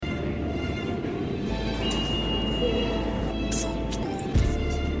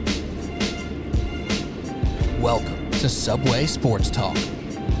Welcome to Subway Sports Talk.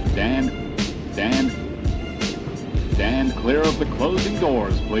 Stand clear of the closing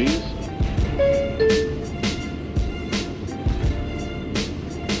doors, please.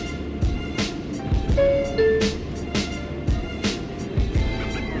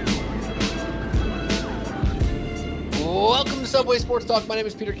 Welcome to Subway Sports Talk. My name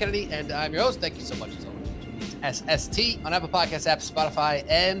is Peter Kennedy, and I'm your host. Thank you so much as always for tuning in to SST on Apple Podcasts app, Spotify,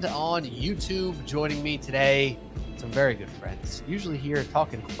 and on YouTube. Joining me today, some very good friends. Usually here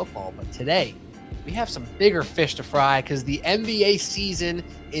talking football, but today we have some bigger fish to fry because the NBA season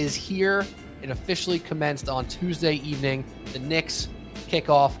is here. It officially commenced on Tuesday evening. The Knicks kick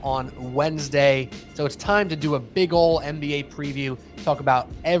off on Wednesday. So it's time to do a big ol' NBA preview, talk about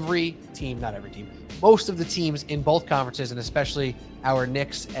every team, not every team, most of the teams in both conferences, and especially our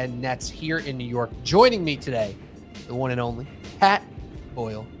Knicks and Nets here in New York. Joining me today, the one and only Pat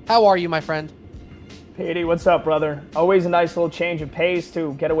Boyle. How are you, my friend? Petey, what's up, brother? Always a nice little change of pace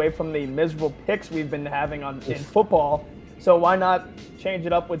to get away from the miserable picks we've been having in football. So why not change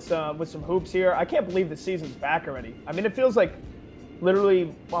it up with some hoops here? I can't believe the season's back already. I mean, it feels like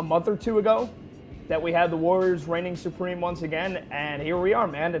literally a month or two ago that we had the Warriors reigning supreme once again, and here we are,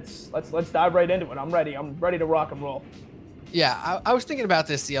 man. Let's dive right into it. I'm ready. I'm ready to rock and roll. Yeah, I was thinking about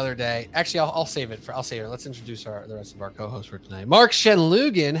this the other day. Actually, I'll save it. Let's introduce the rest of our co-hosts for tonight. Mark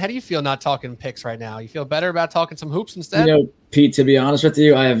Shenlugan, how do you feel not talking picks right now? You feel better about talking some hoops instead? You know, Pete, to be honest with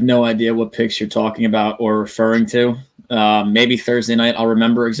you, I have no idea what picks you're talking about or referring to. Maybe Thursday night I'll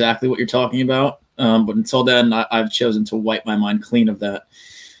remember exactly what you're talking about. But until then, I've chosen to wipe my mind clean of that.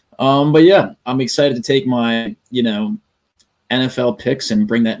 But yeah, I'm excited to take my, NFL picks and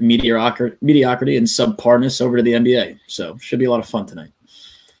bring that mediocrity and subparness over to the NBA. So should be a lot of fun tonight.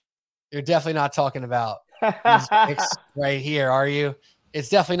 You're definitely not talking about these picks right here, are you? It's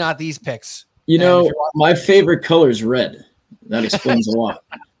definitely not these picks. My favorite color is red. That explains a lot.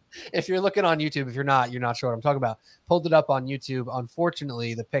 If you're looking on YouTube, if you're not sure what I'm talking about. Pulled it up on YouTube.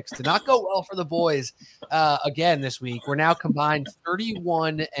 Unfortunately, the picks did not go well for the boys again this week. We're now combined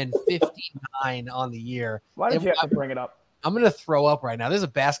 31 and 59 on the year. Why did you have to bring it up? I'm going to throw up right now. This is a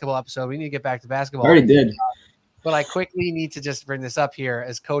basketball episode. We need to get back to basketball. I already did. But I quickly need to just bring this up here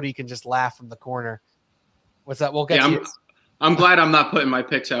as Cody can just laugh from the corner. What's that? We'll get to you. I'm glad I'm not putting my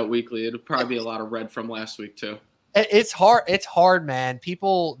picks out weekly. It'll probably be a lot of red from last week too. It's hard. It's hard, man.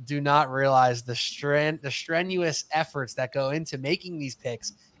 People do not realize the strenuous efforts that go into making these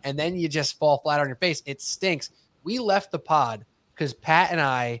picks, and then you just fall flat on your face. It stinks. We left the pod because Pat and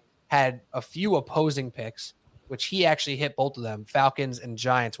I had a few opposing picks, which he actually hit both of them, Falcons and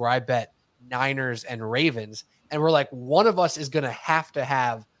Giants, where I bet Niners and Ravens. And we're like, one of us is going to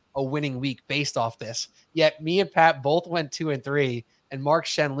have a winning week based off this. Yet me and Pat both went 2-3, and Mark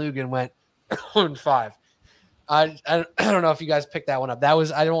Shenlugan went 0-5. I don't know if you guys picked that one up.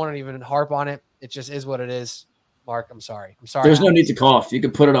 I don't want to even harp on it. It just is what it is. Mark, I'm sorry. There's no need to cough. You can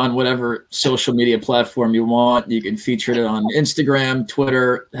put it on whatever social media platform you want. You can feature it on Instagram,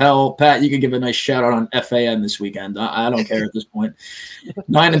 Twitter. Hell, Pat, you can give a nice shout out on FAN this weekend. I don't care at this point.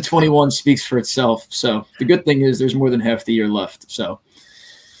 9-21 speaks for itself. So the good thing is there's more than half the year left. So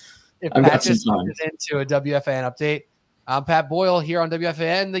if Pat just turns into a WFAN update, I'm Pat Boyle here on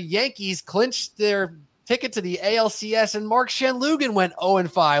WFAN. The Yankees clinched their ticket to the ALCS, and Mark Shenlugan went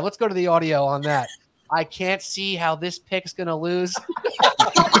 0-5. Let's go to the audio on that. I can't see how this pick's going to lose.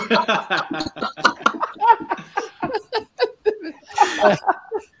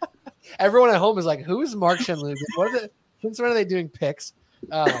 Everyone at home is like, who's Mark Shenlugan? Since when are they doing picks?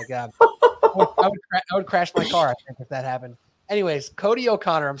 Oh, my God. I would crash my car, I think, if that happened. Anyways, Cody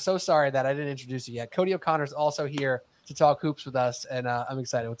O'Connor, I'm so sorry that I didn't introduce you yet. Cody O'Connor is also here to talk hoops with us, and I'm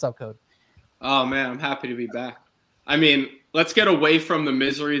excited. What's up, Cody? Oh, man, I'm happy to be back. I mean, let's get away from the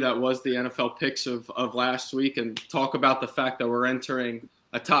misery that was the NFL picks of last week and talk about the fact that we're entering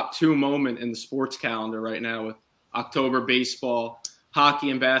a top 2 moment in the sports calendar right now with October baseball,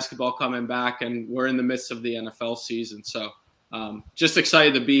 hockey and basketball coming back, and we're in the midst of the NFL season. So just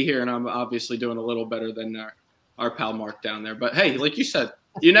excited to be here, and I'm obviously doing a little better than our pal Mark down there. But, hey, like you said,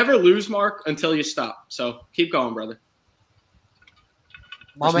 you never lose, Mark, until you stop. So keep going, brother.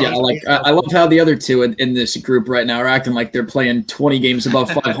 Yeah, I love how the other two in this group right now are acting like they're playing 20 games above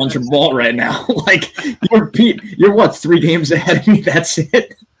 500 ball right now. Like you're what, 3 games ahead of me? That's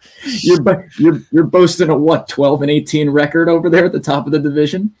it. You're boasting a what, 12-18 record over there at the top of the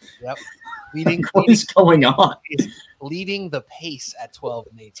division. Yep. What is going on? Leading the pace at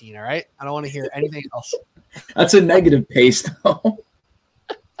 12-18. All right, I don't want to hear anything else. That's a negative pace, though.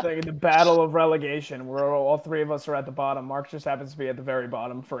 Like the battle of relegation, where all 3 of us are at the bottom. Mark just happens to be at the very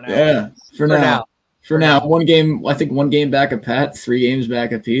bottom for now. Yeah, for now. For now, one game. I think 1 game back of Pat, 3 games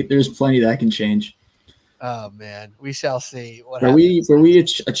back of Pete. There's plenty that can change. Oh man, we shall see what where happens. we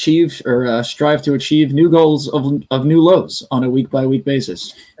achieve or strive to achieve new goals of new lows on a week by week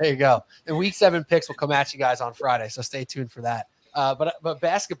basis. There you go. And week 7 picks will come at you guys on Friday, so stay tuned for that. But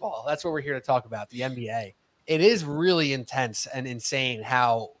basketball, that's what we're here to talk about, the NBA. It is really intense and insane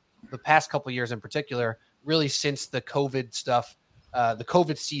how the past couple of years in particular, really since the COVID stuff, the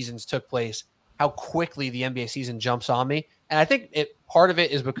COVID seasons took place, how quickly the NBA season jumps on me. And I think part of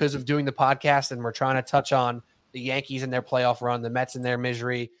it is because of doing the podcast, and we're trying to touch on the Yankees and their playoff run, the Mets and their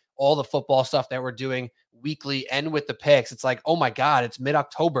misery, all the football stuff that we're doing weekly and with the picks. It's like, oh my God, it's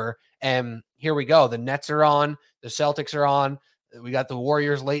mid-October, and here we go. The Nets are on, the Celtics are on, we got the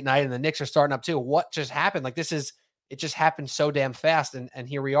Warriors late night, and the Knicks are starting up too. What just happened? Like it just happened so damn fast, and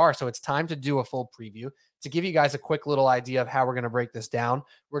here we are. So it's time to do a full preview. To give you guys a quick little idea of how we're going to break this down,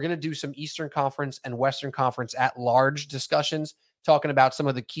 we're going to do some Eastern Conference and Western Conference at large discussions, talking about some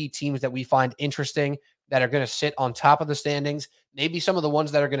of the key teams that we find interesting that are going to sit on top of the standings, maybe some of the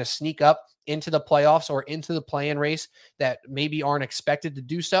ones that are going to sneak up into the playoffs or into the play-in race that maybe aren't expected to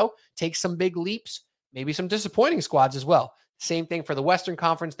do so, take some big leaps, maybe some disappointing squads as well. Same thing for the Western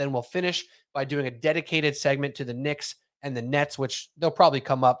Conference. Then we'll finish by doing a dedicated segment to the Knicks and the Nets, which they'll probably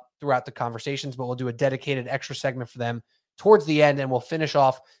come up throughout the conversations, but we'll do a dedicated extra segment for them towards the end, and we'll finish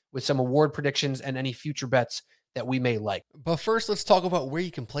off with some award predictions and any future bets that we may like. But first, let's talk about where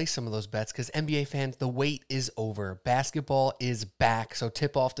you can place some of those bets, because NBA fans, the wait is over. Basketball is back, so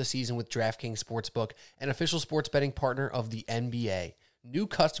tip off the season with DraftKings Sportsbook, an official sports betting partner of the NBA. New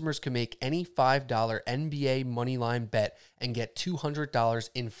customers can make any $5 NBA moneyline bet and get $200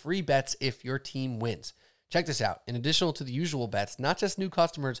 in free bets if your team wins. Check this out. In addition to the usual bets, not just new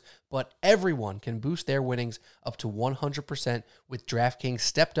customers, but everyone can boost their winnings up to 100% with DraftKings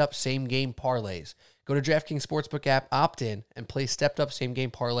stepped-up same-game parlays. Go to DraftKings Sportsbook app, opt in, and play stepped-up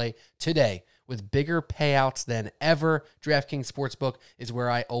same-game parlay today. With bigger payouts than ever, DraftKings Sportsbook is where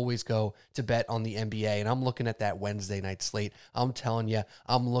I always go to bet on the NBA, and I'm looking at that Wednesday night slate. I'm telling you,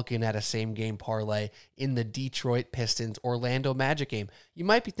 I'm looking at a same-game parlay in the Detroit Pistons Orlando Magic game. You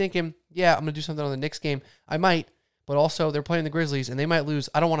might be thinking, yeah, I'm going to do something on the Knicks game. I might, but also they're playing the Grizzlies, and they might lose.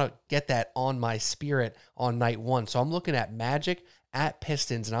 I don't want to get that on my spirit on night 1, so I'm looking at Magic at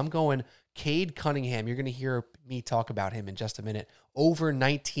Pistons, and I'm going Cade Cunningham. You're going to hear me talk about him in just a minute. Over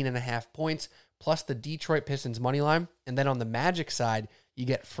 19.5 points, plus the Detroit Pistons money line. And then on the Magic side, you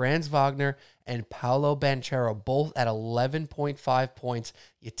get Franz Wagner and Paolo Banchero, both at 11.5 points.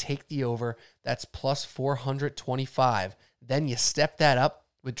 You take the over. That's plus 425. Then you step that up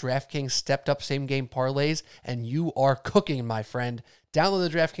with DraftKings stepped-up same-game parlays, and you are cooking, my friend. Download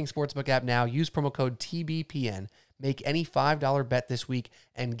the DraftKings Sportsbook app now. Use promo code TBPN. Make any $5 bet this week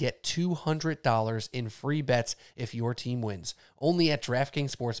and get $200 in free bets if your team wins. Only at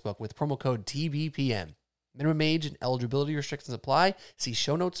DraftKings Sportsbook with promo code TBPN. Minimum age and eligibility restrictions apply. See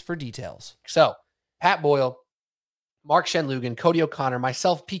show notes for details. So, Pat Boyle, Mark Shenlugan, Cody O'Connor,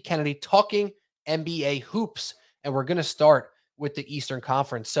 myself, Pete Kennedy, talking NBA hoops. And we're going to start with the Eastern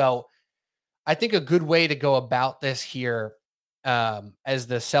Conference. So, I think a good way to go about this here, as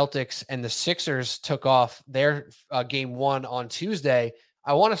the Celtics and the Sixers took off their game 1 on Tuesday,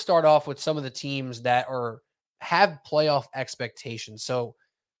 I want to start off with some of the teams that have playoff expectations. So,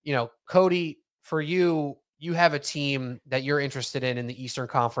 Cody, for you have a team that you're interested in the Eastern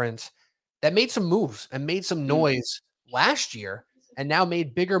Conference that made some moves and made some noise last year and now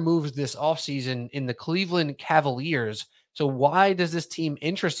made bigger moves this offseason in the Cleveland Cavaliers. So why does this team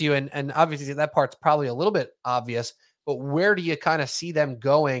interest you? And obviously that part's probably a little bit obvious, but where do you kind of see them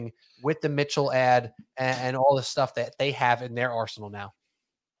going with the Mitchell ad and all the stuff that they have in their arsenal now?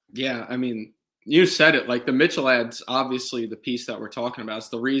 Yeah, I mean, you said it. Like, the Mitchell ad's obviously the piece that we're talking about. It's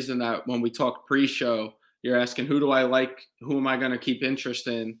the reason that when we talk pre-show, you're asking, who do I like? Who am I going to keep interest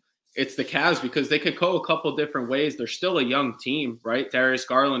in? It's the Cavs, because they could go a couple different ways. They're still a young team, right? Darius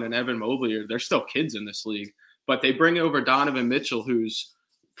Garland and Evan Mobley, they're still kids in this league. But they bring over Donovan Mitchell, who's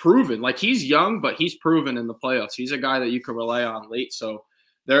proven. Like, he's young, but he's proven in the playoffs. He's a guy that you can rely on late. So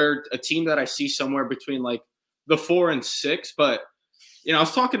they're a team that I see somewhere between like the 4 and 6. But, I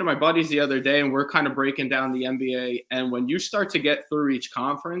was talking to my buddies the other day, and we're kind of breaking down the NBA. And when you start to get through each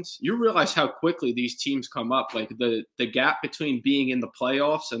conference, you realize how quickly these teams come up. Like, the gap between being in the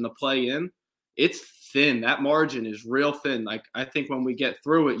playoffs and the play-in, it's thin. That margin is real thin. Like, I think when we get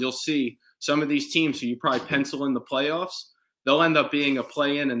through it, you'll see some of these teams who you probably pencil in the playoffs, they'll end up being a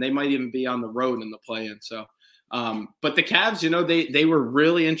play-in, and they might even be on the road in the play-in. So, but the Cavs, they were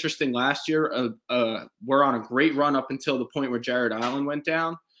really interesting last year. Were on a great run up until the point where Jared Allen went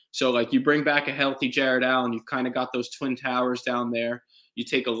down. So, like, you bring back a healthy Jared Allen, you've kind of got those twin towers down there. You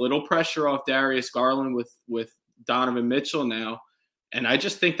take a little pressure off Darius Garland with Donovan Mitchell now. And I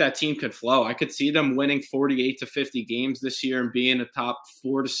just think that team could flow. I could see them winning 48 to 50 games this year and being a top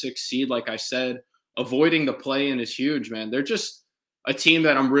 4 to 6 seed. Like I said, avoiding the play-in is huge, man. They're just a team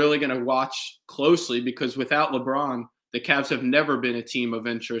that I'm really going to watch closely because without LeBron, the Cavs have never been a team of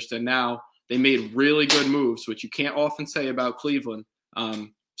interest. And now they made really good moves, which you can't often say about Cleveland.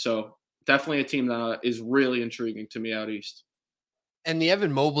 So definitely a team that is really intriguing to me out east. And the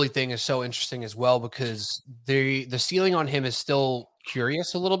Evan Mobley thing is so interesting as well because the ceiling on him is still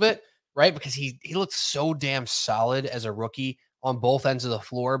curious a little bit, right? Because he looks so damn solid as a rookie on both ends of the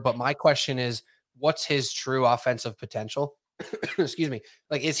floor. But my question is, what's his true offensive potential? Excuse me.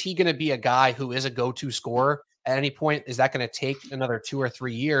 Like, is he going to be a guy who is a go-to scorer at any point? Is that going to take another 2 or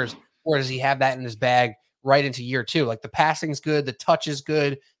 3 years? Or does he have that in his bag right into year 2? Like, the passing's good, the touch is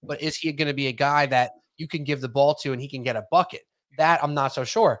good, but is he going to be a guy that you can give the ball to and he can get a bucket? That I'm not so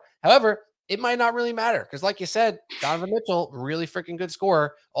sure. However, it might not really matter because, like you said, Donovan Mitchell, really freaking good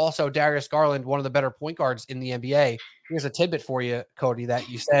scorer. Also, Darius Garland, one of the better point guards in the NBA. Here's a tidbit for you, Cody, that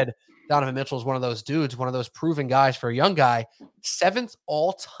you said Donovan Mitchell is one of those dudes, one of those proven guys for a young guy. 7th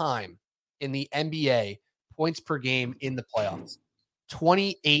all time in the NBA points per game in the playoffs.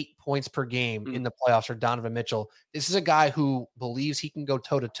 28 points per game in the playoffs for Donovan Mitchell. This is a guy who believes he can go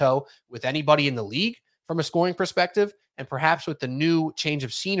toe-to-toe with anybody in the league from a scoring perspective, and perhaps with the new change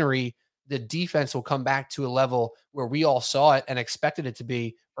of scenery, the defense will come back to a level where we all saw it and expected it to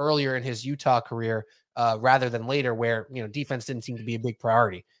be earlier in his Utah career rather than later where, defense didn't seem to be a big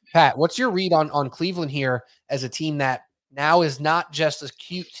priority. Pat, what's your read on Cleveland here as a team that now is not just a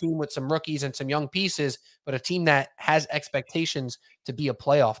cute team with some rookies and some young pieces, but a team that has expectations to be a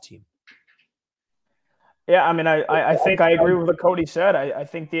playoff team? Yeah, I mean, I think I agree with what Cody said. I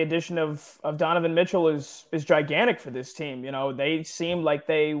think the addition of Donovan Mitchell is gigantic for this team. They seemed like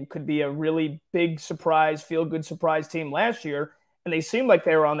they could be a really big surprise, feel-good surprise team last year, and they seemed like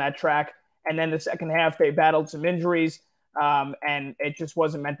they were on that track. And then the second half, they battled some injuries, and it just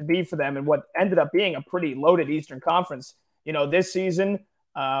wasn't meant to be for them. And what ended up being a pretty loaded Eastern Conference, this season,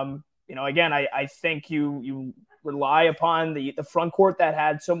 again, I think you rely upon the front court that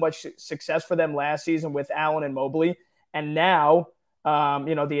had so much success for them last season with Allen and Mobley. And now,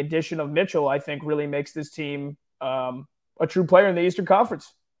 the addition of Mitchell, I think, really makes this team a true player in the Eastern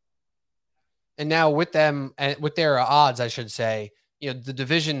Conference. And now with them, and with their odds, I should say, the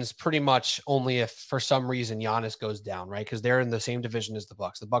division's pretty much only if for some reason Giannis goes down, right? Because they're in the same division as the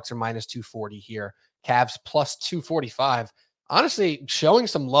Bucks. The Bucks are minus 240 here. Cavs plus 245. Honestly, showing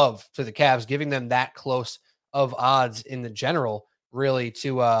some love to the Cavs, giving them that close of odds in the general, really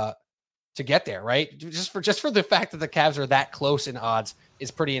to get there, right? Just for the fact that the Cavs are that close in odds is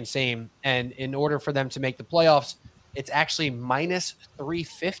pretty insane. And in order for them to make the playoffs, it's actually minus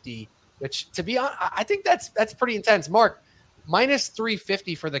 350, which, to be honest, I think that's pretty intense. Mark, minus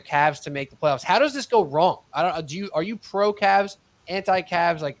 350 for the Cavs to make the playoffs. How does this go wrong? Are you pro Cavs, anti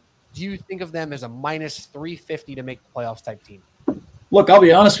Cavs? Like, do you think of them as a minus 350 to make the playoffs type team? Look, I'll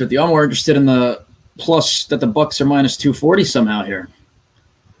be honest with you. I'm more interested in the plus that the Bucks are minus 240 somehow here.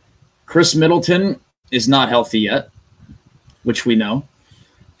 Chris Middleton is not healthy yet, which we know.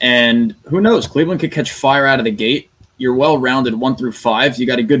 And who knows? Cleveland could catch fire out of the gate. You're well-rounded 1 through 5. You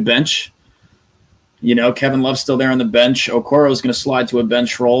got a good bench. Kevin Love's still there on the bench. Okoro is going to slide to a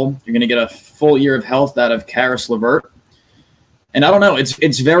bench role. You're going to get a full year of health out of Karis LeVert. And I don't know.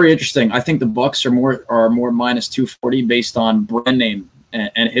 It's very interesting. I think the Bucks are more minus 240 based on brand name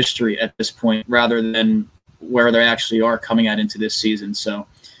and history at this point, rather than where they actually are coming out into this season. So,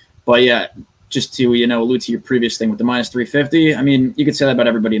 but yeah, just to allude to your previous thing with the minus 350. I mean, you could say that about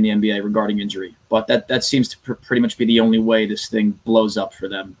everybody in the NBA regarding injury, but that seems to pretty much be the only way this thing blows up for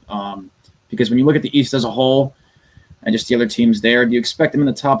them. Because when you look at the East as a whole and just the other teams there, do you expect them in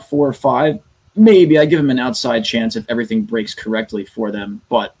the top 4 or 5? Maybe. I give them an outside chance if everything breaks correctly for them,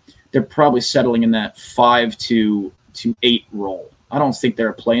 but they're probably settling in that 5 to 8 role. I don't think they're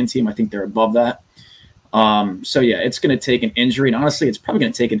a play-in team. I think they're above that. So yeah, it's going to take an injury, and honestly, it's probably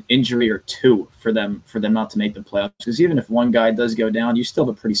going to take an injury or 2 for them not to make the playoffs. Because even if one guy does go down, you still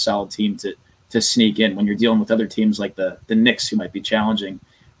have a pretty solid team to sneak in when you're dealing with other teams like the Knicks, who might be challenging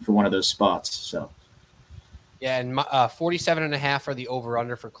for one of those spots. So. Yeah, and 47.5 are the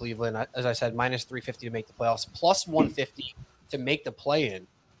over-under for Cleveland. As I said, minus 350 to make the playoffs, plus 150 to make the play-in,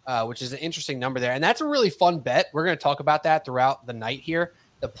 which is an interesting number there. And that's a really fun bet. We're going to talk about that throughout the night here,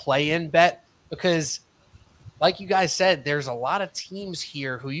 the play-in bet, because like you guys said, there's a lot of teams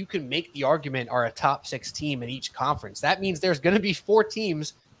here who you can make the argument are a top 6 team in each conference. That means there's going to be 4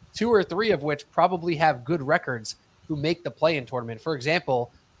 teams 2 or 3 of which probably have good records who make the play-in tournament. For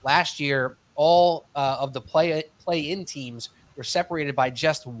example, last year, all of the play-in teams were separated by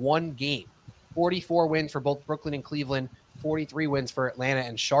just 1 game. 44 wins for both Brooklyn and Cleveland, 43 wins for Atlanta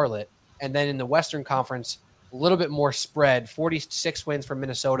and Charlotte. And then in the Western Conference, a little bit more spread, 46 wins for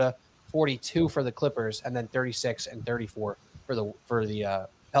Minnesota, 42 for the Clippers, and then 36 and 34 for the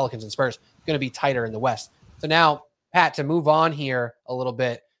Pelicans and Spurs. Going to be tighter in the West. So now, Pat, to move on here a little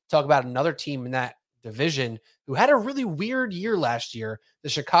bit, talk about another team in that division who had a really weird year last year, the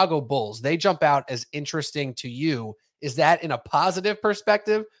Chicago Bulls. They jump out as interesting to you. Is that in a positive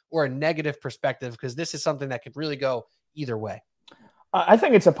perspective or a negative perspective? Because this is something that could really go either way. I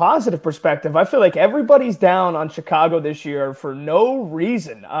think it's a positive perspective. I feel like everybody's down on Chicago this year for no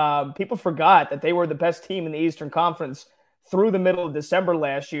reason. People forgot that they were the best team in the Eastern Conference through the middle of December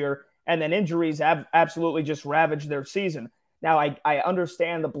last year, and then injuries have absolutely just ravaged their season. Now, I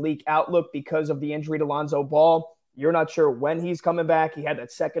understand the bleak outlook because of the injury to Lonzo Ball. You're not sure when he's coming back. He had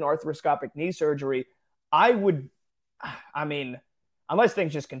that second arthroscopic knee surgery. Unless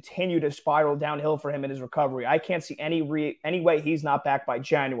things just continue to spiral downhill for him in his recovery, I can't see any way he's not back by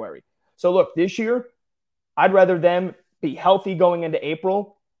January. So look, this year, I'd rather them be healthy going into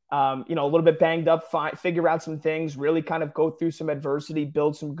April, a little bit banged up, figure out some things, really kind of go through some adversity,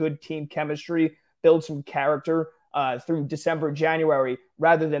 build some good team chemistry, build some character through December, January,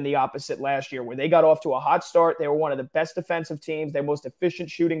 rather than the opposite last year where they got off to a hot start. They were one of the best defensive teams, their most efficient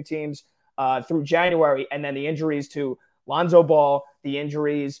shooting teams through January, and then the injuries to Lonzo Ball, the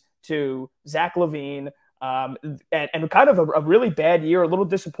injuries to Zach LaVine, and kind of a really bad year, a little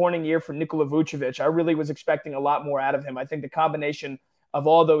disappointing year for Nikola Vucevic. I really was expecting a lot more out of him. I think the combination of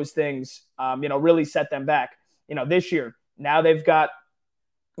all those things, really set them back. This year, now they've got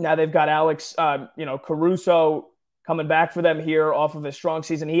Alex, Caruso coming back for them here off of a strong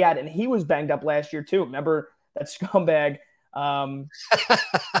season he had, and he was banged up last year too. Remember that scumbag?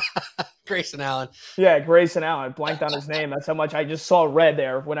 Grayson Allen. Yeah, Grayson Allen. Blanked on his name. That's how much I just saw red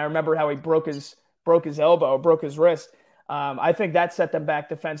there when I remember how he broke his elbow, broke his wrist. I think that set them back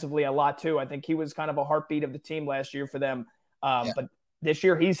defensively a lot too. I think he was kind of a heartbeat of the team last year for them. But this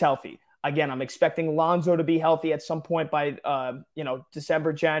year he's healthy. Again, I'm expecting Lonzo to be healthy at some point by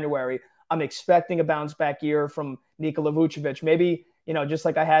December, January. I'm expecting a bounce back year from Nikola Vucevic. Maybe, just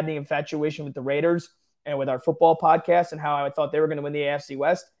like I had the infatuation with the Raiders and with our football podcast and how I thought they were going to win the AFC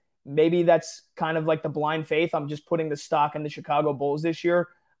West. Maybe that's kind of like the blind faith. I'm just putting the stock in the Chicago Bulls this year.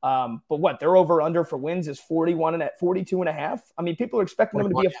 But what, their over-under for wins is 42.5. I mean, people are expecting them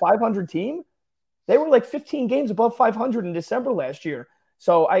to be a 500 team. They were like 15 games above 500 in December last year.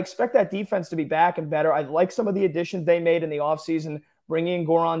 So I expect that defense to be back and better. I like some of the additions they made in the offseason, bringing in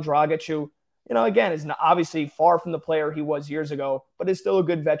Goran Dragic, who, again, is obviously far from the player he was years ago, but is still a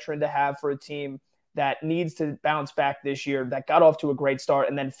good veteran to have for a team that needs to bounce back this year, that got off to a great start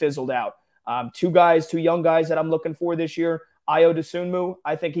and then fizzled out. Two young guys that I'm looking for this year. Ayo Dosunmu,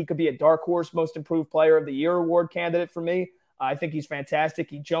 I think he could be a dark horse, most improved player of the year award candidate for me. I think he's fantastic.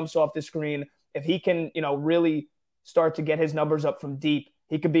 He jumps off the screen. If he can, really start to get his numbers up from deep,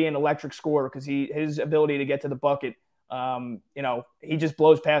 he could be an electric scorer because his ability to get to the bucket, he just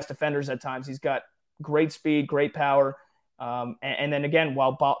blows past defenders at times. He's got great speed, great power. And then again,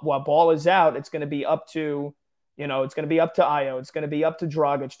 while Ball is out, it's going to be up to, Ayo. It's going to be up to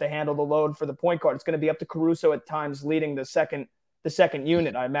Dragic to handle the load for the point guard. It's going to be up to Caruso at times leading the second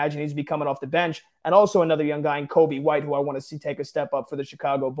unit. I imagine he's be coming off the bench. And also another young guy in Kobe White, who I want to see take a step up for the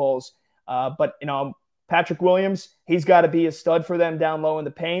Chicago Bulls. But Patrick Williams, he's got to be a stud for them down low in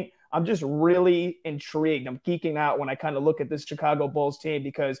the paint. I'm just really intrigued. I'm geeking out when I kind of look at this Chicago Bulls team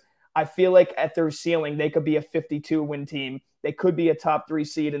because I feel like at their ceiling, they could be a 52-win team. They could be a top 3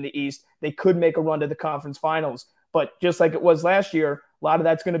 seed in the East. They could make a run to the conference finals. But just like it was last year, a lot of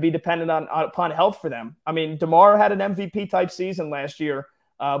that's going to be dependent upon health for them. I mean, DeMar had an MVP-type season last year,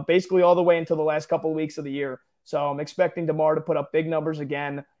 basically all the way until the last couple of weeks of the year. So I'm expecting DeMar to put up big numbers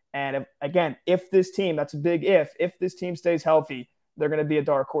again. And if this team, that's a big if this team stays healthy, they're going to be a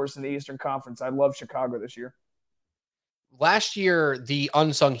dark horse in the Eastern Conference. I love Chicago this year. Last year, the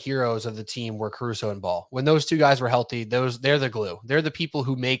unsung heroes of the team were Caruso and Ball. When those two guys were healthy, they're the glue. They're the people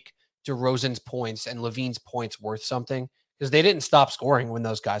who make DeRozan's points and LaVine's points worth something because they didn't stop scoring when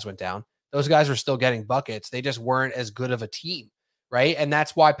those guys went down. Those guys were still getting buckets. They just weren't as good of a team, right? And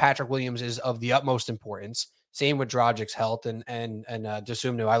that's why Patrick Williams is of the utmost importance. Same with Dragic's health and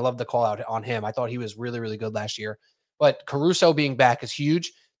Dosunmu. I love the call out on him. I thought he was really, really good last year. But Caruso being back is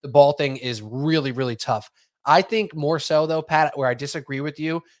huge. The Ball thing is really, really tough. I think more so, though, Pat, where I disagree with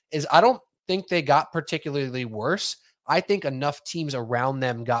you, is I don't think they got particularly worse. I think enough teams around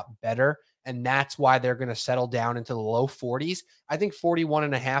them got better, and that's why they're going to settle down into the low 40s. I think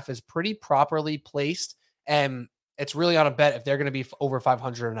 41.5 is pretty properly placed, and it's really on a bet if they're going to be over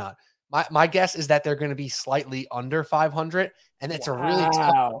 500 or not. My guess is that they're going to be slightly under 500, and it's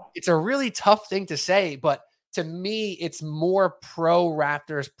a really tough thing to say, but to me, it's more pro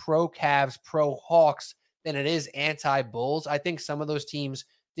Raptors, pro Cavs, pro Hawks than it is anti-Bulls. I think some of those teams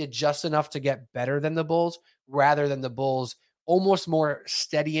did just enough to get better than the Bulls, rather than the Bulls almost more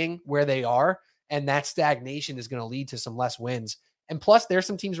steadying where they are, and that stagnation is going to lead to some less wins. And plus, there's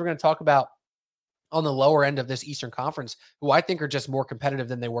some teams we're going to talk about on the lower end of this Eastern Conference who I think are just more competitive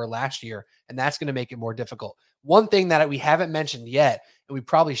than they were last year, and that's going to make it more difficult. One thing that we haven't mentioned yet, and we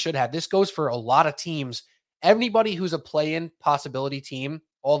probably should have, this goes for a lot of teams, anybody who's a play-in possibility team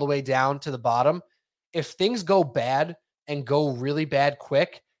all the way down to the bottom. If things go bad and go really bad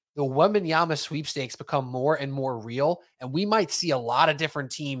quick, the Wembanyama sweepstakes become more and more real, and we might see a lot of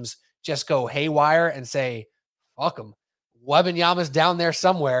different teams just go haywire and say, fuck them. Wembanyama's down there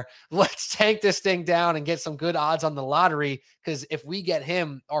somewhere. Let's tank this thing down and get some good odds on the lottery, because if we get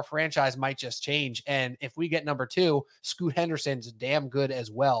him, our franchise might just change. And if we get number 2, Scoot Henderson's damn good as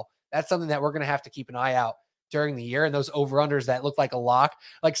well. That's something that we're going to have to keep an eye out during the year. And those over-unders that look like a lock,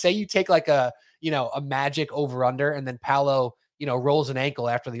 like say you take like a Magic over-under, and then Paolo, rolls an ankle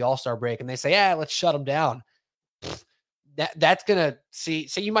after the All-Star break, and they say, let's shut him down. That's going to say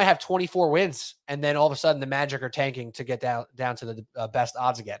you might have 24 wins, and then all of a sudden the Magic are tanking to get down to the best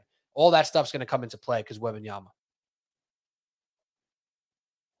odds again. All that stuff's going to come into play because Wembanyama.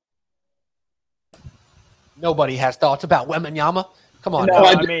 Nobody has thoughts about Wembanyama. Come on. No,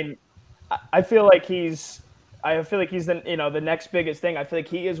 I mean, I feel like he's the next biggest thing. I feel like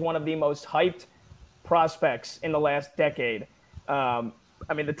he is one of the most hyped prospects in the last decade.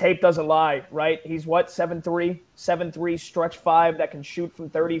 I mean, the tape doesn't lie, right? He's 7'3", stretch 5 that can shoot from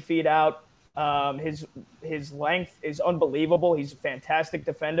 30 feet out. His length is unbelievable. He's a fantastic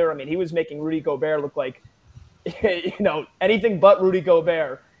defender. I mean, he was making Rudy Gobert look like, anything but Rudy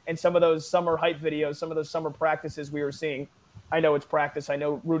Gobert in some of those summer hype videos, some of those summer practices we were seeing. I know it's practice. I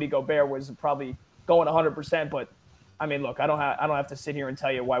know Rudy Gobert was probably going 100%, but I mean, look, I don't have to sit here and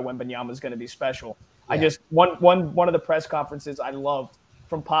tell you why Wembanyama is going to be special. Yeah. I just one of the press conferences I loved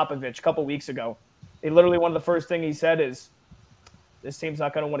from Popovich a couple weeks ago. Literally one of the first thing he said is, "This team's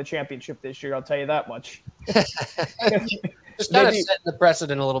not going to win a championship this year. I'll tell you that much." Just kind of setting the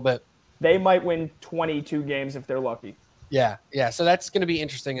precedent a little bit. They might win 22 games if they're lucky. Yeah. So that's going to be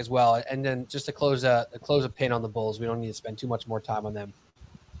interesting as well. And then just to close a pin on the Bulls, we don't need to spend too much more time on them.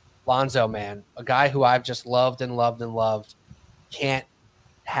 Lonzo, man, a guy who I've just loved, can't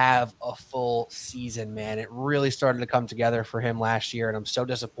have a full season, man. It really started to come together for him last year, and I'm so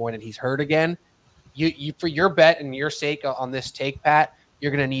disappointed he's hurt again. You for your bet and your sake on this take, Pat,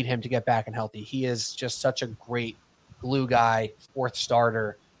 you're going to need him to get back and healthy. He is just such a great glue guy, fourth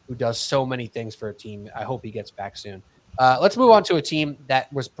starter who does so many things for a team. I hope he gets back soon. Let's move on to a team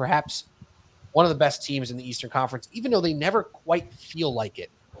that was perhaps one of the best teams in the Eastern Conference, even though they never quite feel like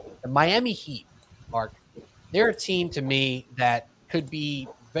it. The Miami Heat, Mark, they're a team to me that could be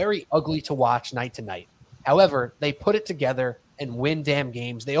very ugly to watch night to night. However, they put it together and win damn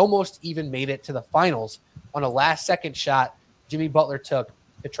games. They almost even made it to the finals on a last-second shot Jimmy Butler took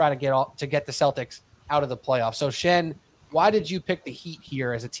to try to get the Celtics out of the playoffs. So, Shen, why did you pick the Heat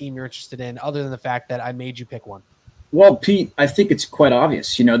here as a team you're interested in, other than the fact that I made you pick one? Well, Pete, I think it's quite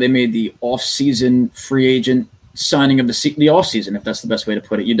obvious. They made the off-season free agent signing of the offseason, if that's the best way to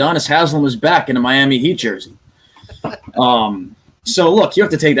put it. Udonis Haslem was back in a Miami Heat jersey. So, look, you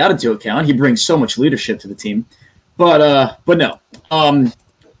have to take that into account. He brings so much leadership to the team. But no.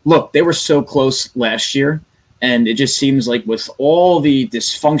 Look, they were so close last year, and it just seems like with all the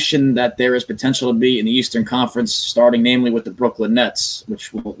dysfunction that there is potential to be in the Eastern Conference, starting namely with the Brooklyn Nets,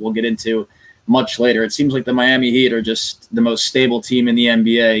 which we'll get into much later, it seems like the Miami Heat are just the most stable team in the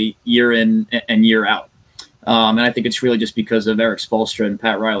NBA year in and year out. And I think it's really just because of Erik Spoelstra and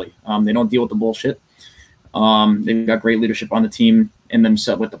Pat Riley. They don't deal with the bullshit. They've got great leadership on the team and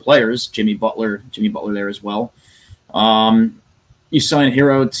themselves with the players. Jimmy Butler there as well. You sign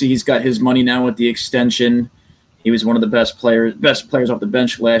Hero. He's got his money now with the extension. He was one of the best players off the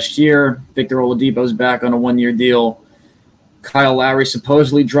bench last year. Victor Oladipo's back on a 1-year deal. Kyle Lowry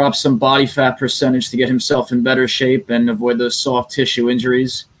supposedly dropped some body fat percentage to get himself in better shape and avoid those soft tissue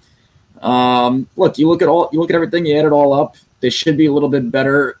injuries. Look, you look at everything, you add it all up. They should be a little bit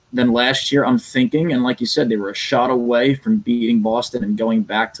better than last year, I'm thinking. And like you said, they were a shot away from beating Boston and going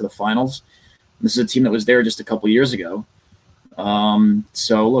back to the finals. This is a team that was there just a couple years ago.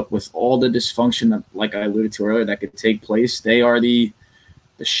 So look, with all the dysfunction that, like I alluded to earlier, that could take place, they are the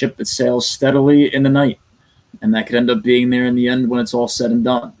ship that sails steadily in the night, and that could end up being there in the end when it's all said and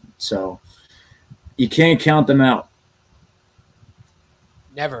done. So you can't count them out.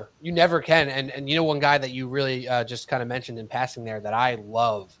 Never. You never can. And you know, one guy that you really just kind of mentioned in passing there that I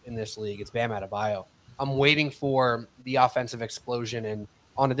love in this league, it's Bam Adebayo. I'm waiting for the offensive explosion. And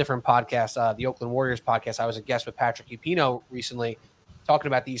on a different podcast, the Oakland Warriors podcast, I was a guest with Patrick Upino recently talking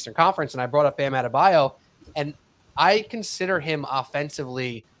about the Eastern Conference, and I brought up Bam Adebayo, and I consider him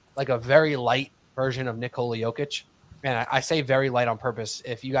offensively like a very light version of Nikola Jokic. And I say very light on purpose.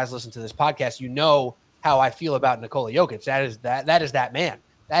 If you guys listen to this podcast, you know how I feel about Nikola Jokic. That is that man.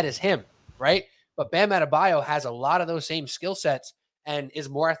 That is him, right? But Bam Adebayo has a lot of those same skill sets and is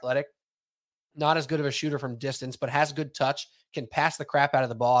more athletic, not as good of a shooter from distance, but has good touch, can pass the crap out of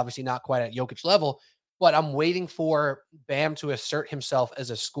the ball. Obviously not quite at Jokic level, but I'm waiting for Bam to assert himself as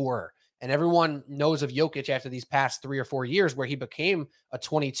a scorer. And everyone knows of Jokic after these past 3 or 4 years where he became a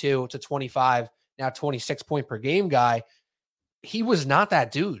 22 to 25, now 26 point per game guy. He was not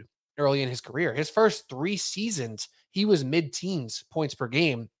that dude early in his career. His first 3 seasons, he was mid-teens points per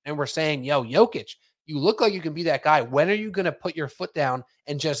game. And we're saying, yo, Jokic, you look like you can be that guy. When are you going to put your foot down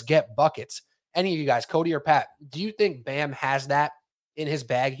and just get buckets? Any of you guys, Cody or Pat, do you think Bam has that in his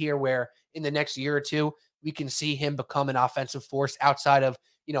bag here where in the next year or two, we can see him become an offensive force outside of,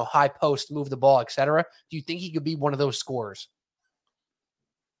 you know, high post, move the ball, etc.? Do you think he could be one of those scorers?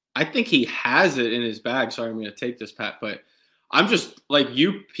 I think he has it in his bag. Sorry, I'm going to take this, Pat, but I'm just like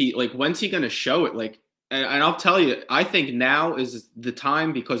you, Pete. Like, when's he going to show it? Like, and I'll tell you, I think now is the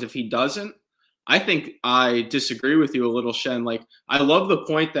time, because if he doesn't, I think I disagree with you a little, Shen. Like, I love the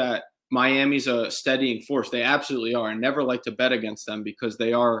point that Miami's a steadying force. They absolutely are. I never like to bet against them because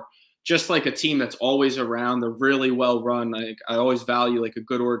they are just like a team that's always around. They're really well run. I always value like a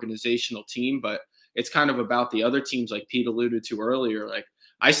good organizational team, but it's kind of about the other teams like Pete alluded to earlier. Like,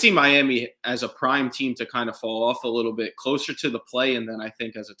 I see Miami as a prime team to kind of fall off a little bit closer to the play, and then I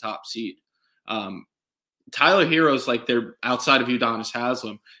think as a top seed. Tyler Hero's like their outside of Udonis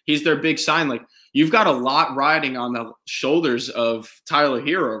Haslem. He's their big sign. Like, you've got a lot riding on the shoulders of Tyler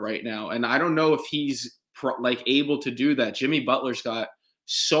Hero right now, and I don't know if he's able to do that. Jimmy Butler's got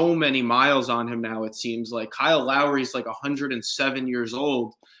so many miles on him now, it seems like. Kyle Lowry's like 107 years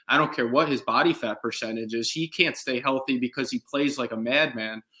old. I don't care what his body fat percentage is. He can't stay healthy because he plays like a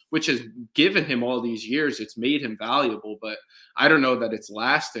madman, which has given him all these years. It's made him valuable, but I don't know that it's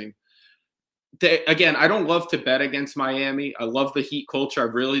lasting. Again, I don't love to bet against Miami. I love the Heat culture. I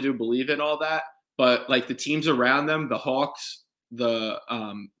really do believe in all that. But like the teams around them, the Hawks, the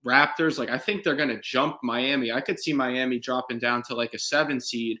Raptors, like I think they're going to jump Miami. I could see Miami dropping down to like a 7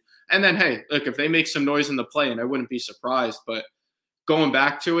 seed. And then, hey, look, if they make some noise in the play-in, I wouldn't be surprised. But going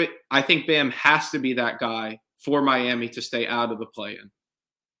back to it, I think Bam has to be that guy for Miami to stay out of the play-in.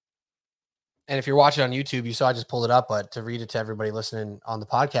 And if you're watching on YouTube, you saw I just pulled it up, but to read it to everybody listening on the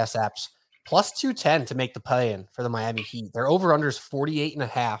podcast apps, plus 210 to make the play-in for the Miami Heat. Their over-under is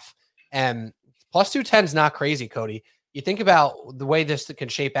 48.5, and plus 210 is not crazy, Cody. You think about the way this can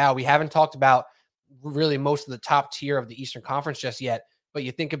shape out. We haven't talked about really most of the top tier of the Eastern Conference just yet, but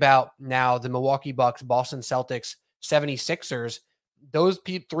you think about now the Milwaukee Bucks, Boston Celtics, 76ers, those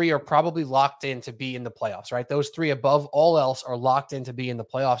 3 are probably locked in to be in the playoffs, right? Those 3 above all else are locked in to be in the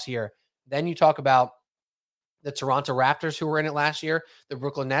playoffs here. Then you talk about the Toronto Raptors, who were in it last year, the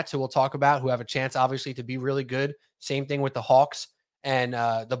Brooklyn Nets, who we'll talk about, who have a chance, obviously, to be really good. Same thing with the Hawks and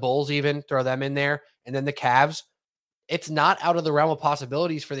the Bulls, even throw them in there. And then the Cavs. It's not out of the realm of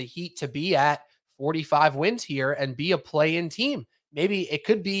possibilities for the Heat to be at 45 wins here and be a play-in team. Maybe it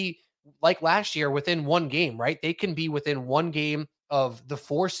could be like last year within 1 game, right? They can be within 1 game of the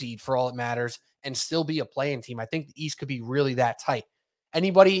 4 seed for all it matters and still be a play-in team. I think the East could be really that tight.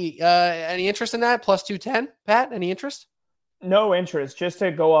 Anybody, any interest in that? Plus 210, Pat, any interest? No interest. Just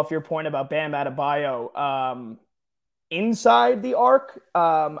to go off your point about Bam Adebayo, inside the arc,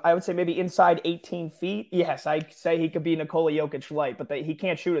 I would say maybe inside 18 feet. Yes, I say he could be Nikola Jokic light, but he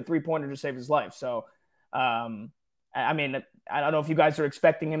can't shoot a 3-pointer to save his life. So, I mean, I don't know if you guys are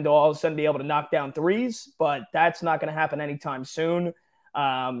expecting him to all of a sudden be able to knock down threes, but that's not going to happen anytime soon.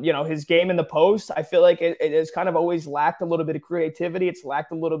 His game in the post, I feel like it has kind of always lacked a little bit of creativity. It's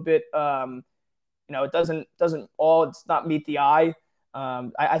lacked a little bit, it does not meet the eye.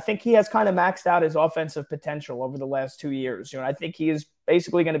 I think he has kind of maxed out his offensive potential over the last 2 years. I think he is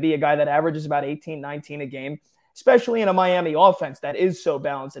basically going to be a guy that averages about 18, 19 a game, especially in a Miami offense that is so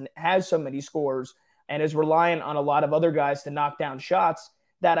balanced and has so many scores and is reliant on a lot of other guys to knock down shots,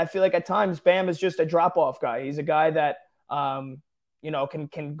 that I feel like at times Bam is just a drop-off guy. He's a guy that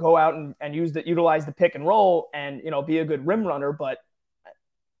can go out and utilize the pick and roll and, be a good rim runner. But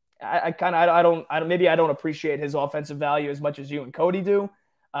I don't appreciate his offensive value as much as you and Cody do.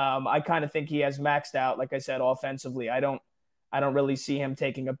 I kind of think he has maxed out, like I said, offensively. I don't really see him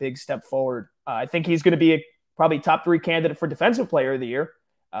taking a big step forward. I think he's going to be probably top 3 candidate for Defensive Player of the Year.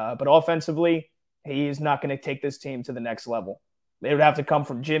 But offensively, he is not going to take this team to the next level. It would have to come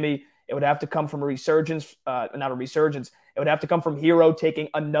from Jimmy. It would have to come from a resurgence, not a resurgence. It would have to come from Hero taking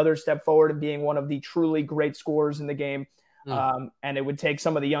another step forward and being one of the truly great scorers in the game. And it would take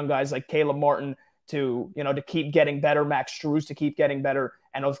some of the young guys like Caleb Martin to keep getting better, Max Strus to keep getting better,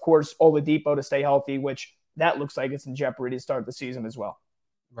 and of course Oladipo to stay healthy, which that looks like it's in jeopardy to start the season as well.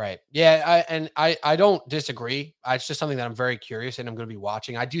 Right. Yeah. I don't disagree. It's just something that I'm very curious and I'm going to be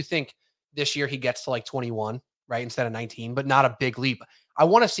watching. I do think this year he gets to like 21, right, instead of 19, but not a big leap. I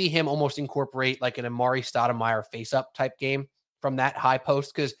want to see him almost incorporate like an Amari Stoudemire face-up type game from that high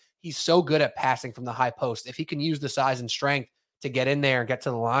post, because he's so good at passing from the high post. If he can use the size and strength to get in there and get to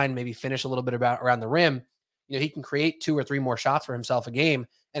the line, maybe finish a little bit around the rim, he can create 2 or 3 more shots for himself a game.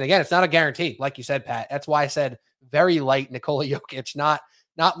 And again, it's not a guarantee, like you said, Pat. That's why I said very light Nikola Jokic, not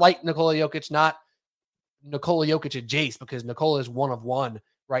light Nikola Jokic, not Nikola Jokic at Jace, because Nikola is 1 of 1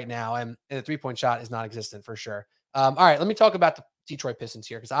 right now, and the 3-point shot is non-existent for sure. All right, let me talk about the Detroit Pistons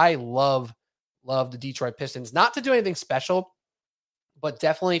here, because I love the Detroit Pistons, not to do anything special, but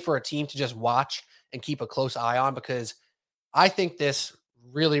definitely for a team to just watch and keep a close eye on, because I think this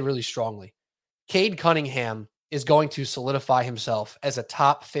really, really strongly. Cade Cunningham is going to solidify himself as a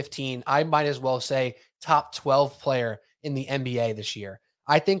top 15, I might as well say top 12 player in the NBA this year.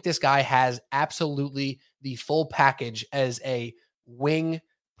 I think this guy has absolutely the full package as a wing,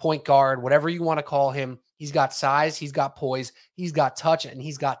 point guard, whatever you want to call him. He's got size, he's got poise, he's got touch, and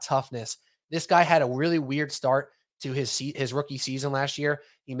he's got toughness. This guy had a really weird start to his rookie season last year.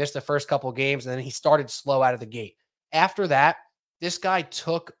 He missed the first couple of games, and then he started slow out of the gate. After that, this guy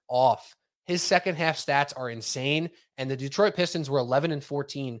took off. His second half stats are insane, and the Detroit Pistons were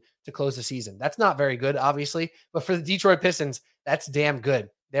 11-14 to close the season. That's not very good, obviously, but for the Detroit Pistons, that's damn good.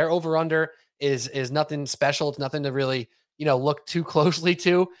 Their over-under is nothing special. It's nothing to really, look too closely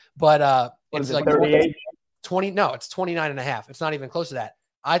to, but it's like 38? 20. No, it's 29.5. It's not even close to that.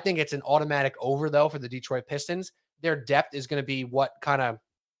 I think it's an automatic over, though, for the Detroit Pistons. Their depth is going to be what kind of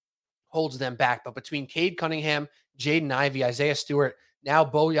holds them back. But between Cade Cunningham, Jaden Ivey, Isaiah Stewart, now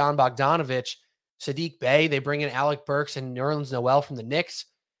Bojan Bogdanovic, Sadiq Bey, they bring in Alec Burks and Nerlens Noel from the Knicks.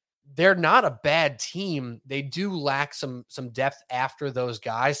 They're not a bad team. They do lack some depth after those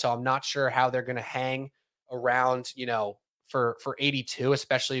guys, so I'm not sure how they're going to hang around, for 82,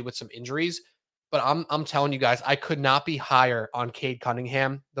 especially with some injuries. But I'm telling you guys, I could not be higher on Cade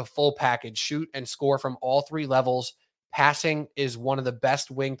Cunningham. The full package, shoot and score from all 3 levels. Passing is one of the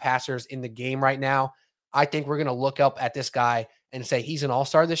best wing passers in the game right now. I think we're going to look up at this guy and say he's an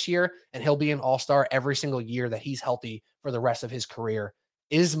all-star this year, and he'll be an all-star every single year that he's healthy for the rest of his career.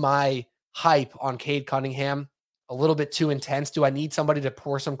 Is my hype on Cade Cunningham a little bit too intense? Do I need somebody to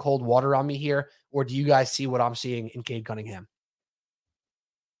pour some cold water on me here, or do you guys see what I'm seeing in Cade Cunningham?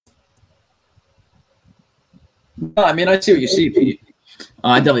 No, I mean, I see what you see, Pete.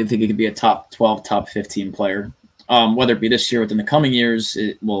 I definitely think he could be a top 12, top 15 player. Whether it be this year or within the coming years,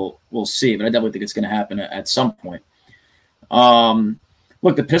 we'll see. But I definitely think it's going to happen at some point.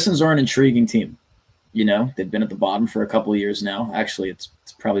 Look, the Pistons are an intriguing team. They've been at the bottom for a couple of years now. Actually, it's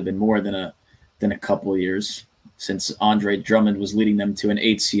probably been more than a couple of years since Andre Drummond was leading them to an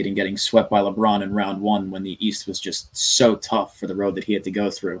 8 seed and getting swept by LeBron in round 1 when the East was just so tough for the road that he had to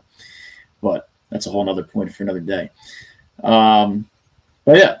go through. But that's a whole nother point for another day. But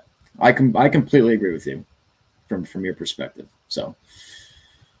yeah, I completely agree with you from your perspective. So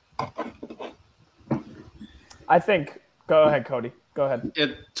I think go ahead, Cody. Go ahead.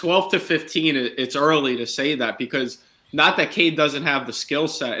 At 12-15, it's early to say that, because not that Cade doesn't have the skill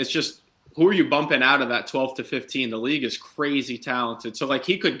set. It's just, who are you bumping out of that 12-15? The league is crazy talented. So,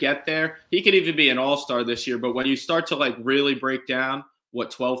 he could get there. He could even be an all-star this year. But when you start to, really break down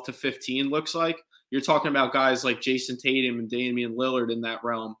what 12-15 looks like, you're talking about guys like Jason Tatum and Damian Lillard in that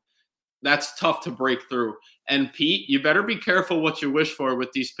realm. That's tough to break through. And, Pete, you better be careful what you wish for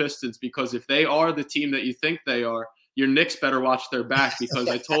with these Pistons, because if they are the team that you think they are, your Knicks better watch their back, because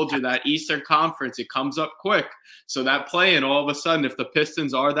I told you that Eastern Conference, it comes up quick. So that play-in, all of a sudden, if the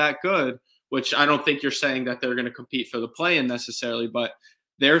Pistons are that good, which I don't think you're saying that they're going to compete for the play-in necessarily, but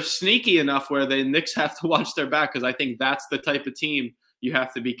they're sneaky enough where the Knicks have to watch their back, because I think that's the type of team you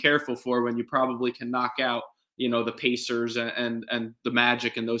have to be careful for when you probably can knock out, the Pacers and the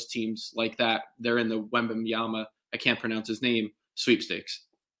Magic and those teams like that. They're in the Wembanyama I can't pronounce his name, sweepstakes.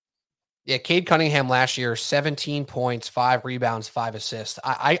 Yeah, Cade Cunningham last year, 17 points, 5 rebounds, 5 assists.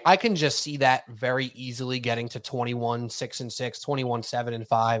 I can just see that very easily getting to 21-6-6,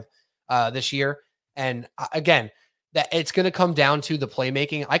 21-7-5 this year. And again, that it's going to come down to the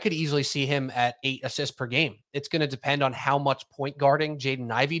playmaking. I could easily see him at 8 assists per game. It's going to depend on how much point guarding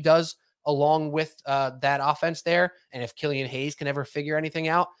Jaden Ivey does along with that offense there, and if Killian Hayes can ever figure anything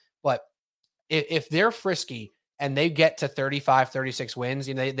out. But if they're frisky and they get to 35, 36 wins,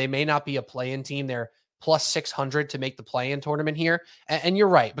 they may not be a play-in team. They're plus 600 to make the play-in tournament here. And you're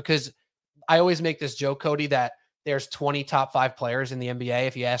right, because I always make this joke, Cody, that there's 20 top 5 players in the NBA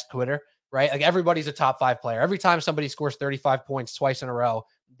if you ask Twitter, right? Like everybody's a top 5 player. Every time somebody scores 35 points twice in a row,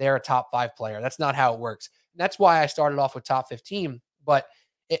 they're a top 5 player. That's not how it works. And that's why I started off with top 15. But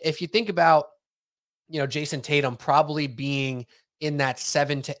if you think about, Jason Tatum probably being in that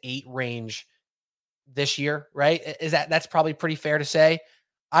 7 to 8 range this year, right? That's probably pretty fair to say.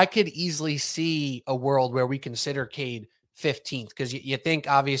 I could easily see a world where we consider Cade 15th, because you think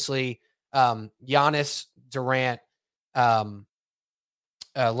obviously Giannis, Durant,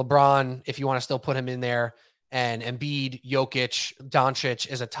 LeBron, if you want to still put him in there, and Embiid, Jokic,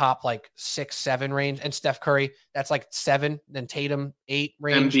 Doncic is a top like 6-7 range, and Steph Curry, that's like 7, then Tatum 8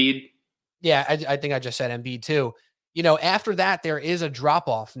 range. Embiid. Yeah, I think I just said Embiid too. After that, there is a drop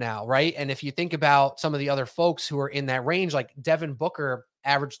off now, right? And if you think about some of the other folks who are in that range, like Devin Booker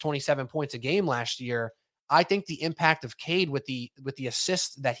averaged 27 points a game last year. I think the impact of Cade with the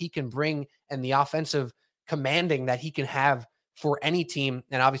assists that he can bring and the offensive commanding that he can have for any team,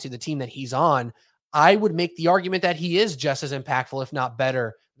 and obviously the team that he's on, I would make the argument that he is just as impactful, if not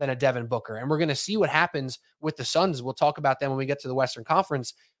better, than a Devin Booker. And we're going to see what happens with the Suns. We'll talk about them when we get to the Western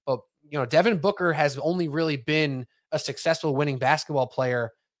Conference. But, Devin Booker has only really been a successful winning basketball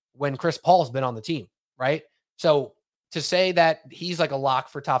player when Chris Paul's been on the team, right? So to say that he's like a lock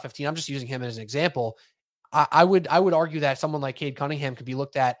for top 15, I'm just using him as an example. I would argue that someone like Cade Cunningham could be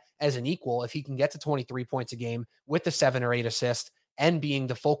looked at as an equal if he can get to 23 points a game with the 7 or 8 assists and being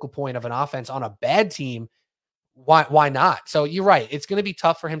the focal point of an offense on a bad team. Why not? So you're right. It's going to be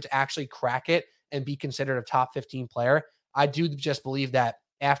tough for him to actually crack it and be considered a top 15 player. I do just believe that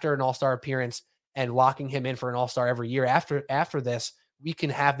after an all-star appearance and locking him in for an all-star every year after this, we can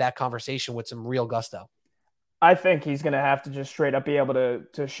have that conversation with some real gusto. I think he's going to have to just straight up be able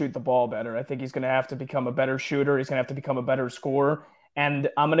to shoot the ball better. I think he's going to have to become a better shooter. He's going to have to become a better scorer. And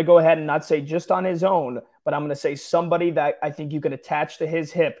I'm going to go ahead and not say just on his own, but I'm going to say somebody that I think you can attach to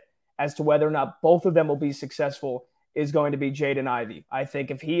his hip as to whether or not both of them will be successful is going to be Jaden Ivey. I think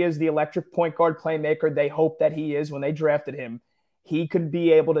if he is the electric point guard playmaker they hope that he is when they drafted him, he could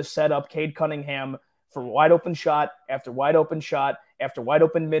be able to set up Cade Cunningham for wide open shot after wide open shot after wide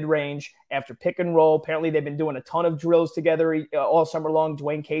open mid-range, after pick and roll. Apparently they've been doing a ton of drills together all summer long.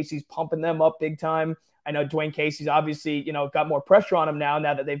 Dwayne Casey's pumping them up big time. I know Dwayne Casey's obviously, got more pressure on him now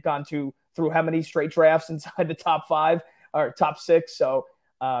that they've gone through how many straight drafts inside the top 5 or top 6. So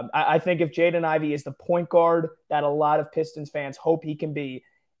I think if Jaden Ivey is the point guard that a lot of Pistons fans hope he can be,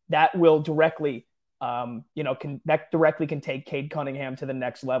 that will directly can take Cade Cunningham to the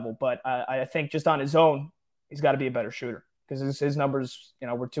next level. But I think just on his own, he's got to be a better shooter because his numbers,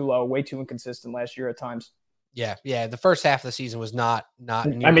 were too low, way too inconsistent last year at times. Yeah. The first half of the season was not. I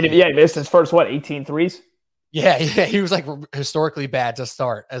mean, he missed his first 18 threes. Yeah, he was like historically bad to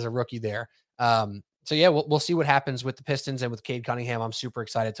start as a rookie there. So yeah, we'll see what happens with the Pistons and with Cade Cunningham. I'm super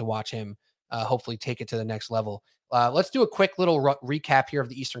excited to watch him hopefully take it to the next level. Let's do a quick little recap here of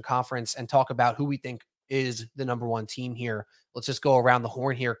the Eastern Conference and talk about who we think is the number 1 team here. Let's just go around the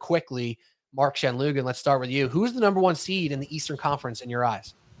horn here quickly. Mark Shanlugan, let's start with you. Who's the number 1 seed in the Eastern Conference in your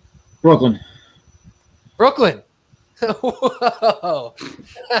eyes? Brooklyn. Whoa.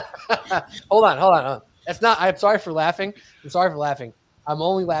 Hold on. I'm sorry for laughing. I'm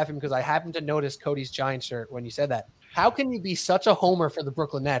only laughing because I happened to notice Cody's Giants shirt when you said that. How can you be such a homer for the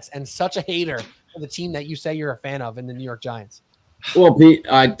Brooklyn Nets and such a hater for the team that you say you're a fan of in the New York Giants? Well, Pete,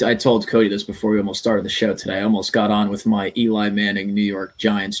 I told Cody this before we almost started the show today. I almost got on with my Eli Manning New York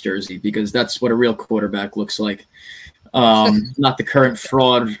Giants jersey because that's what a real quarterback looks like. Not the current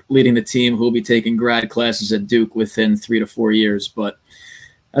fraud leading the team who will be taking grad classes at Duke within 3 to 4 years. But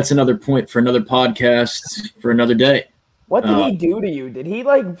that's another point for another podcast for another day. What did he do to you? Did he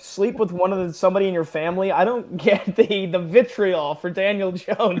sleep with somebody in your family? I don't get the vitriol for Daniel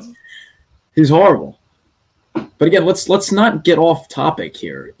Jones. He's horrible. But again, let's not get off topic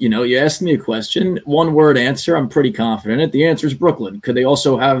here. You asked me a question, 1-word answer. I'm pretty confident it. The answer is Brooklyn. Could they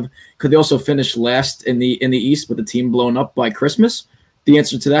also finish last in the East with the team blown up by Christmas? The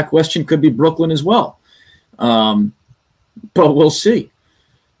answer to that question could be Brooklyn as well. But we'll see.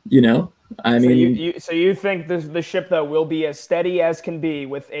 I mean, so you think the ship though will be as steady as can be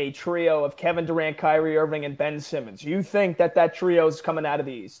with a trio of Kevin Durant, Kyrie Irving, and Ben Simmons? You think that trio is coming out of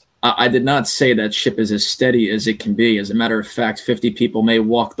the East? I did not say that ship is as steady as it can be. As a matter of fact, 50 people may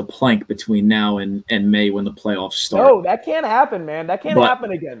walk the plank between now and May when the playoffs start. No, that can't happen, man. That can't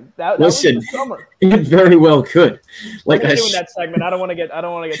happen again. That listen, was the summer. It very well could. Like I doing that segment, I don't want to get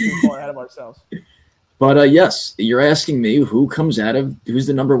too far ahead of ourselves. But yes, you're asking me who's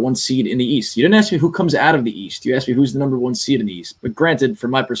the number one seed in the East. You didn't ask me who comes out of the East. You asked me who's the number one seed in the East. But granted, from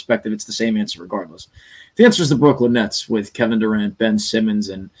my perspective, it's the same answer regardless. The answer is the Brooklyn Nets with Kevin Durant, Ben Simmons,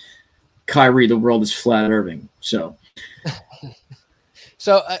 and Kyrie. The world is flat Irving. So,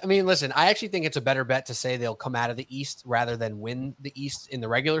 I mean, listen, I actually think it's a better bet to say they'll come out of the East rather than win the East in the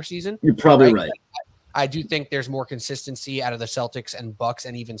regular season. You're probably right. I do think there's more consistency out of the Celtics and Bucks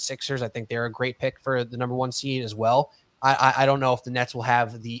and even Sixers. I think they're a great pick for the number one seed as well. I don't know if the Nets will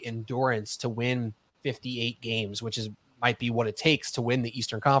have the endurance to win 58 games, which might be what it takes to win the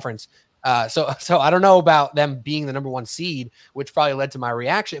Eastern Conference. So I don't know about them being the number one seed, which probably led to my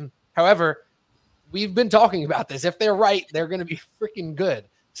reaction. However, we've been talking about this. If they're right, they're going to be freaking good.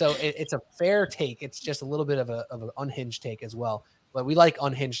 So it's a fair take. It's just a little bit of an unhinged take as well. But we like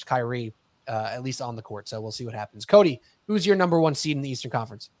unhinged Kyrie, at least on the court. So we'll see what happens. Cody, who's your number one seed in the Eastern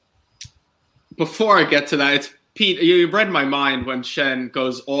Conference? Before I get to that, it's Pete. You read my mind when Shen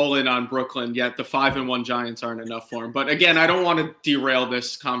goes all in on Brooklyn, yet the 5-1 Giants aren't enough for him. But again, I don't want to derail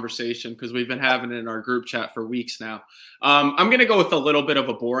this conversation because we've been having it in our group chat for weeks now. I'm going to go with a little bit of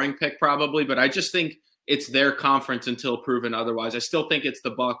a boring pick probably, but I just think it's their conference until proven otherwise. I still think it's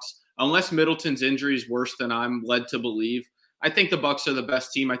the Bucks. Unless Middleton's injury is worse than I'm led to believe, I think the Bucks are the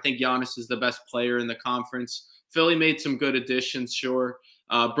best team. I think Giannis is the best player in the conference. Philly made some good additions, sure.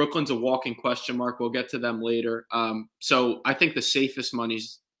 Brooklyn's a walking question mark. We'll get to them later. So I think the safest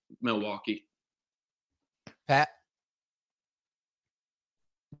money's Milwaukee. Pat?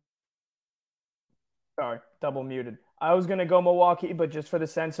 Sorry, double muted. I was going to go Milwaukee, but just for the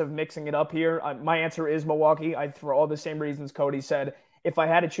sense of mixing it up here, my answer is Milwaukee. For all the same reasons Cody said. If I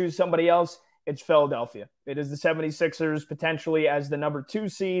had to choose somebody else, it's Philadelphia. It is the 76ers potentially as the number 2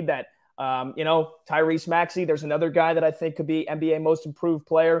 seed that, Tyrese Maxey, there's another guy that I think could be NBA most improved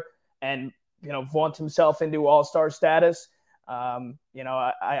player and, vaunt himself into all-star status.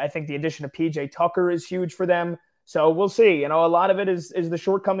 I think the addition of PJ Tucker is huge for them. So we'll see. A lot of it is the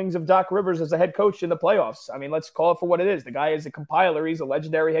shortcomings of Doc Rivers as a head coach in the playoffs. I mean, let's call it for what it is. The guy is a compiler. He's a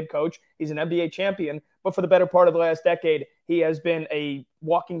legendary head coach. He's an NBA champion. But for the better part of the last decade, he has been a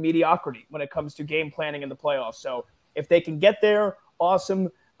walking mediocrity when it comes to game planning in the playoffs. So if they can get there, awesome.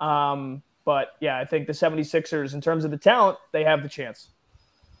 But, yeah, I think the 76ers, in terms of the talent, they have the chance.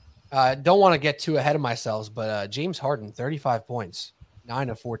 Don't want to get too ahead of myself, but James Harden, 35 points,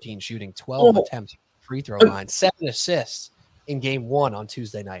 9 of 14 shooting, 12 attempts. Free throw line, 7 assists in game 1 on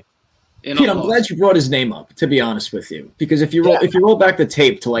Tuesday night. Pete, I'm glad you brought his name up, to be honest with you, because if you roll back the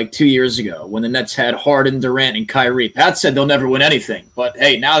tape to like 2 years ago when the Nets had Harden, Durant, and Kyrie, Pat said they'll never win anything. But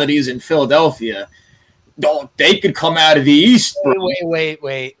hey, now that he's in Philadelphia, they could come out of the East.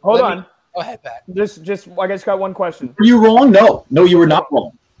 Wait. Hold on. Go ahead, Pat. Just I just got one question. Were you wrong? No, you were not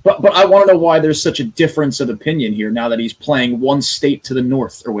wrong. But I want to know why there's such a difference of opinion here now that he's playing one state to the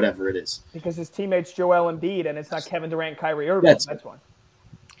north or whatever it is. Because his teammate's Joel Embiid and it's not Kevin Durant, Kyrie Irving. That's why.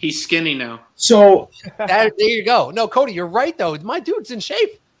 He's skinny now. So there you go. No, Cody, you're right, though. My dude's in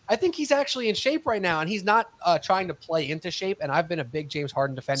shape. I think he's actually in shape right now, and he's not trying to play into shape. And I've been a big James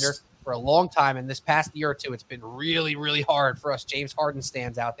Harden defender for a long time. And this past year or two, it's been really, really hard for us James Harden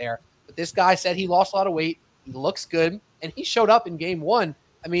stands out there. But this guy said he lost a lot of weight. He looks good, and he showed up in game 1.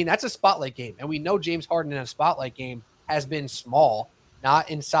 I mean, that's a spotlight game. And we know James Harden in a spotlight game has been small, not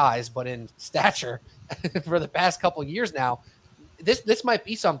in size, but in stature for the past couple of years now. This might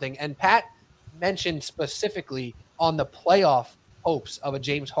be something. And Pat mentioned specifically on the playoff hopes of a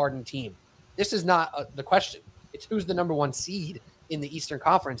James Harden team. This is not the question. It's who's the number 1 seed in the Eastern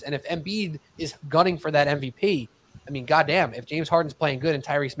Conference. And if Embiid is gunning for that MVP, I mean, goddamn, if James Harden's playing good and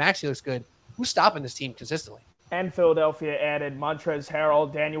Tyrese Maxey looks good, who's stopping this team consistently? And Philadelphia added Montrezl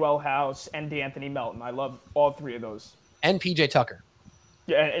Harrell, Daniel House, and DeAnthony Melton. I love all 3 of those. And PJ Tucker.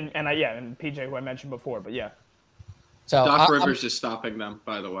 Yeah, and PJ, who I mentioned before, but yeah. So Doc Rivers is stopping them,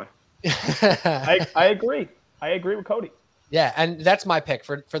 by the way. I agree. I agree with Cody. Yeah, and that's my pick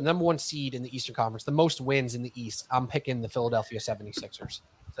for the number 1 seed in the Eastern Conference, the most wins in the East. I'm picking the Philadelphia 76ers.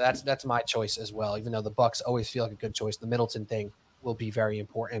 So that's my choice as well, even though the Bucks always feel like a good choice. The Middleton thing will be very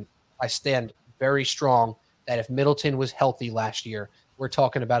important. I stand very strong that if Middleton was healthy last year, we're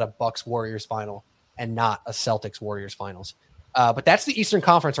talking about a Bucks-Warriors final and not a Celtics-Warriors finals. But that's the Eastern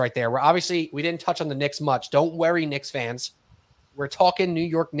Conference right there, where obviously we didn't touch on the Knicks much. Don't worry, Knicks fans. We're talking New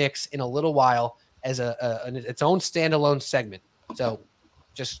York Knicks in a little while as its own standalone segment. So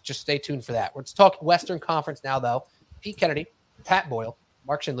just stay tuned for that. Let's talk Western Conference now, though. Pete Kennedy, Pat Boyle,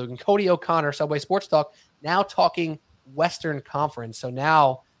 Mark Shinlugan, Cody O'Connor, Subway Sports Talk, now talking Western Conference. So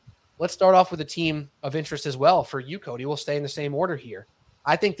now let's start off with a team of interest as well for you, Cody. We'll stay in the same order here.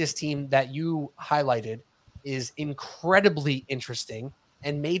 I think this team that you highlighted is incredibly interesting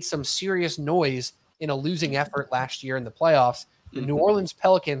and made some serious noise in a losing effort last year in the playoffs. The New Orleans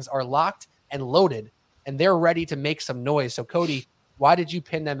Pelicans are locked and loaded, and they're ready to make some noise. So, Cody, why did you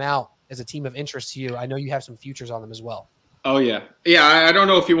pin them out as a team of interest to you? I know you have some futures on them as well. Oh, yeah. Yeah, I don't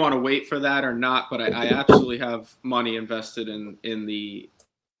know if you want to wait for that or not, but I absolutely have money invested in the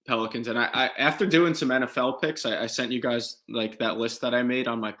Pelicans. And I after doing some NFL picks, I sent you guys like that list that I made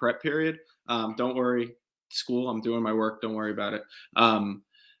on my prep period. Don't worry, school, I'm doing my work. Don't worry about it.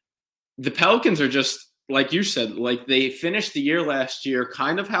 The Pelicans are just, like you said, like they finished the year last year,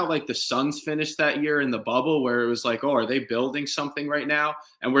 kind of how like the Suns finished that year in the bubble, where it was like, oh, are they building something right now?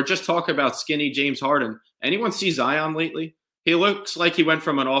 And we're just talking about skinny James Harden. Anyone see Zion lately? He looks like he went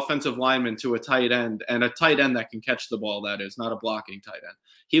from an offensive lineman to a tight end, and a tight end that can catch the ball, that is, not a blocking tight end.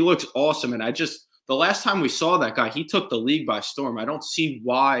 He looks awesome. And the last time we saw that guy, he took the league by storm. I don't see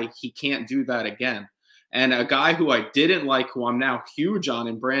why he can't do that again. And a guy who I didn't like, who I'm now huge on,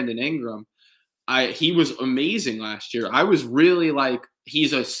 in Brandon Ingram, he was amazing last year. I was really like,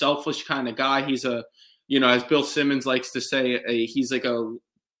 he's a selfish kind of guy. He's a, as Bill Simmons likes to say, he's like a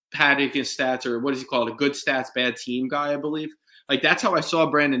pad against stats, or what does he call it? A good stats, bad team guy, I believe. Like, that's how I saw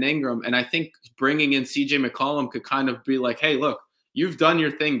Brandon Ingram. And I think bringing in CJ McCollum could kind of be like, hey, look, you've done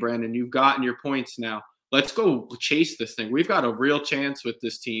your thing, Brandon. You've gotten your points now. Let's go chase this thing. We've got a real chance with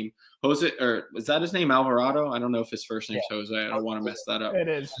this team. Jose, or is that his name, Alvarado? I don't know if his first name's Jose. I don't want to mess that up. It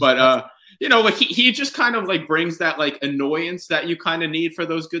is. But, like he just kind of like brings that like annoyance that you kind of need for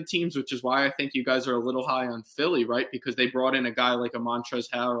those good teams, which is why I think you guys are a little high on Philly, right? Because they brought in a guy like a Montrezl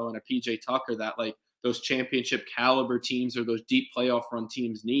Harrell and a PJ Tucker that like those championship caliber teams or those deep playoff run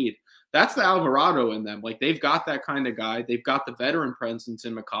teams need. That's the Alvarado in them. Like, they've got that kind of guy. They've got the veteran presence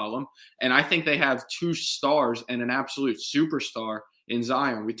in McCollum. And I think they have two stars and an absolute superstar in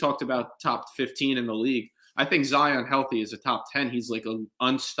Zion. We talked about top 15 in the league. I think Zion healthy is a top 10. He's like an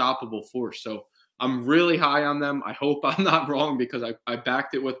unstoppable force. So I'm really high on them. I hope I'm not wrong, because I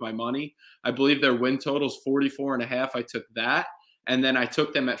backed it with my money. I believe their win total is 44.5. I took that. And then I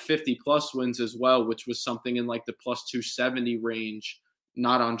took them at 50-plus wins as well, which was something in like the plus 270 range.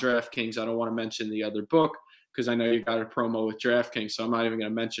 Not on DraftKings. I don't want to mention the other book because I know you got a promo with DraftKings, so I'm not even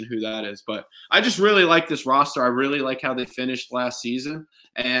going to mention who that is. But I just really like this roster. I really like how they finished last season.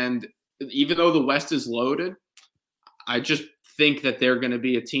 And even though the West is loaded, I just think that they're going to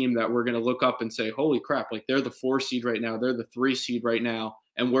be a team that we're going to look up and say, holy crap, like they're the 4 seed right now. They're the 3 seed right now,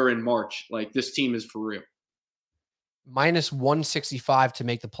 and we're in March. Like, this team is for real. Minus 165 to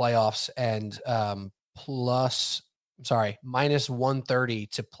make the playoffs, and minus 130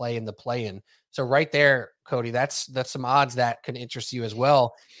 to play in the play-in. So right there, Cody, that's some odds that can interest you as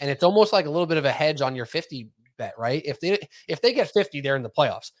well. And it's almost like a little bit of a hedge on your 50 bet, right? If they get 50, they're in the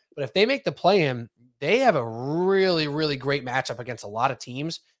playoffs. But if they make the play-in, they have a really, really great matchup against a lot of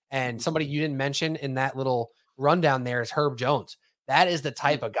teams. And somebody you didn't mention in that little rundown there is Herb Jones. That is the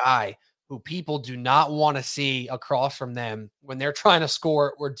type of guy who people do not want to see across from them when they're trying to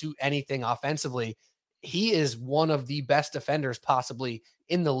score or do anything offensively. He is one of the best defenders possibly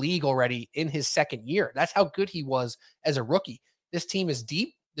in the league already in his second year. That's how good he was as a rookie. This team is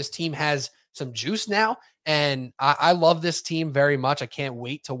deep. This team has some juice now, and I love this team very much. I can't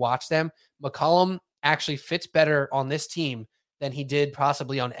wait to watch them. McCollum actually fits better on this team than he did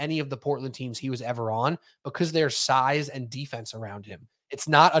possibly on any of the Portland teams he was ever on, because there's size and defense around him. It's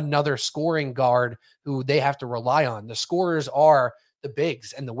not another scoring guard who they have to rely on. The scorers are the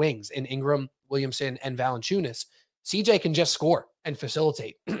bigs and the wings in Ingram, Williamson, and Valanciunas. CJ can just score and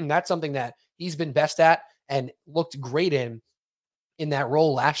facilitate. That's something that he's been best at and looked great in that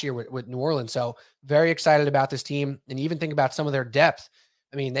role last year with New Orleans. So very excited about this team. And even think about some of their depth.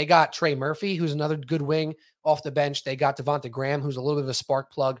 I mean, they got Trey Murphy, who's another good wing off the bench. They got Devonta Graham, who's a little bit of a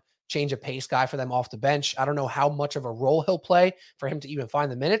spark plug, change of pace guy for them off the bench. I don't know how much of a role he'll play for him to even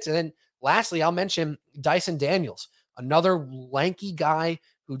find the minutes. And then lastly, I'll mention Dyson Daniels, another lanky guy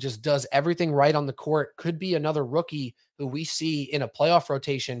who just does everything right on the court. Could be another rookie who we see in a playoff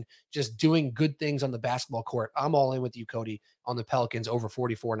rotation just doing good things on the basketball court. I'm all in with you, Cody, on the Pelicans over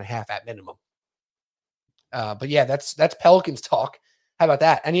 44.5 at minimum. But yeah, that's Pelicans talk. How about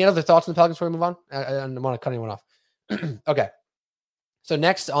that? Any other thoughts on the Pelicans before we move on? I don't want to cut anyone off. Okay. So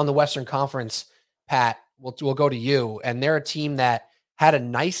next on the Western Conference, Pat, we'll go to you. And they're a team that had a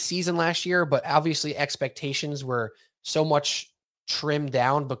nice season last year, but obviously expectations were so much trimmed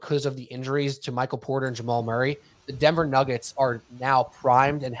down because of the injuries to Michael Porter and Jamal Murray. The Denver Nuggets are now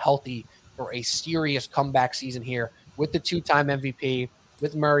primed and healthy for a serious comeback season here with the two-time MVP,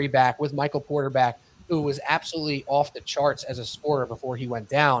 with Murray back, with Michael Porter back, who was absolutely off the charts as a scorer before he went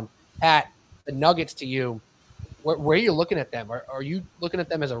down. Pat, the Nuggets to you, where are you looking at them? Are you looking at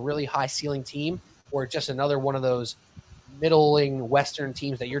them as a really high ceiling team, or just another one of those middling Western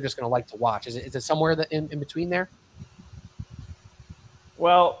teams that you're just going to like to watch? Is it somewhere in between there?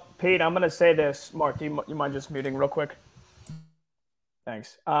 Well, Pete, I'm going to say this. Mark, do you mind just muting real quick?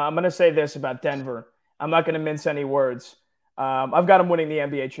 Thanks. I'm going to say this about Denver. I'm not going to mince any words. I've got them winning the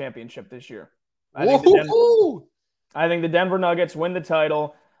NBA championship this year. I think the Denver Nuggets win the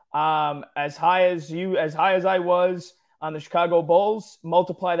title. As high as I was on the Chicago Bulls,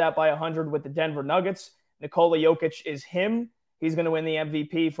 multiply that by 100 with the Denver Nuggets. Nikola Jokic is him. He's going to win the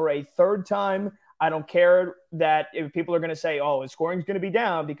MVP for a third time. I don't care that if people are going to say, oh, his scoring's going to be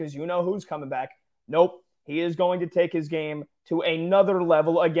down because you know who's coming back. Nope. He is going to take his game to another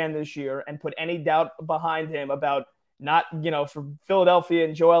level again this year and put any doubt behind him about not, for Philadelphia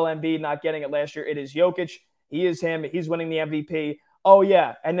and Joel Embiid not getting it last year. It is Jokic. He is him. He's winning the MVP. Oh,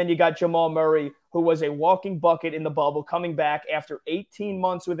 yeah. And then you got Jamal Murray, who was a walking bucket in the bubble, coming back after 18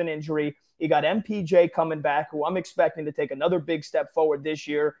 months with an injury. You got MPJ coming back, who I'm expecting to take another big step forward this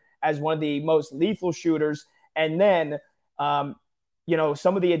year as one of the most lethal shooters. And then, some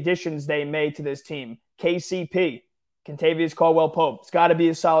of the additions they made to this team. KCP, Kentavious Caldwell-Pope. It's got to be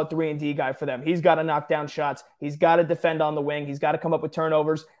a solid 3-and-D guy for them. He's got to knock down shots. He's got to defend on the wing. He's got to come up with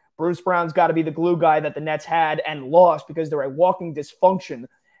turnovers. Bruce Brown's got to be the glue guy that the Nets had and lost because they're a walking dysfunction.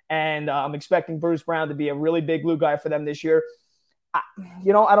 And I'm expecting Bruce Brown to be a really big glue guy for them this year. I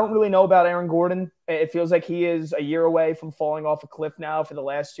don't really know about Aaron Gordon. It feels like he is a year away from falling off a cliff now for the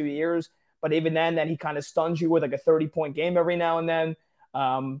last 2 years. But even then he kind of stuns you with like a 30-point game every now and then.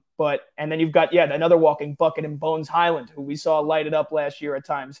 And then you've got, another walking bucket in Bones Highland, who we saw light it up last year at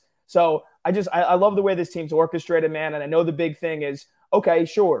times. So I love the way this team's orchestrated, man. And I know the big thing is, okay,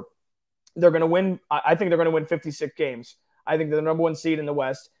 sure, they're going to win. I think they're going to win 56 games. I think they're the number one seed in the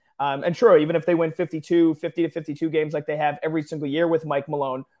West. And sure, even if they win 50 to 52 games like they have every single year with Mike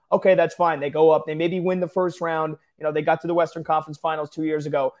Malone, okay, that's fine. They go up. They maybe win the first round. They got to the Western Conference Finals 2 years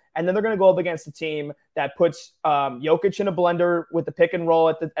ago. And then they're going to go up against a team that puts Jokic in a blender with the pick and roll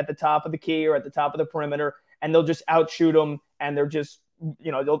at the top of the key or at the top of the perimeter, and they'll just outshoot them. And they're just,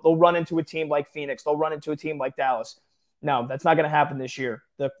 they'll run into a team like Phoenix. They'll run into a team like Dallas. No, that's not going to happen this year.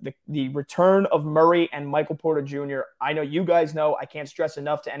 The return of Murray and Michael Porter Jr., I know you guys know, I can't stress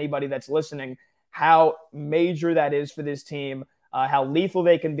enough to anybody that's listening how major that is for this team, how lethal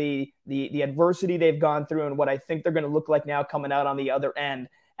they can be, the adversity they've gone through, and what I think they're going to look like now coming out on the other end.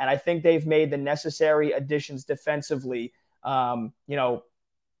 And I think they've made the necessary additions defensively. DeAndre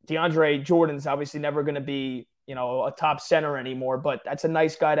Jordan's obviously never going to be, a top center anymore, but that's a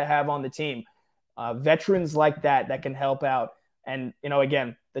nice guy to have on the team. Veterans like that can help out. And,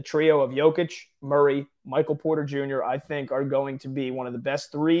 again, the trio of Jokic, Murray, Michael Porter Jr., I think are going to be one of the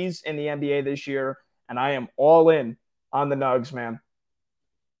best threes in the NBA this year. And I am all in on the Nugs, man.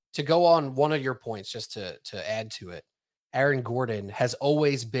 To go on one of your points, just to add to it, Aaron Gordon has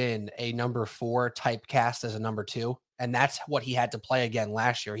always been a number 4 typecast as a number 2. And that's what he had to play again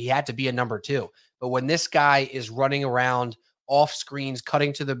last year. He had to be a number 2. But when this guy is running around off screens,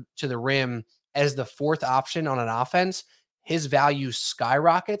 cutting to the rim as the 4th option on an offense, his value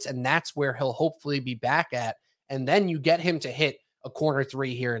skyrockets, and that's where he'll hopefully be back at. And then you get him to hit a corner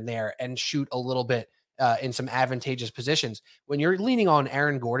 3 here and there and shoot a little bit in some advantageous positions. When you're leaning on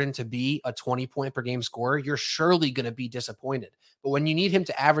Aaron Gordon to be a 20-point per game scorer, you're surely going to be disappointed. But when you need him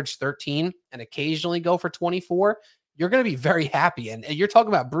to average 13 and occasionally go for 24, you're going to be very happy. And you're talking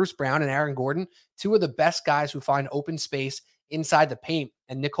about Bruce Brown and Aaron Gordon, 2 of the best guys who find open space inside the paint,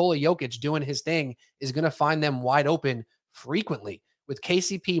 and Nikola Jokic doing his thing is going to find them wide open frequently. With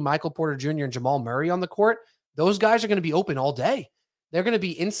KCP, Michael Porter Jr., and Jamal Murray on the court, those guys are going to be open all day. They're going to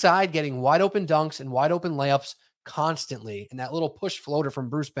be inside getting wide open dunks and wide open layups constantly. And that little push floater from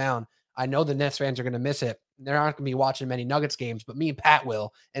Bruce Brown, I know the Nets fans are going to miss it. They're not going to be watching many Nuggets games, but me and Pat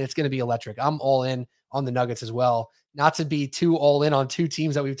will, and it's going to be electric. I'm all in on the Nuggets as well. Not to be too all in on 2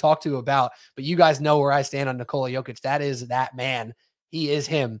 teams that we've talked to about, but you guys know where I stand on Nikola Jokic. That is that man. He is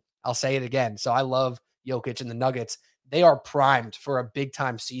him. I'll say it again. So I love Jokic and the Nuggets. they are primed for a big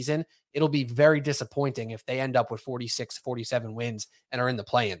time season. It'll be very disappointing if they end up with 46, 47 wins and are in the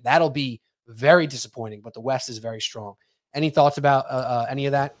play-in. That'll be very disappointing, but the West is very strong. Any thoughts about any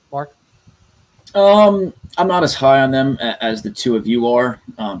of that, Mark? I'm not as high on them as the two of you are.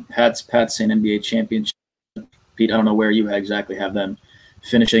 Pat's saying NBA championship. Pete, I don't know where you exactly have them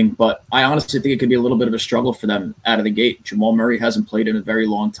finishing, but I honestly think it could be a little bit of a struggle for them out of the gate. Jamal Murray hasn't played in a very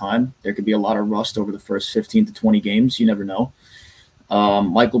long time. There could be a lot of rust over the first 15 to 20 games. You never know.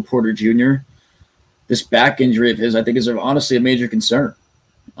 Michael Porter Jr., this back injury of his, I think, is honestly a major concern.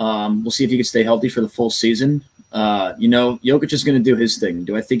 We'll see if he can stay healthy for the full season. Jokic is going to do his thing.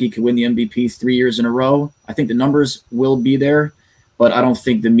 Do I think he could win the MVP 3 years in a row? I think the numbers will be there, but I don't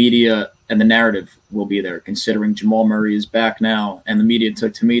think the media and the narrative will be there, considering Jamal Murray is back now, and the media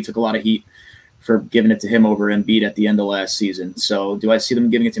took a lot of heat for giving it to him over Embiid at the end of last season. So do I see them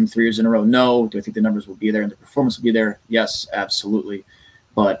giving it to him 3 years in a row? No. Do I think the numbers will be there and the performance will be there? Yes, absolutely.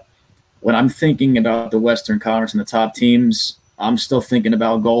 But when I'm thinking about the Western Conference and the top teams, I'm still thinking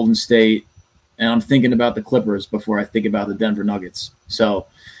about Golden State, and I'm thinking about the Clippers before I think about the Denver Nuggets. So,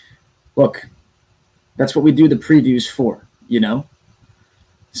 look, that's what we do the previews for,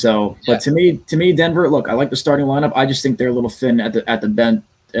 So, yeah. But to me, Denver. Look, I like the starting lineup. I just think they're a little thin at the bench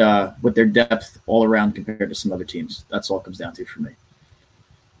with their depth all around compared to some other teams. That's all it comes down to for me.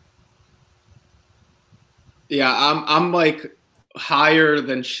 Yeah, I'm like higher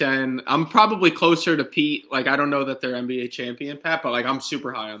than Shen. I'm probably closer to Pete. Like, I don't know that they're NBA champion, Pat, but like I'm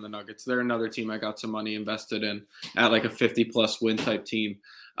super high on the Nuggets. They're another team I got some money invested in at like a 50+ win type team.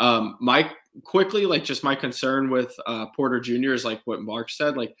 My concern with Porter Jr. is like what Mark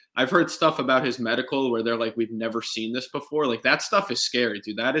said. Like, I've heard stuff about his medical where they're like, we've never seen this before. Like, that stuff is scary,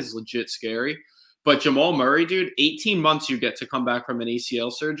 dude. That is legit scary. But Jamal Murray, dude, 18 months you get to come back from an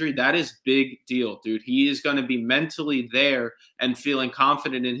ACL surgery. That is big deal, dude. He is going to be mentally there and feeling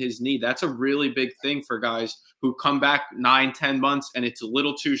confident in his knee. That's a really big thing for guys who come back 9-10 months and it's a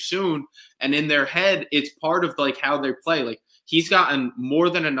little too soon. And in their head, it's part of like how they play. Like, he's gotten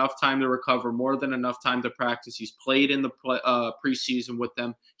more than enough time to recover, more than enough time to practice. He's played in the preseason with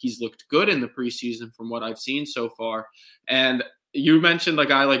them. He's looked good in the preseason from what I've seen so far. And you mentioned a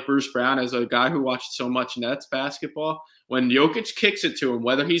guy like Bruce Brown as a guy who watched so much Nets basketball. When Jokic kicks it to him,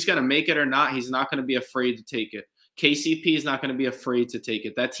 whether he's going to make it or not, he's not going to be afraid to take it. KCP is not going to be afraid to take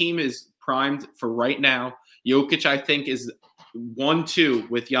it. That team is primed for right now. Jokic, I think, is 1-2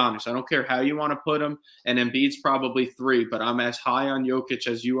 with Giannis. I don't care how you want to put him, and Embiid's probably 3, but I'm as high on Jokic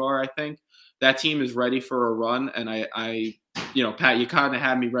as you are, I think. That team is ready for a run, and I Pat, you kind of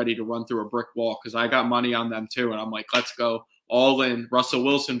had me ready to run through a brick wall because I got money on them too, and I'm like, let's go. All in, Russell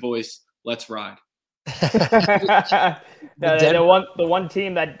Wilson voice, let's ride. the one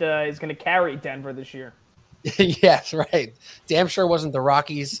team that is going to carry Denver this year. Yes, right. Damn sure wasn't the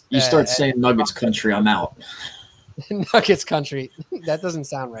Rockies. You start saying Nuggets country, I'm out. Nuggets country. That doesn't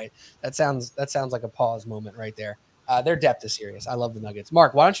sound right. That sounds like a pause moment right there. Their depth is serious. I love the Nuggets.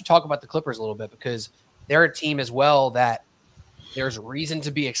 Mark, why don't you talk about the Clippers a little bit, because they're a team as well that there's reason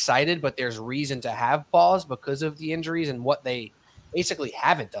to be excited, but there's reason to have pause because of the injuries and what they basically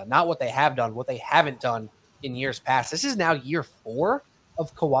haven't done. Not what they have done, what they haven't done in years past. This is now year 4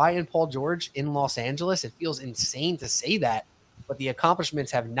 of Kawhi and Paul George in Los Angeles. It feels insane to say that, but the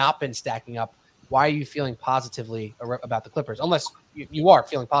accomplishments have not been stacking up. Why are you feeling positively about the Clippers? Unless you are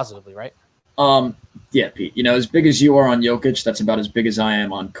feeling positively, right? Yeah, Pete. As big as you are on Jokic, that's about as big as I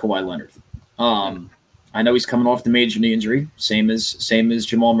am on Kawhi Leonard. I know he's coming off the major knee injury, same as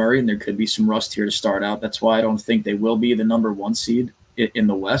Jamal Murray, and there could be some rust here to start out. That's why I don't think they will be the number 1 seed in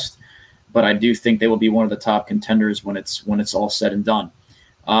the West, but I do think they will be one of the top contenders when it's all said and done.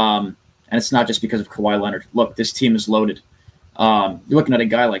 And it's not just because of Kawhi Leonard. Look, this team is loaded. You're looking at a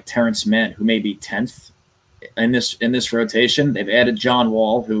guy like Terrence Mann, who may be 10th in this rotation. They've added John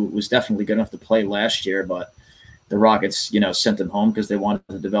Wall, who was definitely good enough to play last year, but the Rockets, sent him home because they wanted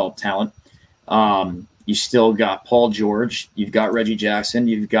to develop talent. You still got Paul George. You've got Reggie Jackson.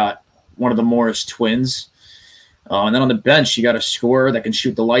 You've got one of the Morris twins. And then on the bench, you got a scorer that can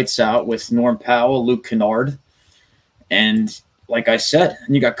shoot the lights out with Norm Powell, Luke Kennard. And like I said,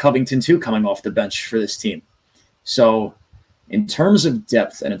 you got Covington too coming off the bench for this team. So in terms of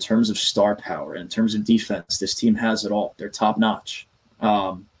depth and in terms of star power and in terms of defense, this team has it all. They're top notch.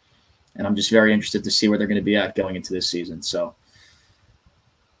 And I'm just very interested to see where they're going to be at going into this season. So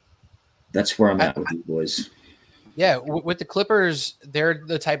that's where I'm at with you boys. Yeah, with the Clippers, they're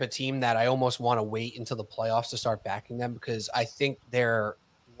the type of team that I almost want to wait until the playoffs to start backing them, because I think they're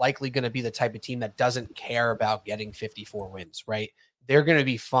likely going to be the type of team that doesn't care about getting 54 wins, right? They're going to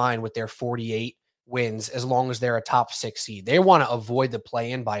be fine with their 48 wins as long as they're a top 6 seed. They want to avoid the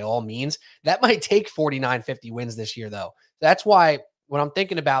play-in by all means. That might take 49, 50 wins this year, though. That's why when I'm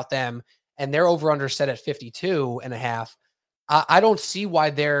thinking about them and they're over-under set at 52.5, I don't see why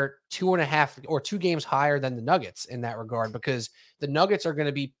they're 2.5 or 2 games higher than the Nuggets in that regard, because the Nuggets are going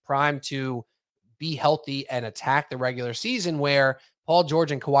to be primed to be healthy and attack the regular season, where Paul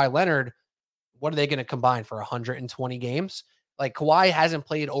George and Kawhi Leonard, what are they going to combine for 120 games? Like, Kawhi hasn't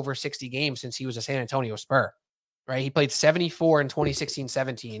played over 60 games since he was a San Antonio Spur, right? He played 74 in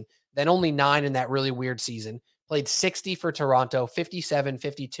 2016-17, then only 9 in that really weird season, played 60 for Toronto, 57,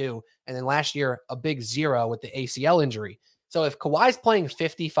 52, and then last year, a big 0 with the ACL injury. So if Kawhi's playing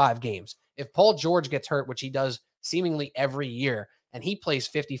 55 games, if Paul George gets hurt, which he does seemingly every year, and he plays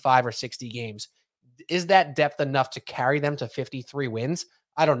 55 or 60 games, is that depth enough to carry them to 53 wins?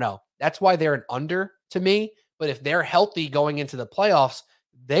 I don't know. That's why they're an under to me. But if they're healthy going into the playoffs,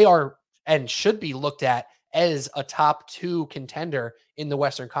 they are and should be looked at as a top 2 contender in the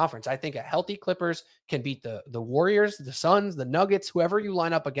Western Conference. I think a healthy Clippers can beat the Warriors, the Suns, the Nuggets, whoever you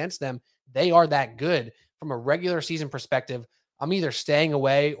line up against them. They are that good. From a regular season perspective, I'm either staying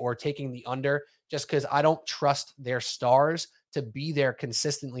away or taking the under, just because I don't trust their stars to be there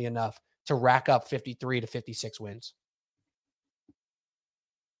consistently enough to rack up 53 to 56 wins.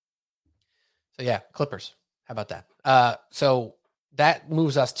 So yeah, Clippers. How about that? So that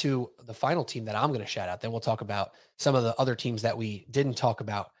moves us to the final team that I'm going to shout out. Then we'll talk about some of the other teams that we didn't talk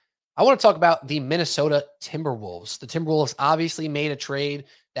about. I want to talk about the Minnesota Timberwolves. The Timberwolves obviously made a trade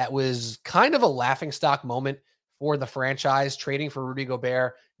that was kind of a laughingstock moment for the franchise, trading for Rudy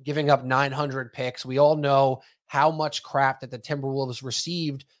Gobert, giving up 900 picks. We all know how much crap that the Timberwolves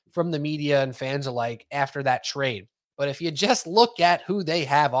received from the media and fans alike after that trade. But if you just look at who they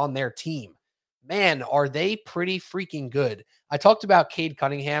have on their team, man, are they pretty freaking good. I talked about Cade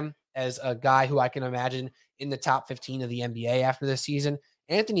Cunningham as a guy who I can imagine in the top 15 of the NBA after this season.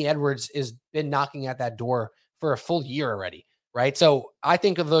 Anthony Edwards has been knocking at that door for a full year already, right? So I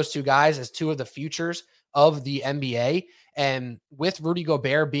think of those 2 guys as 2 of the futures of the NBA. And with Rudy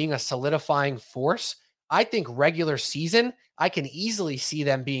Gobert being a solidifying force, I think regular season, I can easily see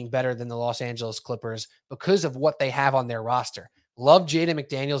them being better than the Los Angeles Clippers because of what they have on their roster. Love Jaden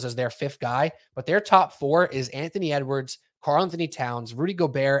McDaniels as their 5th guy, but their top 4 is Anthony Edwards, Karl-Anthony Towns, Rudy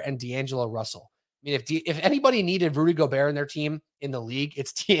Gobert, and D'Angelo Russell. I mean, if anybody needed Rudy Gobert in their team in the league,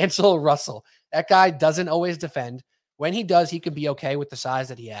 it's D'Angelo Russell. That guy doesn't always defend. When he does, he can be okay with the size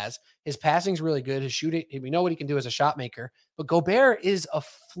that he has. His passing's really good. His shooting, we know what he can do as a shot maker. But Gobert is a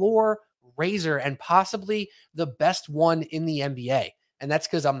floor raiser and possibly the best one in the NBA. And that's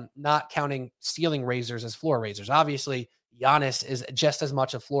because I'm not counting ceiling raisers as floor raisers. Obviously, Giannis is just as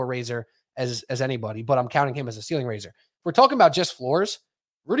much a floor raiser as anybody, but I'm counting him as a ceiling raiser. If we're talking about just floors,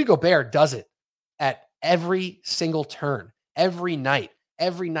 Rudy Gobert does it at every single turn, every night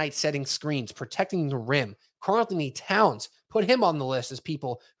setting screens, protecting the rim. Karl-Anthony Towns, put him on the list as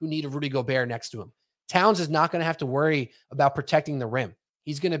people who need a Rudy Gobert next to him. Towns is not going to have to worry about protecting the rim.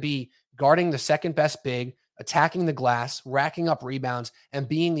 He's going to be guarding the second best big, attacking the glass, racking up rebounds, and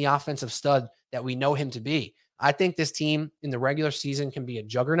being the offensive stud that we know him to be. I think this team in the regular season can be a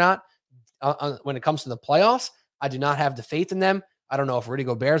juggernaut. When it comes to the playoffs, I do not have the faith in them. I don't know if Rudy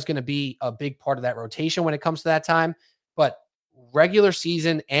Gobert is going to be a big part of that rotation when it comes to that time, but regular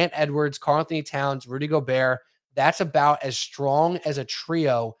season, Ant Edwards, Karl-Anthony Towns, Rudy Gobert, that's about as strong as a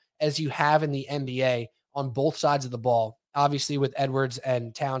trio as you have in the NBA on both sides of the ball. Obviously, with Edwards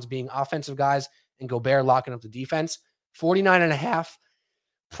and Towns being offensive guys and Gobert locking up the defense. 49.5,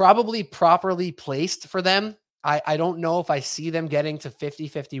 probably properly placed for them. I don't know if I see them getting to 50,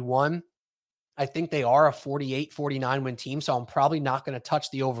 51. I think they are a 48, 49 win team, so I'm probably not going to touch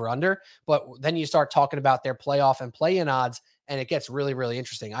the over-under. But then you start talking about their playoff and play-in odds, and it gets really, really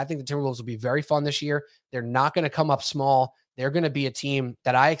interesting. I think the Timberwolves will be very fun this year. They're not going to come up small. They're going to be a team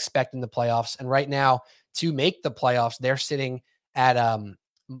that I expect in the playoffs. And right now, to make the playoffs, they're sitting at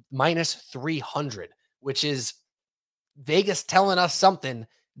minus 300, which is Vegas telling us something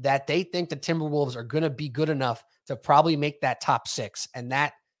that they think the Timberwolves are going to be good enough to probably make that top 6. And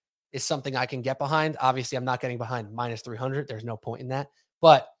that is something I can get behind. Obviously, I'm not getting behind minus 300. There's no point in that.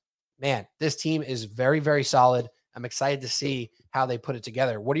 But, man, this team is very, very solid. I'm excited to see how they put it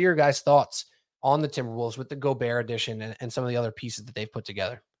together. What are your guys' thoughts on the Timberwolves with the Gobert addition and some of the other pieces that they've put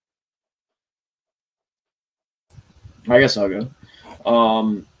together? I guess I'll go.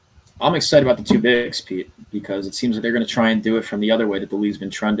 I'm excited about the 2 bigs, Pete, because it seems like they're going to try and do it from the other way that the league's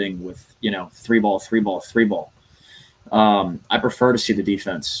been trending with, 3-ball. I prefer to see the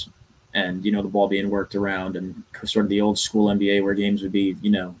defense and, the ball being worked around and sort of the old school NBA where games would be,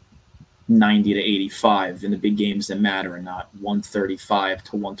 90 to 85 in the big games that matter and not 135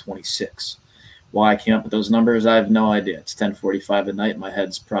 to 126. Why I came up with those numbers, I have no idea. It's 10:45 at night. My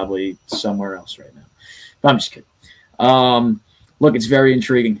head's probably somewhere else right now. But I'm just kidding. Look, it's very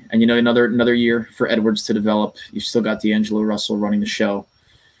intriguing. And, another year for Edwards to develop. You've still got D'Angelo Russell running the show.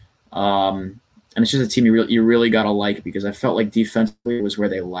 And it's just a team you really got to like, because I felt like defensively was where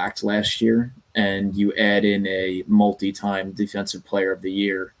they lacked last year. And you add in a multi-time defensive player of the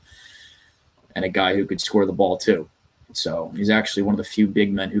year and a guy who could score the ball too. So he's actually one of the few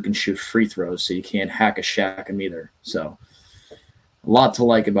big men who can shoot free throws, so you can't hack a Shaq him either. So a lot to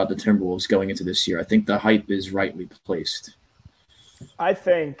like about the Timberwolves going into this year. I think the hype is rightly placed. I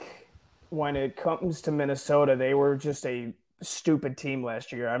think when it comes to Minnesota, they were just a stupid team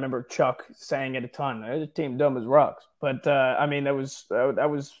last year. I remember Chuck saying it a ton. The team dumb as rocks. But,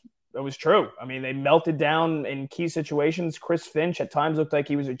 that was true. I mean, they melted down in key situations. Chris Finch at times looked like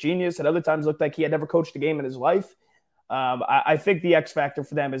he was a genius. At other times looked like he had never coached a game in his life. I think the X factor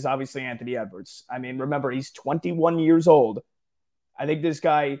for them is obviously Anthony Edwards. I mean, remember, he's 21 years old. I think this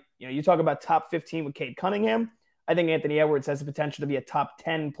guy, you talk about top 15 with Cade Cunningham. I think Anthony Edwards has the potential to be a top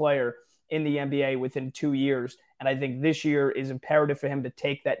 10 player in the NBA within 2 years. And I think this year is imperative for him to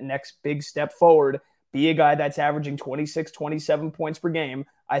take that next big step forward, be a guy that's averaging 26, 27 points per game.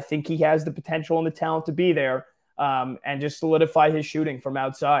 I think he has the potential and the talent to be there, and just solidify his shooting from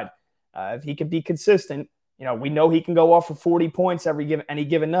outside. If he can be consistent, we know he can go off for 40 points any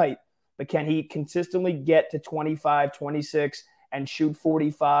given night, but can he consistently get to 25, 26 and shoot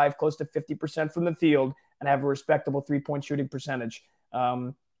 45, close to 50% from the field and have a respectable 3-point shooting percentage?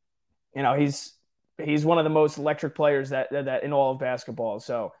 He's one of the most electric players that in all of basketball.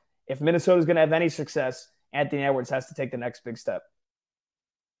 So if Minnesota's going to have any success, Anthony Edwards has to take the next big step.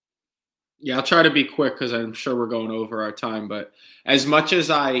 Yeah, I'll try to be quick because I'm sure we're going over our time. But as much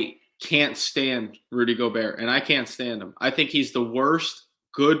as I can't stand Rudy Gobert, and I can't stand him, I think he's the worst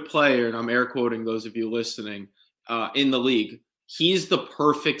good player, and I'm air quoting those of you listening, in the league. He's the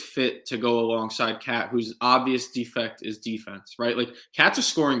perfect fit to go alongside Cat, whose obvious defect is defense, right? Like, Cat's a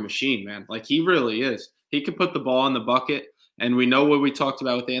scoring machine, man. Like, he really is. He can put the ball in the bucket. And we know what we talked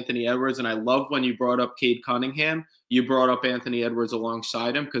about with Anthony Edwards. And I love when you brought up Cade Cunningham, you brought up Anthony Edwards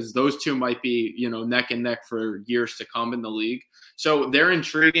alongside him, because those two might be, neck and neck for years to come in the league. So they're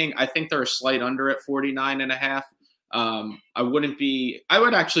intriguing. I think they're a slight under at 49.5. I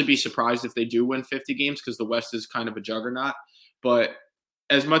would actually be surprised if they do win 50 games, because the West is kind of a juggernaut. But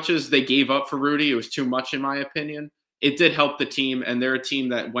as much as they gave up for Rudy, it was too much in my opinion. It did help the team, and they're a team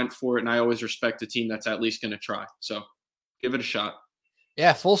that went for it. And I always respect a team that's at least going to try. So give it a shot.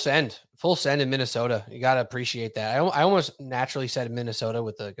 Yeah, full send in Minnesota. You got to appreciate that. I almost naturally said Minnesota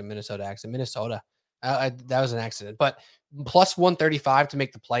with a Minnesota accent. Minnesota. That was an accident. But plus 135 to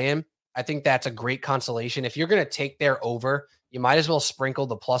make the play-in, I think that's a great consolation. If you're going to take their over, you might as well sprinkle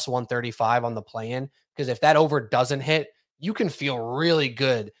the plus 135 on the play-in, because if that over doesn't hit, you can feel really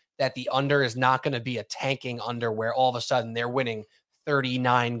good that the under is not going to be a tanking under where all of a sudden they're winning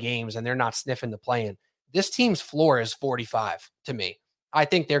 39 games and they're not sniffing the play-in. This team's floor is 45 to me. I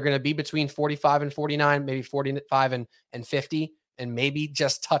think they're going to be between 45 and 49, maybe 45 and 50, and maybe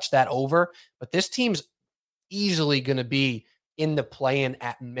just touch that over. But this team's easily going to be in the play-in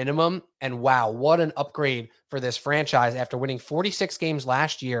at minimum. And wow, what an upgrade for this franchise after winning 46 games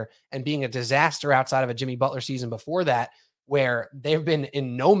last year and being a disaster outside of a Jimmy Butler season before that, where they've been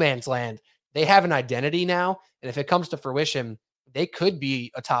in no man's land. They have an identity now. And if it comes to fruition, they could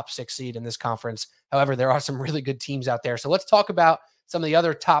be a top 6 seed in this conference. However, there are some really good teams out there. So let's talk about some of the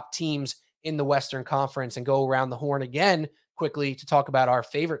other top teams in the Western Conference and go around the horn again quickly to talk about our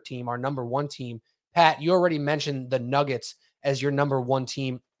favorite team, our number 1 team. Pat, you already mentioned the Nuggets as your number 1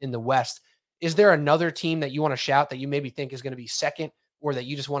 team in the West. Is there another team that you want to shout that you maybe think is going to be second, or that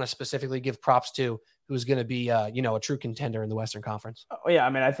you just want to specifically give props to, who's going to be, a true contender in the Western Conference? Oh, yeah, I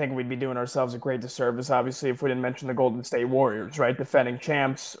mean, I think we'd be doing ourselves a great disservice, obviously, if we didn't mention the Golden State Warriors, right? Defending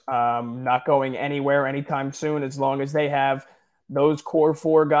champs, not going anywhere anytime soon, as long as they have those core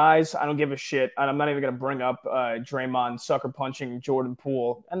 4 guys. I don't give a shit. I'm not even going to bring up Draymond sucker punching Jordan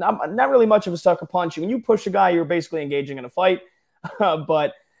Poole. And I'm not really much of a sucker punch. When you push a guy, you're basically engaging in a fight.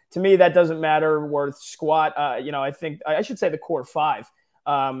 But to me, that doesn't matter worth squat. I think I should say the core 5.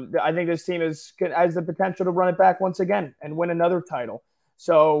 I think this team has the potential to run it back once again and win another title.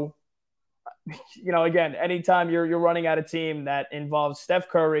 So, again, anytime you're running at a team that involves Steph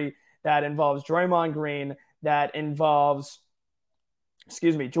Curry, that involves Draymond Green, that involves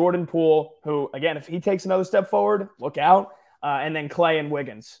Jordan Poole, who, again, if he takes another step forward, look out. And then Clay and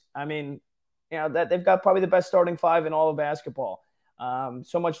Wiggins. I mean, that they've got probably the best starting 5 in all of basketball.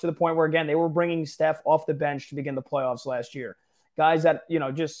 So much to the point where, again, they were bringing Steph off the bench to begin the playoffs last year. Guys that,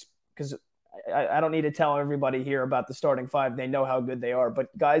 just because I don't need to tell everybody here about the starting five. They know how good they are.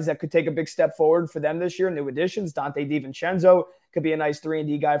 But guys that could take a big step forward for them this year, new additions, Dante DiVincenzo could be a nice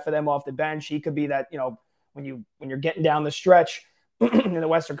 3-and-D guy for them off the bench. He could be that, when you're getting down the stretch in the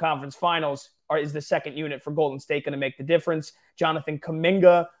Western Conference Finals, is the second unit for Golden State going to make the difference? Jonathan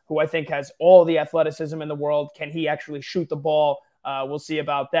Kuminga, who I think has all the athleticism in the world. Can he actually shoot the ball? We'll see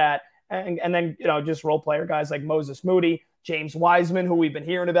about that. And then, just role player guys like Moses Moody, James Wiseman, who we've been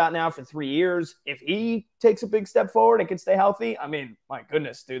hearing about now for 3 years. If he takes a big step forward and can stay healthy, I mean, my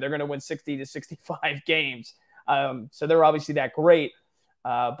goodness, dude, they're going to win 60 to 65 games. So they're obviously that great.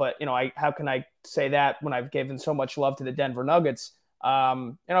 But, how can I say that when I've given so much love to the Denver Nuggets?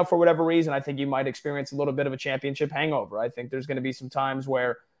 For whatever reason, I think you might experience a little bit of a championship hangover. I think there's going to be some times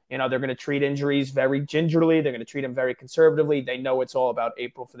where, they're going to treat injuries very gingerly. They're going to treat them very conservatively. They know it's all about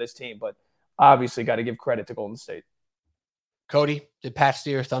April for this team, but obviously got to give credit to Golden State. Cody, did Pat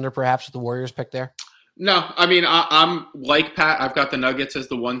steal your thunder perhaps with the Warriors pick there? No, I mean, I'm like Pat. I've got the Nuggets as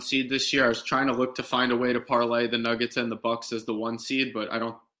the 1 seed this year. I was trying to look to find a way to parlay the Nuggets and the Bucks as the 1 seed, but I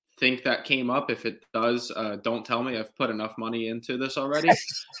don't think that came up. If it does, don't tell me. I've put enough money into this already.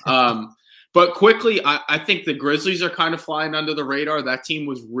 But quickly, I think the Grizzlies are kind of flying under the radar. That team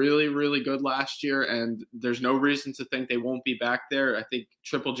was really, really good last year, and there's no reason to think they won't be back there. I think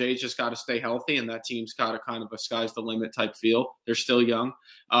Triple J's just got to stay healthy, and that team's got a kind of a sky's the limit type feel. They're still young.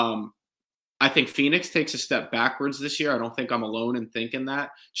 I think Phoenix takes a step backwards this year. I don't think I'm alone in thinking that.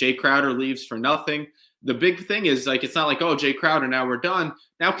 Jay Crowder leaves for nothing. The big thing is, it's not like, oh, Jay Crowder, now we're done.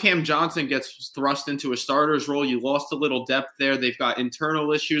 Now Cam Johnson gets thrust into a starter's role. You lost a little depth there. They've got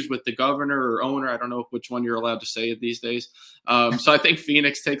internal issues with the governor or owner. I don't know which one you're allowed to say these days. So I think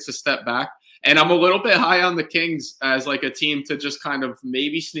Phoenix takes a step back. And I'm a little bit high on the Kings as like a team to just kind of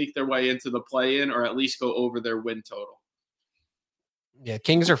maybe sneak their way into the play-in or at least go over their win total. Yeah,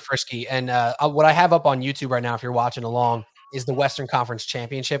 Kings are frisky. And what I have up on YouTube right now, if you're watching along, is the Western Conference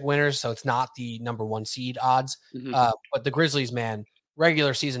Championship winners. So it's not the number 1 seed odds. Mm-hmm. But the Grizzlies, man,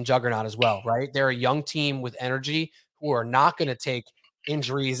 regular season juggernaut as well, right? They're a young team with energy who are not going to take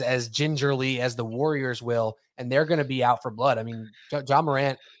injuries as gingerly as the Warriors will, and they're going to be out for blood. I mean, John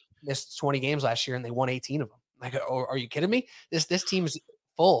Morant missed 20 games last year, and they won 18 of them. Like, are you kidding me? This team's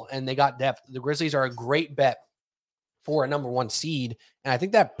full, and they got depth. The Grizzlies are a great bet for a number 1 seed. And I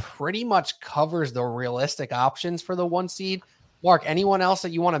think that pretty much covers the realistic options for the 1 seed. Mark, anyone else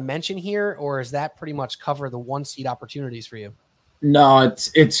that you want to mention here, or is that pretty much cover the 1 seed opportunities for you? No,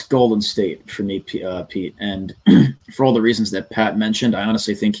 it's Golden State for me, Pete. And for all the reasons that Pat mentioned, I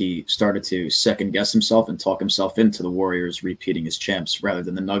honestly think he started to second guess himself and talk himself into the Warriors repeating as champs rather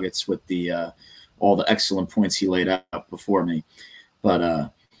than the Nuggets with the all the excellent points he laid out before me.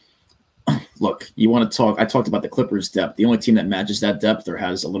 But look, you want to talk – I talked about the Clippers' depth. The only team that matches that depth or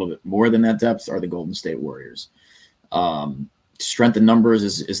has a little bit more than that depth are the Golden State Warriors. Strength in numbers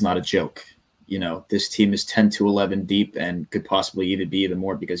is not a joke. This team is 10 to 11 deep and could possibly even be even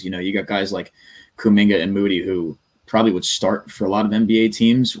more because, you got guys like Kuminga and Moody who probably would start for a lot of NBA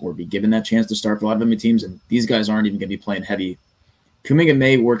teams or be given that chance to start for a lot of NBA teams, and these guys aren't even going to be playing heavy. Kuminga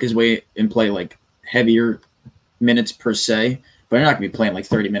may work his way and play like heavier minutes per se, but they're not going to be playing like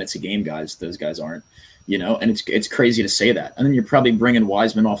 30 minutes a game, guys. Those guys aren't, and it's crazy to say that. And then you're probably bringing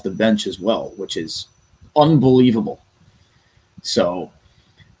Wiseman off the bench as well, which is unbelievable. So,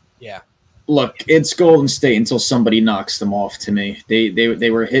 yeah. Look, it's Golden State until somebody knocks them off to me. They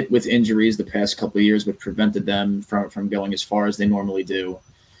were hit with injuries the past couple of years, which prevented them from going as far as they normally do.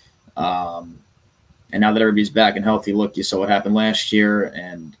 And now that everybody's back and healthy, look, you saw what happened last year.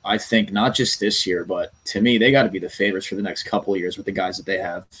 And I think not just this year, but to me, they got to be the favorites for the next couple of years with the guys that they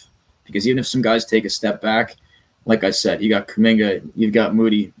have. Because even if some guys take a step back, like I said, you got Kuminga, you've got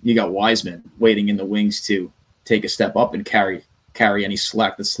Moody, you got Wiseman waiting in the wings to take a step up and carry any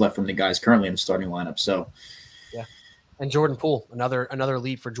slack that's left from the guys currently in the starting lineup. So, yeah. And Jordan Poole, another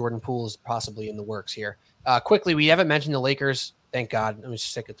lead for Jordan Poole is possibly in the works here. Quickly, we haven't mentioned the Lakers. Thank God. I'm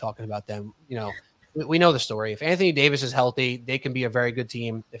just sick of talking about them. We know the story. If Anthony Davis is healthy, they can be a very good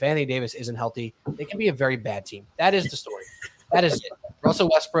team. If Anthony Davis isn't healthy, they can be a very bad team. That is the story. That is it. Russell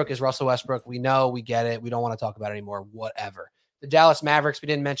Westbrook is Russell Westbrook. We know, we get it. We don't want to talk about it anymore. Whatever. The Dallas Mavericks, we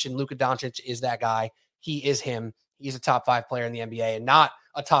didn't mention Luka Doncic is that guy. He is him. He's a top 5 player in the NBA and not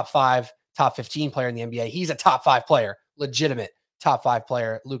a top 15 player in the NBA. He's a top 5 player, legitimate top 5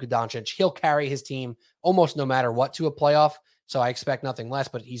 player, Luka Doncic. He'll carry his team almost no matter what to a playoff. So I expect nothing less,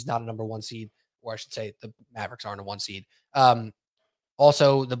 but he's not a number 1 seed. Or I should say the Mavericks aren't a 1 seed.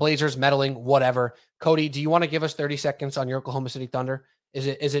 Also, the Blazers meddling, whatever. Cody, do you want to give us 30 seconds on your Oklahoma City Thunder? Is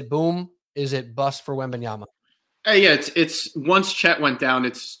it boom? Is it bust for Wembanyama? Yeah, it's once Chet went down,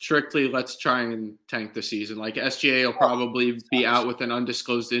 it's strictly let's try and tank the season. Like SGA will probably be out with an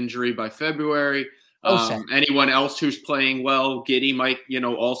undisclosed injury by February. Anyone else who's playing well, Giddey might,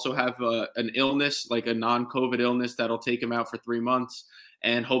 also have an illness, like a non-COVID illness that'll take him out for 3 months.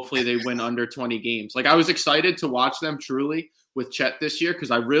 And hopefully they win under 20 games. Like I was excited to watch them truly with Chet this year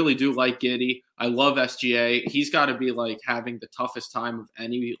because I really do like Giddey. I love SGA. He's got to be like having the toughest time of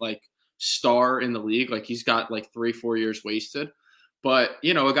any like star in the league. Like he's got like 3-4 years wasted. But,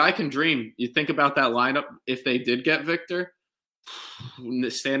 a guy can dream. You think about that lineup if they did get Victor,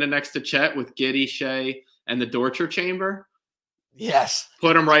 standing next to Chet with Giddey, Shea, and the Dorcher chamber. Yes.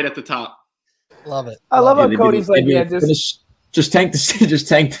 Put him right at the top. Love it. I love how Cody's like, just tank the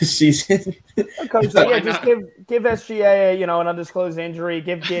season. Coach, just give SGA, an undisclosed injury,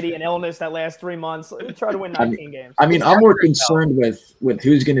 give Giddey an illness that lasts 3 months. Try to win 19 games. I mean, I'm more concerned with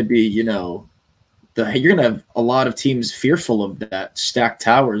who's going to be, you're going to have a lot of teams fearful of that stacked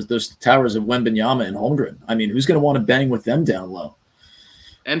towers, those towers of Wembanyama and Holmgren. I mean, who's going to want to bang with them down low?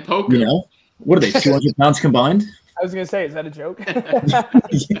 And Poker. What are they, 200 pounds combined? I was going to say, is that a joke? Yeah.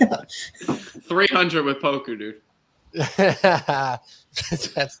 300 with Poker, dude. That's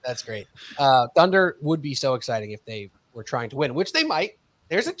great. Thunder would be so exciting if they were trying to win, which they might.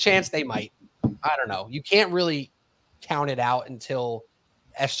 There's a chance they might. I don't know. You can't really count it out until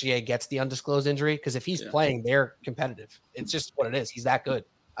SGA gets the undisclosed injury because if he's playing, they're competitive. It's just what it is. He's that good.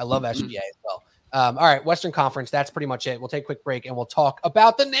 I love SGA as well. All right, Western Conference. That's pretty much it. We'll take a quick break and we'll talk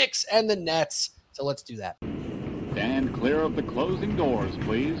about the Knicks and the Nets. So let's do that. Stand clear of the closing doors,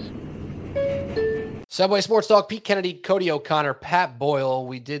 please. Subway Sports Talk, Pete Kennedy, Cody O'Connor, Pat Boyle.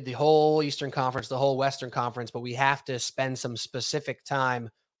 We did the whole Eastern Conference, the whole Western Conference, but we have to spend some specific time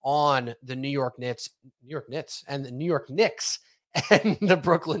on the New York Knicks and the New York Knicks and the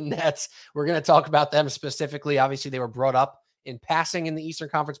Brooklyn Nets. We're going to talk about them specifically. Obviously, they were brought up in passing in the Eastern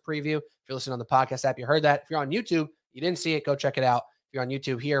Conference preview. If you're listening on the podcast app, you heard that. If you're on YouTube, you didn't see it, go check it out. If you're on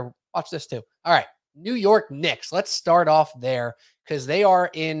YouTube here, watch this too. All right, New York Knicks. Let's start off there because they are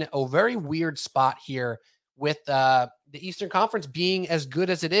in a very weird spot here with the Eastern Conference being as good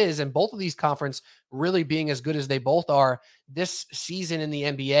as it is, and both of these conferences really being as good as they both are. This season in the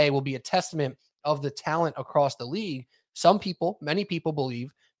NBA will be a testament of the talent across the league. Many people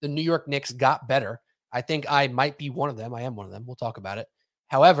believe the New York Knicks got better. I think I might be one of them. I am one of them. We'll talk about it.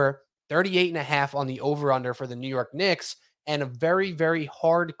 However, 38.5 on the over-under for the New York Knicks and a very, very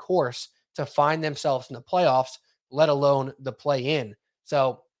hard course to find themselves in the playoffs, let alone the play-in.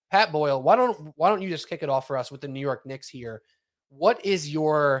 So, Pat Boyle, why don't you just kick it off for us with the New York Knicks here? What is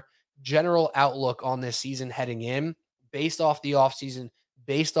your general outlook on this season heading in, based off the offseason,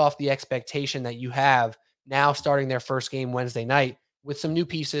 based off the expectation that you have now starting their first game Wednesday night with some new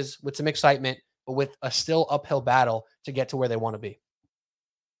pieces, with some excitement, but with a still uphill battle to get to where they want to be?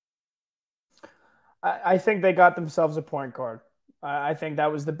 I think they got themselves a point guard. I think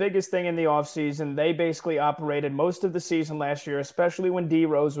that was the biggest thing in the offseason. They basically operated most of the season last year, especially when D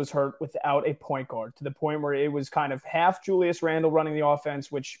Rose was hurt, without a point guard, to the point where it was kind of half Julius Randle running the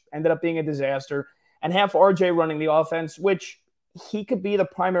offense, which ended up being a disaster, and half RJ running the offense, which he could be the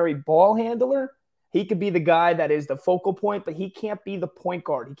primary ball handler. He could be the guy that is the focal point, but he can't be the point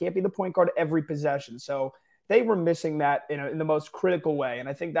guard. He can't be the point guard every possession. So they were missing that in the most critical way, and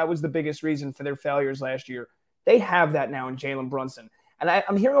I think that was the biggest reason for their failures last year. They have that now in Jalen Brunson. And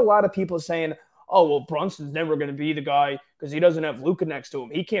I'm hearing a lot of people saying, oh, well, Brunson's never going to be the guy because he doesn't have Luka next to him.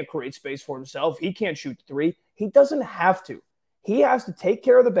 He can't create space for himself. He can't shoot the three. He doesn't have to. He has to take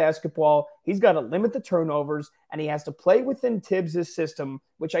care of the basketball. He's got to limit the turnovers, and he has to play within Tibbs' system,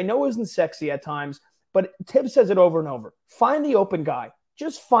 which I know isn't sexy at times, but Tibbs says it over and over. Find the open guy.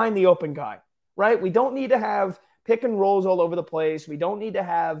 Just find the open guy, right? We don't need to have pick and rolls all over the place. We don't need to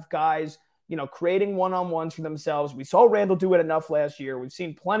have guys creating one-on-ones for themselves. We saw Randall do it enough last year. We've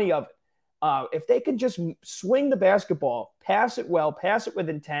seen plenty of it. If they can just swing the basketball, pass it well, pass it with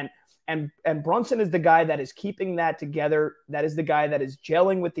intent, and Brunson is the guy that is keeping that together. That is the guy that is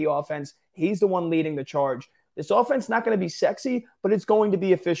gelling with the offense. He's the one leading the charge. This offense is not going to be sexy, but it's going to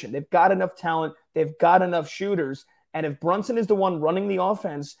be efficient. They've got enough talent. They've got enough shooters. And if Brunson is the one running the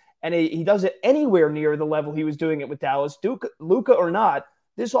offense, and he does it anywhere near the level he was doing it with Dallas, Luka or not,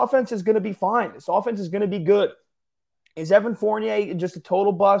 this offense is going to be fine. This offense is going to be good. Is Evan Fournier just a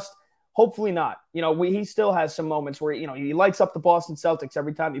total bust? Hopefully not. He still has some moments where, he lights up the Boston Celtics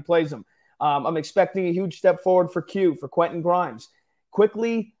every time he plays them. I'm expecting a huge step forward for Quentin Grimes.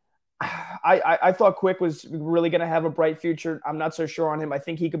 Quickly, I thought Quick was really going to have a bright future. I'm not so sure on him. I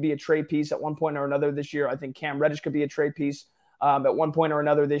think he could be a trade piece at one point or another this year. I think Cam Reddish could be a trade piece at one point or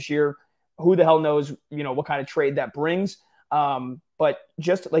another this year. Who the hell knows, what kind of trade that brings. But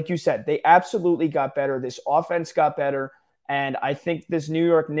just like you said, they absolutely got better. This offense got better. And I think this New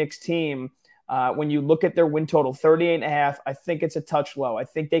York Knicks team, when you look at their win total, 38.5, I think it's a touch low. I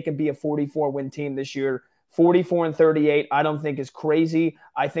think they can be a 44-win team this year. 44-38, I don't think is crazy.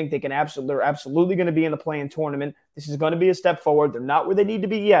 I think they're absolutely going to be in the play-in tournament. This is going to be a step forward. They're not where they need to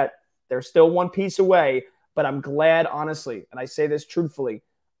be yet. They're still one piece away, but I'm glad, honestly, and I say this truthfully,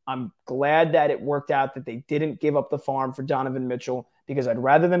 I'm glad that it worked out that they didn't give up the farm for Donovan Mitchell, because I'd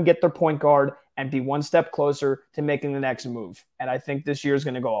rather them get their point guard and be one step closer to making the next move. And I think this year is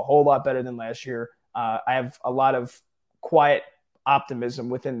going to go a whole lot better than last year. I have a lot of quiet optimism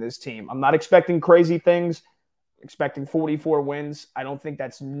within this team. I'm not expecting crazy things, expecting 44 wins. I don't think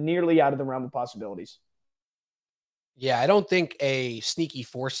that's nearly out of the realm of possibilities. Yeah, I don't think a sneaky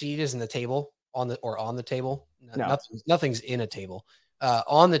 4 seed is in the table on the table. No. Nothing's in a table.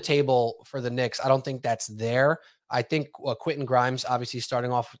 On the table for the Knicks, I don't think that's there. I think Quentin Grimes, obviously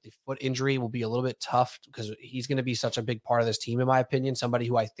starting off with the foot injury, will be a little bit tough because he's going to be such a big part of this team, in my opinion. Somebody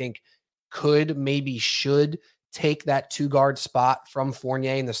who I think should take that 2-guard spot from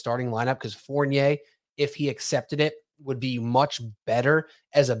Fournier in the starting lineup, because Fournier, if he accepted it, would be much better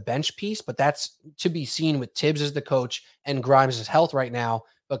as a bench piece. But that's to be seen with Tibbs as the coach and Grimes' health right now.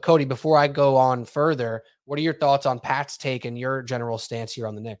 But Cody, before I go on further, what are your thoughts on Pat's take and your general stance here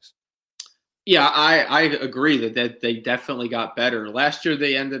on the Knicks? Yeah, I agree that they definitely got better. Last year,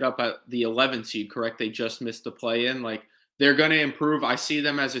 they ended up at the 11th seed, correct? They just missed the play-in. Like, they're going to improve. I see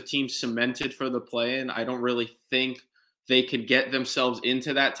them as a team cemented for the play-in. I don't really think they could get themselves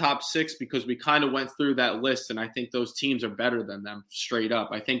into that top 6, because we kind of went through that list, and I think those teams are better than them straight up.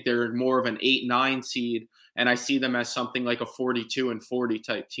 I think they're more of an 8-9 seed, and I see them as something like a 42-40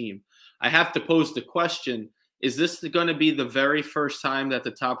 type team. I have to pose the question, is this going to be the very first time that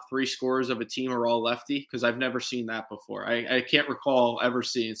the top 3 scorers of a team are all lefty? Because I've never seen that before. I can't recall ever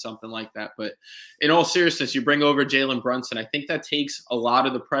seeing something like that. But in all seriousness, you bring over Jalen Brunson. I think that takes a lot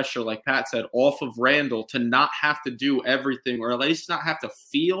of the pressure, like Pat said, off of Randall to not have to do everything, or at least not have to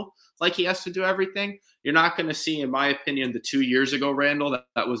feel like he has to do everything. You're not going to see, in my opinion, the 2 years ago Randall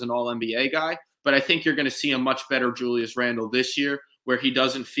that was an all-NBA guy. But I think you're going to see a much better Julius Randle this year, where he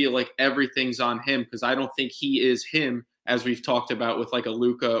doesn't feel like everything's on him, because I don't think he is him, as we've talked about with like a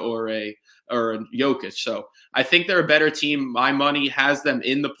Luka or a Jokic. So I think they're a better team. My money has them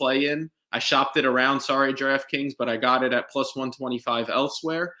in the play-in. I shopped it around, sorry, DraftKings, but I got it at plus 125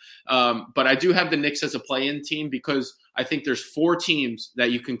 elsewhere. But I do have the Knicks as a play-in team, because I think there's 4 teams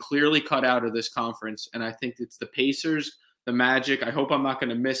that you can clearly cut out of this conference, and I think it's the Pacers, the Magic. I hope I'm not going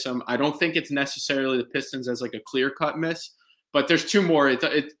to miss them. I don't think it's necessarily the Pistons as like a clear-cut miss. But there's 2 more.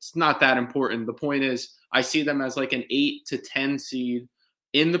 It's not that important. The point is, I see them as like an 8 to 10 seed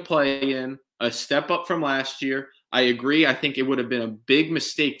in the play-in, a step up from last year. I agree. I think it would have been a big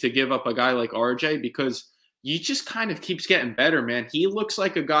mistake to give up a guy like RJ, because he just kind of keeps getting better, man. He looks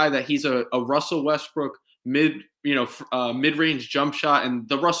like a guy that he's a Russell Westbrook mid-range jump shot, and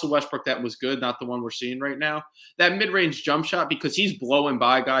the Russell Westbrook that was good, not the one we're seeing right now. That mid-range jump shot, because he's blowing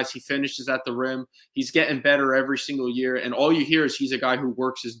by guys. He finishes at the rim. He's getting better every single year, and all you hear is he's a guy who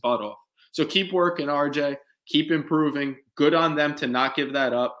works his butt off. So keep working, RJ. Keep improving. Good on them to not give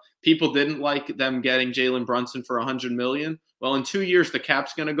that up. People didn't like them getting Jalen Brunson for $100 million. Well, in 2 years, the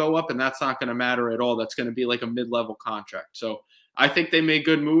cap's going to go up, and that's not going to matter at all. That's going to be like a mid-level contract. So I think they made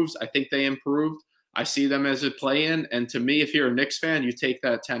good moves. I think they improved. I see them as a play-in, and to me, if you're a Knicks fan, you take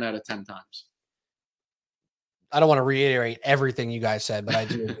that 10 out of 10 times. I don't want to reiterate everything you guys said, but I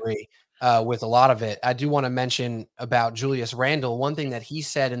do agree with a lot of it. I do want to mention about Julius Randle. One thing that he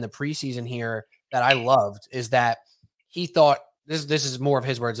said in the preseason here that I loved is that he thought, this is more of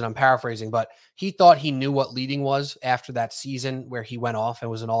his words and I'm paraphrasing, but he thought he knew what leading was after that season where he went off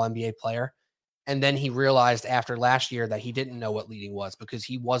and was an all-NBA player. And then he realized after last year that he didn't know what leading was, because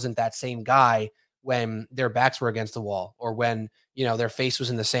he wasn't that same guy when their backs were against the wall, or when, their face was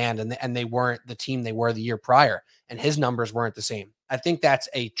in the sand and they weren't the team they were the year prior, and his numbers weren't the same. I think that's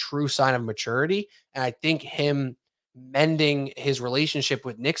a true sign of maturity. And I think him mending his relationship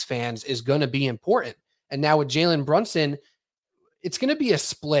with Knicks fans is going to be important. And now with Jalen Brunson, it's going to be a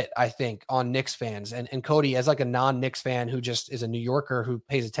split, I think, on Knicks fans. And Cody, as like a non-Knicks fan who just is a New Yorker who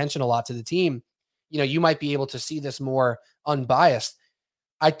pays attention a lot to the team, you might be able to see this more unbiased.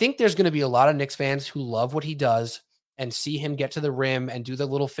 I think there's going to be a lot of Knicks fans who love what he does and see him get to the rim and do the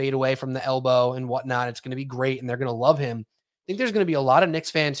little fadeaway from the elbow and whatnot. It's going to be great, and they're going to love him. think there's going to be a lot of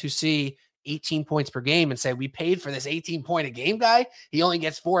Knicks fans who see 18 points per game and say, we paid for this 18-point a game guy. He only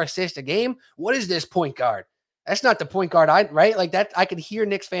gets 4 assists a game. What is this point guard? That's not the point guard, right? Like that, I can hear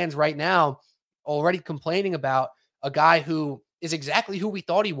Knicks fans right now already complaining about a guy who is exactly who we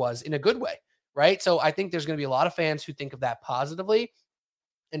thought he was in a good way, right? So I think there's going to be a lot of fans who think of that positively,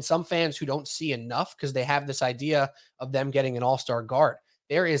 and some fans who don't see enough because they have this idea of them getting an all-star guard.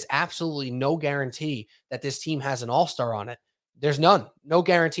 There is absolutely no guarantee that this team has an all-star on it. There's none, no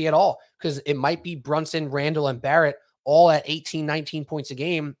guarantee at all, because it might be Brunson, Randall, and Barrett all at 18, 19 points a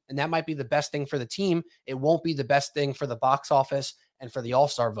game, and that might be the best thing for the team. It won't be the best thing for the box office and for the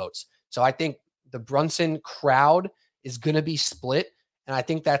all-star votes. So I think the Brunson crowd is going to be split, and I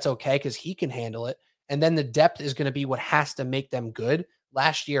think that's okay because he can handle it. And then the depth is going to be what has to make them good.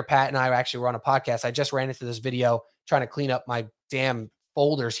 Last year, Pat and I actually were on a podcast. I just ran into this video trying to clean up my damn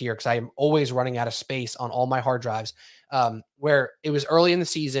folders here because I am always running out of space on all my hard drives, where it was early in the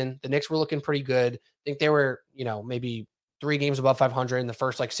season. The Knicks were looking pretty good. I think they were, maybe 3 games above 500 in the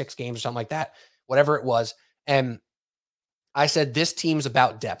first 6 games or something like that, whatever it was. And I said, this team's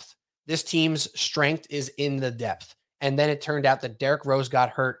about depth. This team's strength is in the depth. And then it turned out that Derrick Rose got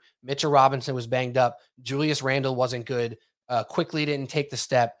hurt. Mitchell Robinson was banged up. Julius Randle wasn't good. Quickly didn't take the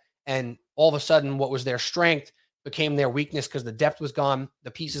step. And all of a sudden, what was their strength became their weakness because the depth was gone.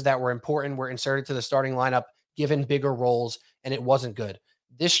 The pieces that were important were inserted to the starting lineup, given bigger roles, and it wasn't good.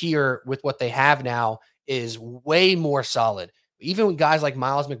 This year, with what they have now, is way more solid. Even with guys like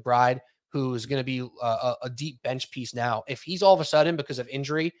Miles McBride, who's going to be a deep bench piece now, if he's all of a sudden, because of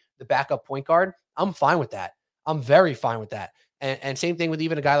injury, the backup point guard, I'm fine with that. I'm very fine with that. And same thing with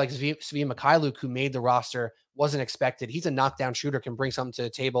even a guy like Svi Mykhailiuk, who made the roster, wasn't expected. He's a knockdown shooter, can bring something to the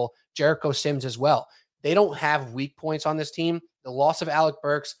table. Jericho Sims as well. They don't have weak points on this team. The loss of Alec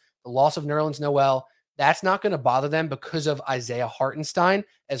Burks, the loss of Nerlens Noel, that's not going to bother them because of Isaiah Hartenstein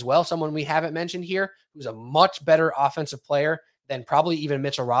as well, someone we haven't mentioned here, who's a much better offensive player than probably even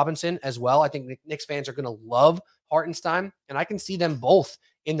Mitchell Robinson as well. I think Knicks fans are going to love Hartenstein, and I can see them both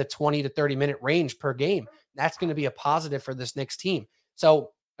in the 20 to 30-minute range per game. That's going to be a positive for this Knicks team.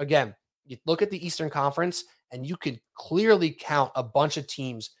 So, again, you look at the Eastern Conference, and you could clearly count a bunch of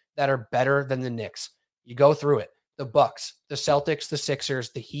teams that are better than the Knicks. You go through it. The Bucks, the Celtics, the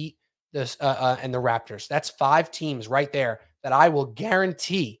Sixers, the Heat, and the Raptors. That's 5 teams right there that I will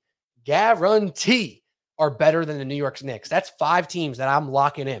guarantee are better than the New York Knicks. That's 5 teams that I'm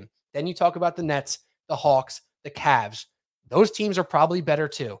locking in. Then you talk about the Nets, the Hawks, the Cavs. Those teams are probably better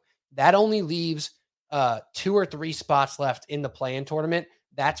too. That only leaves 2 or 3 spots left in the play-in tournament.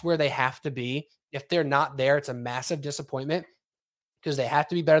 That's where they have to be. If they're not there, it's a massive disappointment because they have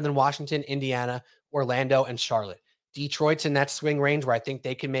to be better than Washington, Indiana, Orlando, and Charlotte. Detroit's in that swing range where I think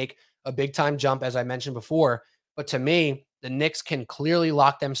they can make a big-time jump, as I mentioned before. But to me, the Knicks can clearly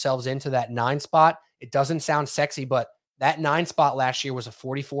lock themselves into that 9 spot. It doesn't sound sexy, but that 9 spot last year was a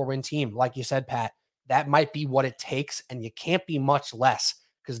 44-win team. Like you said, Pat, that might be what it takes, and you can't be much less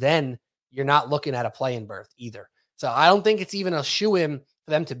because then you're not looking at a play-in berth either. So I don't think it's even a shoe-in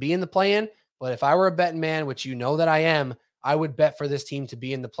for them to be in the play-in, but if I were a betting man, which you know that I am, I would bet for this team to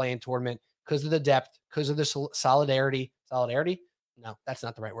be in the play-in tournament because of the depth, because of the solidarity. Solidarity? No, that's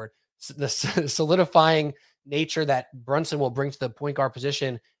not the right word. The solidifying nature that Brunson will bring to the point guard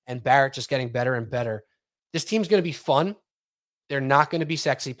position and Barrett just getting better and better. This team's going to be fun. They're not going to be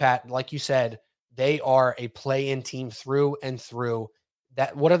sexy, Pat. Like you said, they are a play-in team through and through.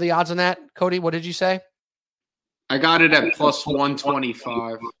 What are the odds on that, Cody? What did you say? I got it at plus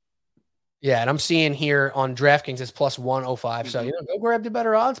 125. Yeah, and I'm seeing here on DraftKings it's plus 105. So go grab the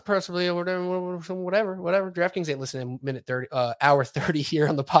better odds, personally, or whatever. DraftKings ain't listening minute 30, hour 30 here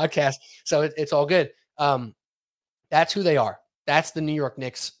on the podcast, so it's all good. That's who they are. That's the New York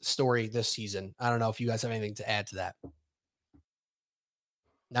Knicks story this season. I don't know if you guys have anything to add to that.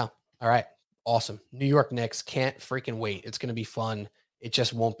 No. All right. Awesome. New York Knicks, can't freaking wait. It's going to be fun. It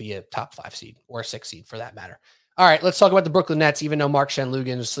just won't be a top 5 seed or a 6 seed for that matter. All right, let's talk about the Brooklyn Nets, even though Mark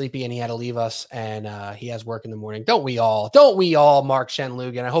Shenlugan was sleepy and he had to leave us and he has work in the morning. Don't we all, Mark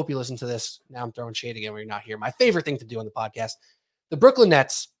Shenlugan? I hope you listen to this. Now I'm throwing shade again when you're not here. My favorite thing to do on the podcast. The Brooklyn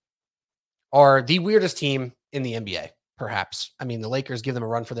Nets are the weirdest team in the NBA, perhaps. I mean, the Lakers give them a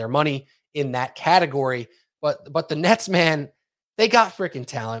run for their money in that category, but the Nets, man, they got freaking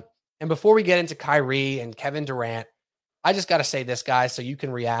talent. And before we get into Kyrie and Kevin Durant, I just got to say this, guys, so you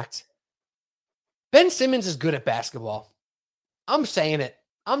can react. Ben Simmons is good at basketball. I'm saying it.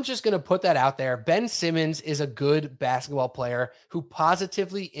 I'm just going to put that out there. Ben Simmons is a good basketball player who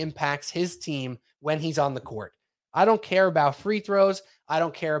positively impacts his team when he's on the court. I don't care about free throws. I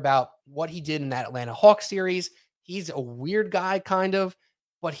don't care about what he did in that Atlanta Hawks series. He's a weird guy, kind of,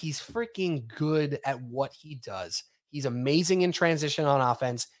 but he's freaking good at what he does. He's amazing in transition on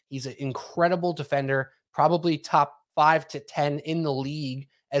offense. He's an incredible defender, probably top 5 to 10 in the league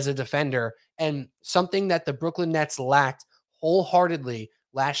as a defender. And something that the Brooklyn Nets lacked wholeheartedly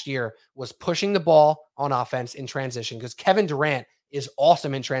last year was pushing the ball on offense in transition, because Kevin Durant is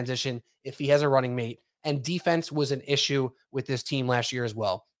awesome in transition if he has a running mate. And defense was an issue with this team last year as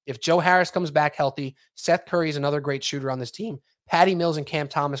well. If Joe Harris comes back healthy, Seth Curry is another great shooter on this team. Patty Mills and Cam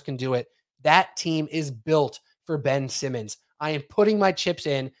Thomas can do it. That team is built for Ben Simmons. I am putting my chips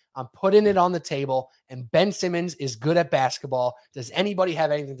in. I'm putting it on the table, and Ben Simmons is good at basketball. Does anybody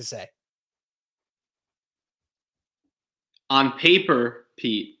have anything to say? On paper,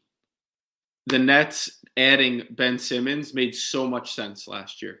 Pete, the Nets adding Ben Simmons made so much sense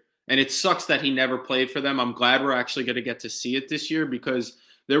last year. And it sucks that he never played for them. I'm glad we're actually going to get to see it this year, because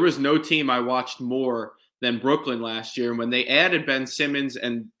there was no team I watched more than Brooklyn last year. And when they added Ben Simmons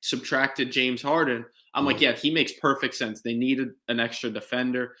and subtracted James Harden, I'm like, yeah, he makes perfect sense. They needed an extra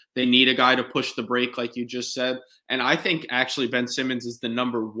defender. They need a guy to push the break, like you just said. And I think actually Ben Simmons is the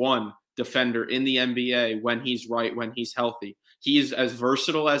number 1 defender in the NBA when he's right, when he's healthy. He is as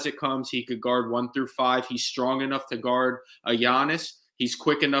versatile as it comes. He could guard 1 through 5. He's strong enough to guard a Giannis. He's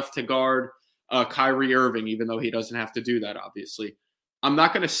quick enough to guard Kyrie Irving, even though he doesn't have to do that, obviously. I'm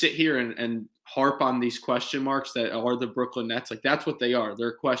not going to sit here and harp on these question marks that are the Brooklyn Nets. Like, that's what they are. They're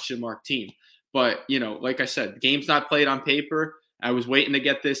a question mark team. But, you know, like I said, the game's not played on paper. I was waiting to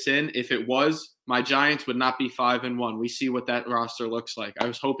get this in. If it was, my Giants would not be 5-1. We see what that roster looks like. I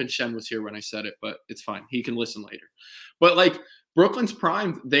was hoping Shen was here when I said it, but it's fine. He can listen later. But, like, Brooklyn's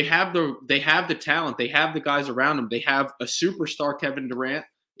prime, they have the talent. They have the guys around them. They have a superstar, Kevin Durant.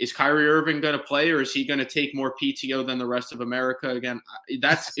 Is Kyrie Irving going to play, or is he going to take more PTO than the rest of America?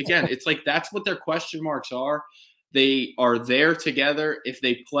 It's like that's what their question marks are. They are there together. If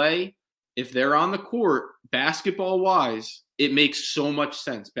they play, if they're on the court, basketball-wise, it makes so much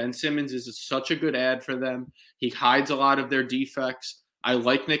sense. Ben Simmons is such a good add for them. He hides a lot of their defects. I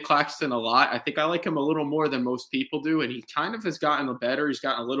like Nick Claxton a lot. I think I like him a little more than most people do, and he kind of has gotten better. He's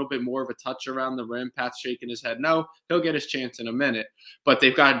gotten a little bit more of a touch around the rim. Pat's shaking his head. No, he'll get his chance in a minute. But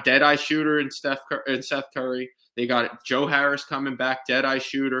they've got a dead-eye shooter in Seth Curry. They got Joe Harris coming back, dead-eye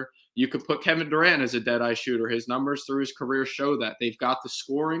shooter. You could put Kevin Durant as a dead-eye shooter. His numbers through his career show that. They've got the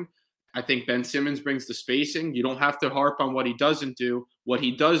scoring. I think Ben Simmons brings the spacing. You don't have to harp on what he doesn't do. What he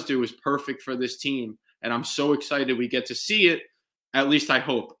does do is perfect for this team, and I'm so excited we get to see it. At least I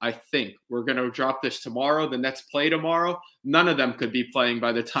hope. I think we're going to drop this tomorrow. The Nets play tomorrow. None of them could be playing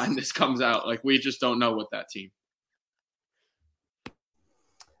by the time this comes out. Like, we just don't know with that team.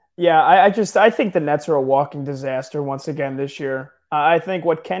 Yeah, I think the Nets are a walking disaster once again this year. I think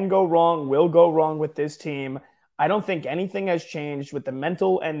what can go wrong will go wrong with this team. I don't think anything has changed with the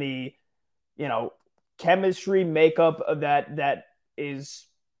mental and the, chemistry makeup of that is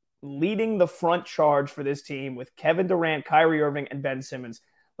leading the front charge for this team with Kevin Durant, Kyrie Irving, and Ben Simmons.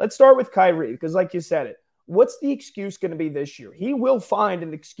 Let's start with Kyrie, because like you said what's the excuse going to be this year? He will find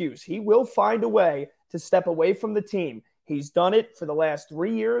an excuse. He will find a way to step away from the team. He's done it for the last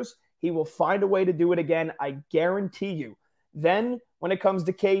 3 years. He will find a way to do it again. I guarantee you. Then when it comes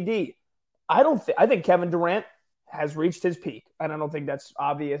to KD, I think Kevin Durant has reached his peak. And I don't think that's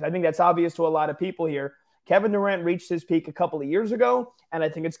obvious. I think that's obvious to a lot of people here. Kevin Durant reached his peak a couple of years ago, and I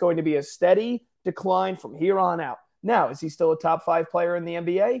think it's going to be a steady decline from here on out. Now, is he still a top 5 player in the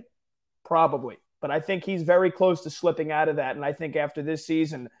NBA? Probably. But I think he's very close to slipping out of that, and I think after this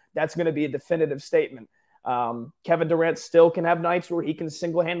season, that's going to be a definitive statement. Kevin Durant still can have nights where he can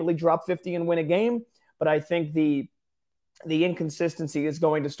single-handedly drop 50 and win a game, but I think the inconsistency is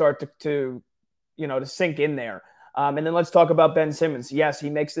going to start to sink in there. And then let's talk about Ben Simmons. Yes, he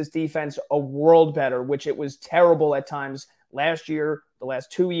makes this defense a world better, which it was terrible at times last year, the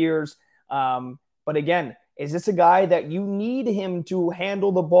last 2 years. But again, is this a guy that you need him to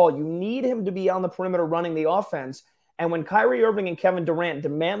handle the ball? You need him to be on the perimeter running the offense. And when Kyrie Irving and Kevin Durant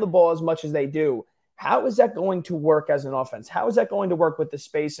demand the ball as much as they do, how is that going to work as an offense? How is that going to work with the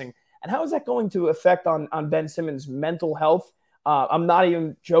spacing? And how is that going to affect on Ben Simmons' mental health? I'm not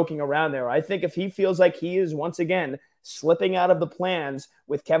even joking around there. I think if he feels like he is once again slipping out of the plans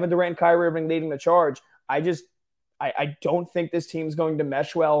with Kevin Durant and Kyrie Irving leading the charge, I don't think this team's going to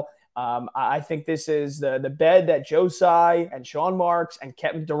mesh well. I think this is the bed that Joe Tsai and Sean Marks and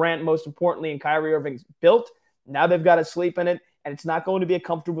Kevin Durant, most importantly, and Kyrie Irving's built. Now they've got to sleep in it, and it's not going to be a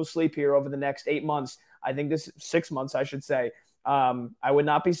comfortable sleep here over the next 8 months. I think 6 months, I should say. I would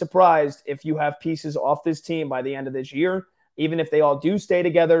not be surprised if you have pieces off this team by the end of this year. Even if they all do stay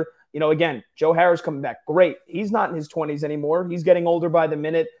together, Again, Joe Harris coming back. Great. He's not in his 20s anymore. He's getting older by the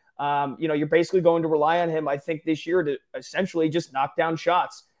minute. You're basically going to rely on him, I think, this year to essentially just knock down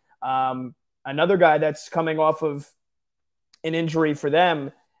shots. Another guy that's coming off of an injury for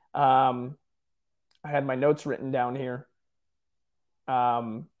them. I had my notes written down here.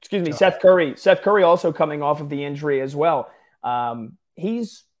 Seth Curry. Seth Curry also coming off of the injury as well.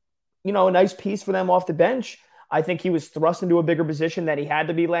 He's, a nice piece for them off the bench. I think he was thrust into a bigger position than he had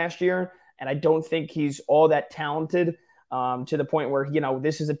to be last year. And I don't think he's all that talented to the point where,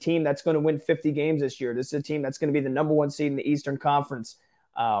 this is a team that's going to win 50 games this year. This is a team that's going to be the number one seed in the Eastern Conference.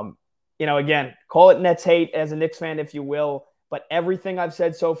 Again, call it Nets hate as a Knicks fan, if you will. But everything I've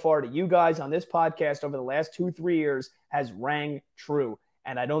said so far to you guys on this podcast over the last 2-3 years has rang true.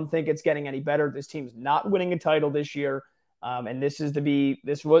 And I don't think it's getting any better. This team's not winning a title this year. And this was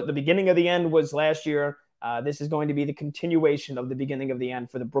the beginning of the end was last year. This is going to be the continuation of the beginning of the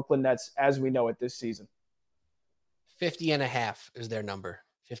end for the Brooklyn Nets as we know it this season. 50.5 is their number.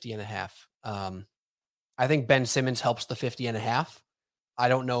 50.5. I think Ben Simmons helps the 50.5. I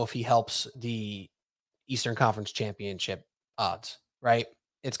don't know if he helps the Eastern Conference Championship odds, right?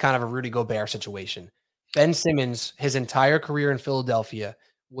 It's kind of a Rudy Gobert situation. Ben Simmons, his entire career in Philadelphia,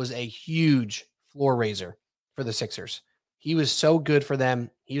 was a huge floor raiser for the Sixers. He was so good for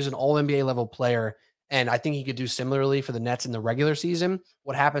them. He was an all-NBA level player, and I think he could do similarly for the Nets in the regular season.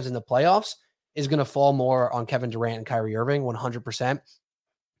 What happens in the playoffs is going to fall more on Kevin Durant and Kyrie Irving, 100%,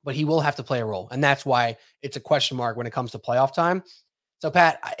 but he will have to play a role, and that's why it's a question mark when it comes to playoff time. So,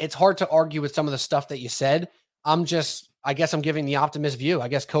 Pat, it's hard to argue with some of the stuff that you said. I guess I'm giving the optimist view. I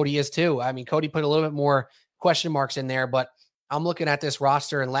guess Cody is too. I mean, Cody put a little bit more question marks in there, but I'm looking at this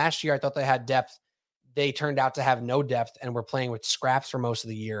roster, and last year I thought they had depth. They turned out to have no depth and were playing with scraps for most of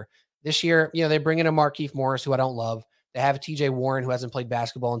the year. This year, they bring in a Markieff Morris, who I don't love. They have a TJ Warren, who hasn't played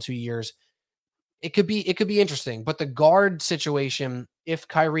basketball in 2 years. It could be interesting, but the guard situation, if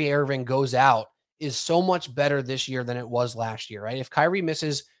Kyrie Irving goes out, is so much better this year than it was last year, right? If Kyrie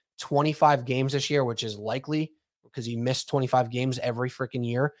misses 25 games this year, which is likely because he missed 25 games every freaking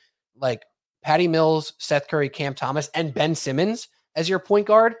year, like Patty Mills, Seth Curry, Cam Thomas, and Ben Simmons as your point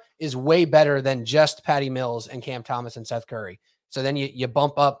guard is way better than just Patty Mills and Cam Thomas and Seth Curry. So then you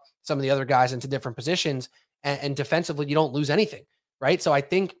bump up some of the other guys into different positions, and defensively you don't lose anything, right? So I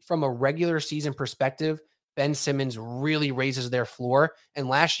think from a regular season perspective, Ben Simmons really raises their floor. And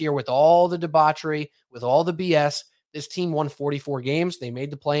last year, with all the debauchery, with all the BS, this team won 44 games. They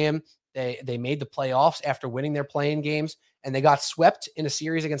made the play-in. They made the playoffs after winning their play-in games, and they got swept in a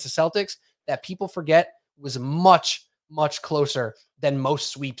series against the Celtics that people forget was much, much closer than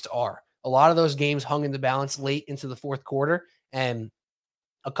most sweeps are. A lot of those games hung in the balance late into the fourth quarter, and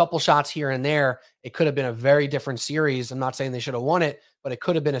a couple shots here and there, it could have been a very different series. I'm not saying they should have won it, but it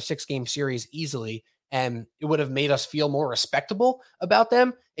could have been a 6-game series easily. And it would have made us feel more respectable about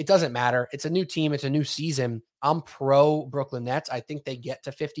them. It doesn't matter. It's a new team. It's a new season. I'm pro Brooklyn Nets. I think they get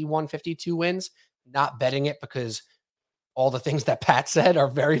to 51, 52 wins. Not betting it because all the things that Pat said are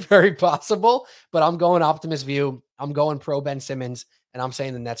very, very possible. But I'm going optimist view. I'm going pro Ben Simmons. And I'm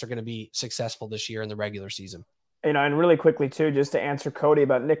saying the Nets are going to be successful this year in the regular season. And really quickly, too, just to answer Cody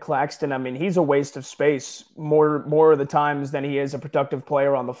about Nick Claxton, I mean, he's a waste of space more of the times than he is a productive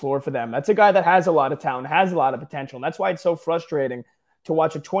player on the floor for them. That's a guy that has a lot of talent, has a lot of potential. And that's why it's so frustrating to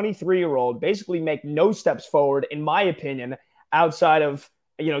watch a 23-year-old basically make no steps forward, in my opinion, outside of,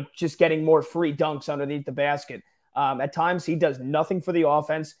 just getting more free dunks underneath the basket. At times, he does nothing for the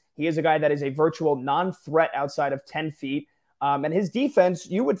offense. He is a guy that is a virtual non-threat outside of 10 feet. And his defense,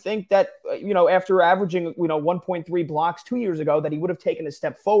 you would think that, after averaging, 1.3 blocks 2 years ago, that he would have taken a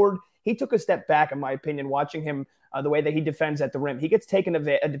step forward. He took a step back, in my opinion, watching him, the way that he defends at the rim. He gets taken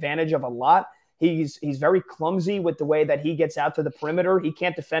advantage of a lot. He's very clumsy with the way that he gets out to the perimeter. He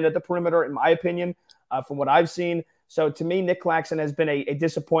can't defend at the perimeter, in my opinion, from what I've seen. So to me, Nick Claxton has been a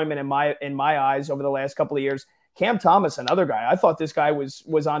disappointment in my eyes over the last couple of years. Cam Thomas, another guy. I thought this guy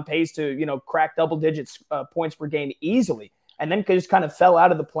was on pace to, crack double digits points per game easily. And then just kind of fell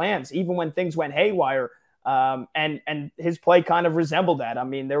out of the plans, even when things went haywire. And his play kind of resembled that. I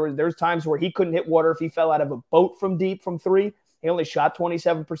mean, there's times where he couldn't hit water if he fell out of a boat from deep from three. He only shot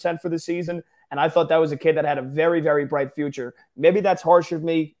 27% for the season. And I thought that was a kid that had a very, very bright future. Maybe that's harsh of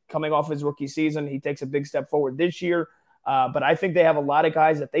me coming off his rookie season. He takes a big step forward this year. But I think they have a lot of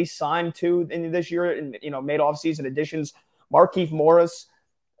guys that they signed to in this year and, made offseason additions. Markieff Morris,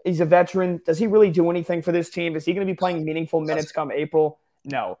 he's a veteran. Does he really do anything for this team? Is he going to be playing meaningful minutes come April?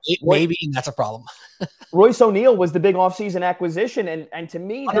 No. Maybe that's a problem. Royce O'Neal was the big offseason acquisition. And to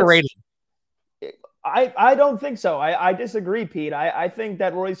me, underrated. I don't think so. I disagree, Pete. I think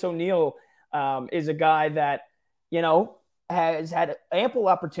that Royce O'Neal is a guy that, has had ample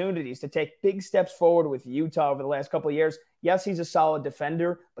opportunities to take big steps forward with Utah over the last couple of years. Yes, he's a solid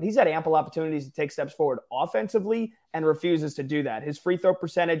defender, but he's had ample opportunities to take steps forward offensively and refuses to do that. His free throw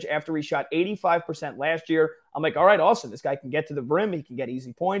percentage after he shot 85% last year, I'm like, all right, awesome. This guy can get to the rim. He can get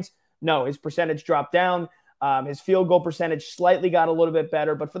easy points. No, his percentage dropped down. His field goal percentage slightly got a little bit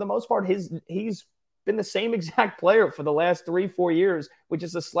better, but for the most part, he's been the same exact player for the last 3-4 years, which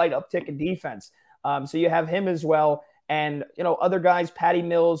is a slight uptick in defense. So you have him as well. And, other guys, Patty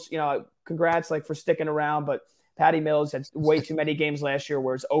Mills, congrats for sticking around, but Patty Mills had way too many games last year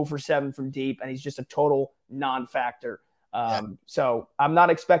where it's 0 for 7 from deep, and he's just a total non-factor. So I'm not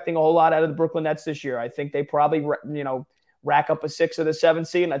expecting a whole lot out of the Brooklyn Nets this year. I think they probably, rack up a 6 or the 7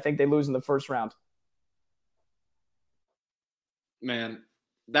 seed, and I think they lose in the first round. Man,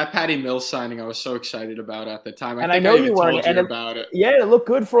 that Patty Mills signing, I was so excited about at the time. I know you were about it. Yeah, it looked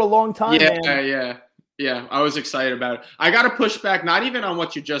good for a long time. Yeah, I was excited about it. I got to push back, not even on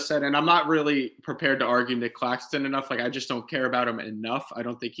what you just said, and I'm not really prepared to argue Nick Claxton enough. I just don't care about him enough. I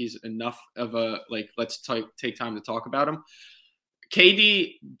don't think he's enough of a, let's take time to talk about him.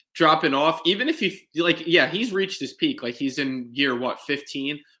 KD dropping off, even if he's reached his peak. He's in year,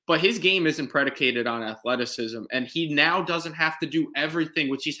 15? But his game isn't predicated on athleticism, and he now doesn't have to do everything,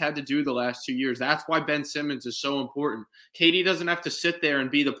 which he's had to do the last 2 years. That's why Ben Simmons is so important. KD doesn't have to sit there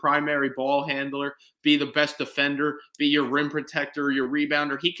and be the primary ball handler, be the best defender, be your rim protector, your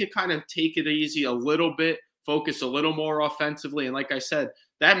rebounder. He could kind of take it easy a little bit, focus a little more offensively, and like I said,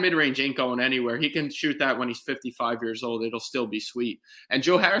 that mid-range ain't going anywhere. He can shoot that when he's 55 years old. It'll still be sweet. And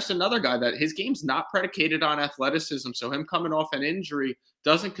Joe Harris, another guy that his game's not predicated on athleticism, so him coming off an injury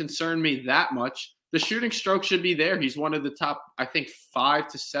doesn't concern me that much. The shooting stroke should be there. He's one of the top, I think, 5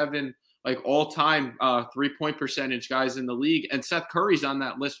 to 7 all-time three-point percentage guys in the league. And Seth Curry's on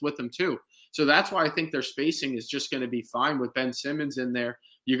that list with him too. So that's why I think their spacing is just going to be fine with Ben Simmons in there.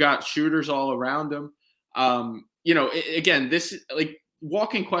 You got shooters all around him. Again, this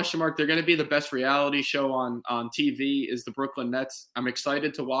walking question mark, they're going to be the best reality show on TV is the Brooklyn Nets. I'm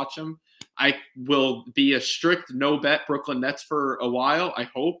excited to watch them. I will be a strict no bet Brooklyn Nets for a while. I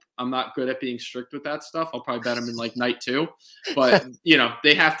hope. I'm not good at being strict with that stuff. I'll probably bet them in night 2, but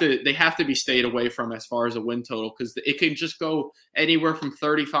they have to be stayed away from as far as a win total, because it can just go anywhere from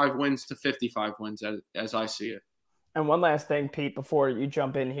 35 wins to 55 wins as I see it. And one last thing, Pete, before you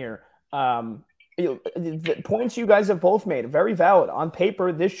jump in here, the points you guys have both made are very valid. On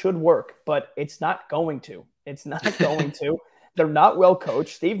paper, this should work, but it's not going to. It's not going to. They're not well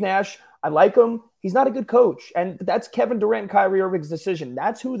coached. Steve Nash, I like him. He's not a good coach. And that's Kevin Durant and Kyrie Irving's decision.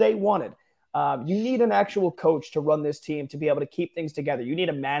 That's who they wanted. You need an actual coach to run this team to be able to keep things together. You need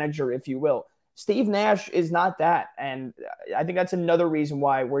a manager, if you will. Steve Nash is not that. And I think that's another reason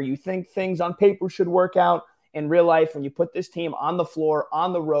why, where you think things on paper should work out, in real life, when you put this team on the floor,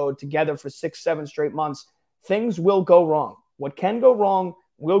 on the road, together for 6-7 straight months, things will go wrong. What can go wrong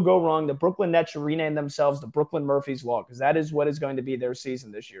will go wrong. The Brooklyn Nets should rename themselves the Brooklyn Murphys Law, because that is what is going to be their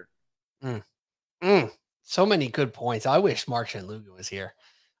season this year. So many good points. I wish Mark Luka was here.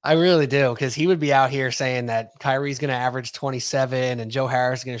 I really do, because he would be out here saying that Kyrie's going to average 27 and Joe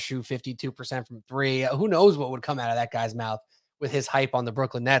Harris is going to shoot 52% from 3. Who knows what would come out of that guy's mouth with his hype on the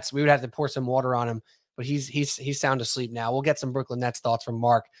Brooklyn Nets. We would have to pour some water on him. But he's sound asleep now. We'll get some Brooklyn Nets thoughts from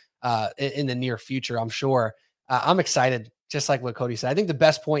Mark in the near future, I'm sure. I'm excited, just like what Cody said. I think the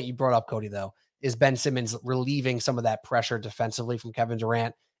best point you brought up, Cody, though, is Ben Simmons relieving some of that pressure defensively from Kevin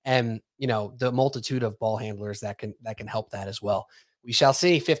Durant, and the multitude of ball handlers that can help that as well. We shall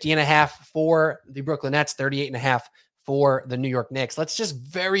see. 50.5 for the Brooklyn Nets, 38.5 for the New York Knicks. Let's just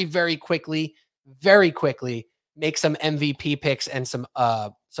very, very quickly make some MVP picks and some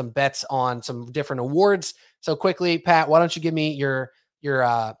bets on some different awards. So quickly, Pat, why don't you give me your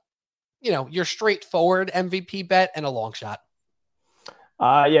straightforward MVP bet and a long shot?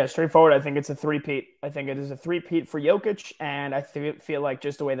 Straightforward. I think it's a three-peat. I think it is a three-peat for Jokic, and I feel like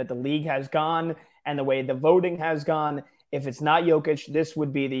just the way that the league has gone and the way the voting has gone, if it's not Jokic, this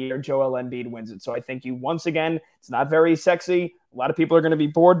would be the year Joel Embiid wins it. So I think once again, it's not very sexy. A lot of people are going to be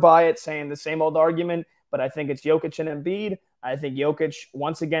bored by it, saying the same old argument, but I think it's Jokic and Embiid. I think Jokic,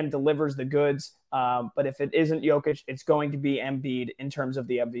 once again, delivers the goods. But if it isn't Jokic, it's going to be Embiid in terms of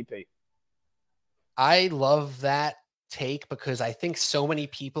the MVP. I love that take, because I think so many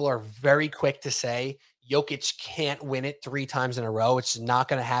people are very quick to say Jokic can't win it 3 times in a row. It's not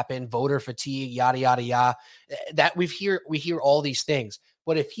going to happen. Voter fatigue, yada, yada, yada. That we hear all these things.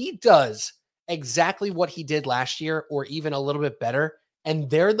 But if he does exactly what he did last year, or even a little bit better, and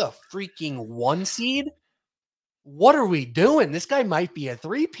they're the freaking 1 seed. What are we doing? This guy might be a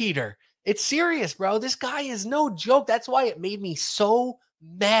three-peater. It's serious, bro. This guy is no joke. That's why it made me so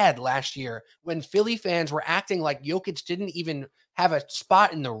mad last year when Philly fans were acting like Jokic didn't even have a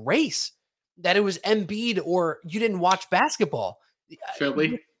spot in the race, that it was Embiid or you didn't watch basketball.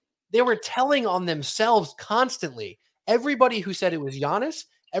 Philly. They were telling on themselves constantly. Everybody who said it was Giannis,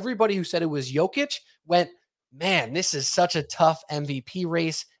 everybody who said it was Jokic went, man, this is such a tough MVP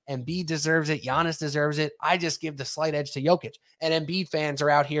race. Embiid deserves it. Giannis deserves it. I just give the slight edge to Jokic. And Embiid fans are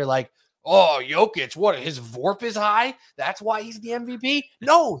out here like, oh, Jokic, what? His VORP is high? That's why he's the MVP?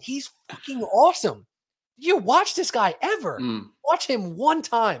 No, he's fucking awesome. You watch this guy ever. Watch him one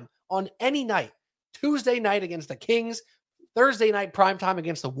time on any night. Tuesday night against the Kings, Thursday night primetime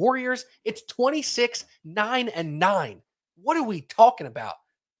against the Warriors. It's 26, 9, and 9. What are we talking about?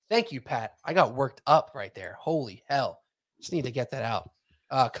 Thank you, Pat. I got worked up right there. Holy hell. Just need to get that out.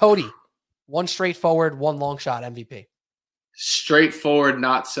 Cody, one straightforward, one long shot MVP. Straightforward,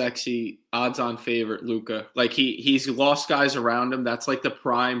 not sexy, odds-on favorite, Luka. Like he's lost guys around him. That's like the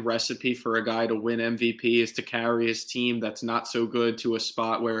prime recipe for a guy to win MVP, is to carry his team that's not so good to a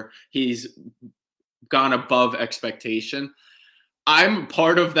spot where he's gone above expectation. I'm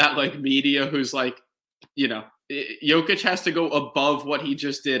part of that like media who's like, Jokic has to go above what he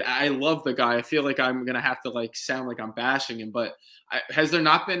just did. I love the guy. I feel like I'm going to have to like sound like I'm bashing him, but has there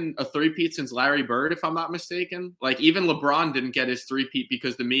not been a three-peat since Larry Bird, if I'm not mistaken? Like even LeBron didn't get his three-peat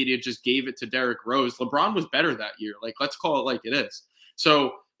because the media just gave it to Derrick Rose. LeBron was better that year. Like, let's call it like it is.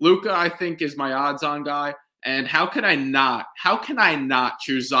 So Luka, I think, is my odds-on guy. And how can I not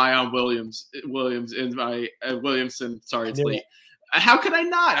choose Zion Williamson? Sorry, it's late. How can I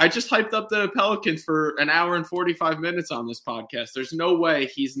not? I just hyped up the Pelicans for an hour and 45 minutes on this podcast. There's no way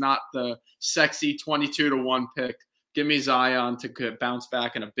he's not the sexy 22-1 pick. Give me Zion to bounce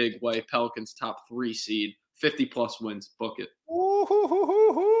back in a big way. Pelicans top 3 seed, 50-plus wins. Book it.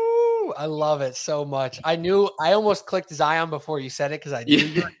 Ooh, I love it so much. I almost clicked Zion before you said it because I knew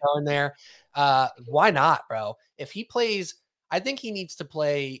you were going there. Why not, bro? If he plays, I think he needs to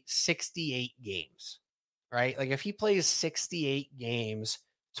play 68 games. Right? Like if he plays 68 games,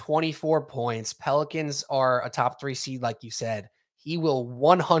 24 points, Pelicans are a top 3 seed, like you said, he will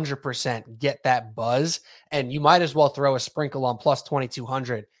 100% get that buzz. And you might as well throw a sprinkle on plus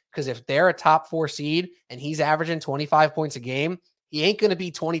 2,200, because if they're a top 4 seed and he's averaging 25 points a game, he ain't going to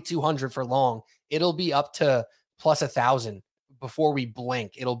be 2,200 for long. It'll be up to plus 1,000 before we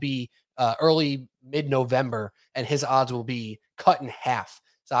blink. It'll be early mid-November and his odds will be cut in half.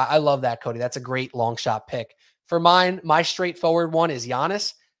 So I love that, Cody. That's a great long shot pick. For mine, my straightforward one is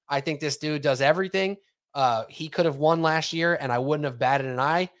Giannis. I think this dude does everything. He could have won last year, and I wouldn't have batted an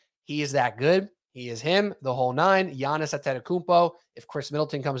eye. He is that good. He is him, the whole 9. Giannis Antetokounmpo. If Chris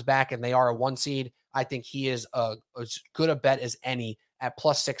Middleton comes back and they are a 1 seed, I think he is as good a bet as any at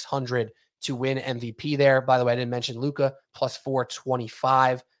plus 600 to win MVP there. By the way, I didn't mention Luka, plus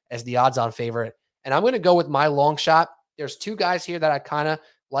 425 as the odds-on favorite. And I'm going to go with my long shot. There's 2 guys here that I kind of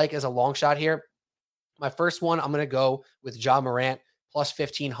like as a long shot here. My first one, I'm going to go with Ja Morant, plus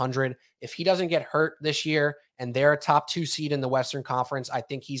 1,500. If he doesn't get hurt this year and they're a top 2 seed in the Western Conference, I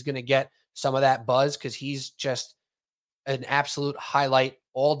think he's going to get some of that buzz because he's just an absolute highlight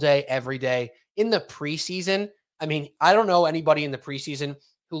all day, every day. In the preseason, I mean, I don't know anybody in the preseason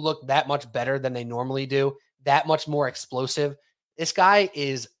who looked that much better than they normally do, that much more explosive. This guy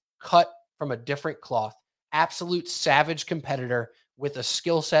is cut from a different cloth. Absolute savage competitor with a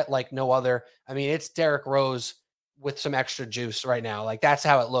skill set like no other. I mean, it's Derrick Rose with some extra juice right now. Like that's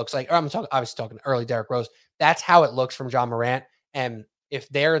how it looks. Like I was talking early Derrick Rose. That's how it looks from Ja Morant. And if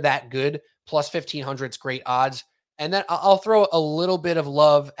they're that good, plus 1,500 is great odds. And then I'll throw a little bit of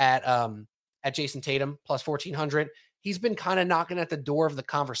love at Jason Tatum, plus 1,400. He's been kind of knocking at the door of the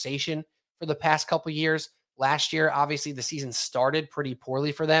conversation for the past couple years. Last year, obviously the season started pretty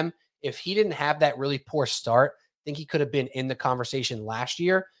poorly for them. If he didn't have that really poor start, I think he could have been in the conversation last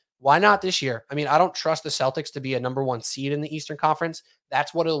year. Why not this year? I mean, I don't trust the Celtics to be a number 1 seed in the Eastern Conference.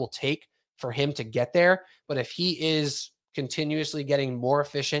 That's what it will take for him to get there. But if he is continuously getting more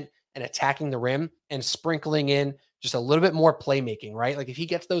efficient and attacking the rim and sprinkling in just a little bit more playmaking, right? Like if he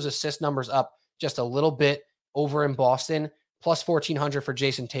gets those assist numbers up just a little bit over in Boston, plus 1,400 for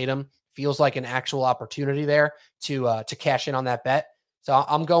Jason Tatum feels like an actual opportunity there to cash in on that bet. So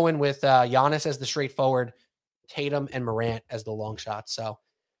I'm going with Giannis as the straightforward, Tatum and Morant as the long shot. So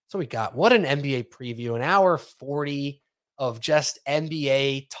we got, what an NBA preview, an hour 40 of just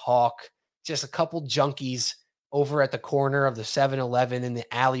NBA talk, just a couple junkies over at the corner of the 7-Eleven in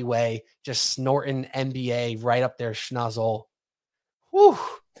the alleyway, just snorting NBA right up their schnozzle. Whew.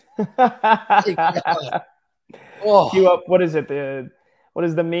 Oh. Cue up. What is it? What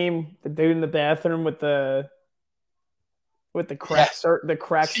is the meme? The dude in the bathroom with the crack the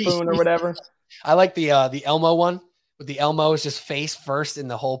crack spoon or whatever. I like the Elmo one with the Elmo's just face first in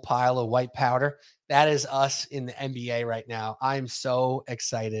the whole pile of white powder. That is us in the NBA right now. I'm so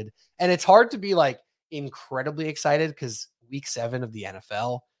excited. And it's hard to be like incredibly excited because week 7 of the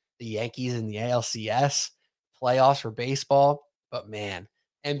NFL, the Yankees in the ALCS, playoffs for baseball. But man,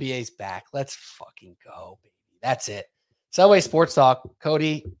 NBA's back. Let's fucking go, baby. That's it. Subway Sports Talk.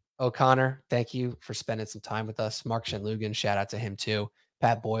 Cody O'Connor, thank you for spending some time with us. Mark Shenlugan, shout out to him too.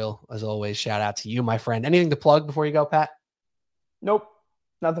 Pat Boyle, as always, shout out to you, my friend. Anything to plug before you go, Pat? Nope.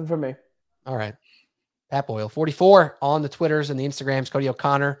 Nothing for me. All right. Pat Boyle, 44 on the Twitters and the Instagrams. Cody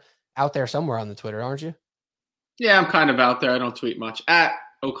O'Connor out there somewhere on the Twitter, aren't you? Yeah, I'm kind of out there. I don't tweet much. At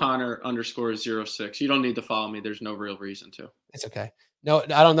O'Connor_06. You don't need to follow me. There's no real reason to. It's okay. No,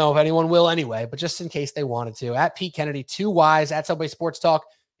 I don't know if anyone will anyway, but just in case they wanted to. At Pete Kennedy, 2 Ys, at Subway Sports Talk,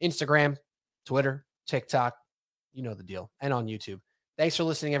 Instagram, Twitter, TikTok. You know the deal. And on YouTube. Thanks for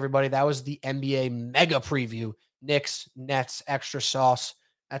listening, everybody. That was the NBA mega preview. Knicks, Nets, extra sauce.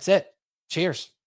 That's it. Cheers.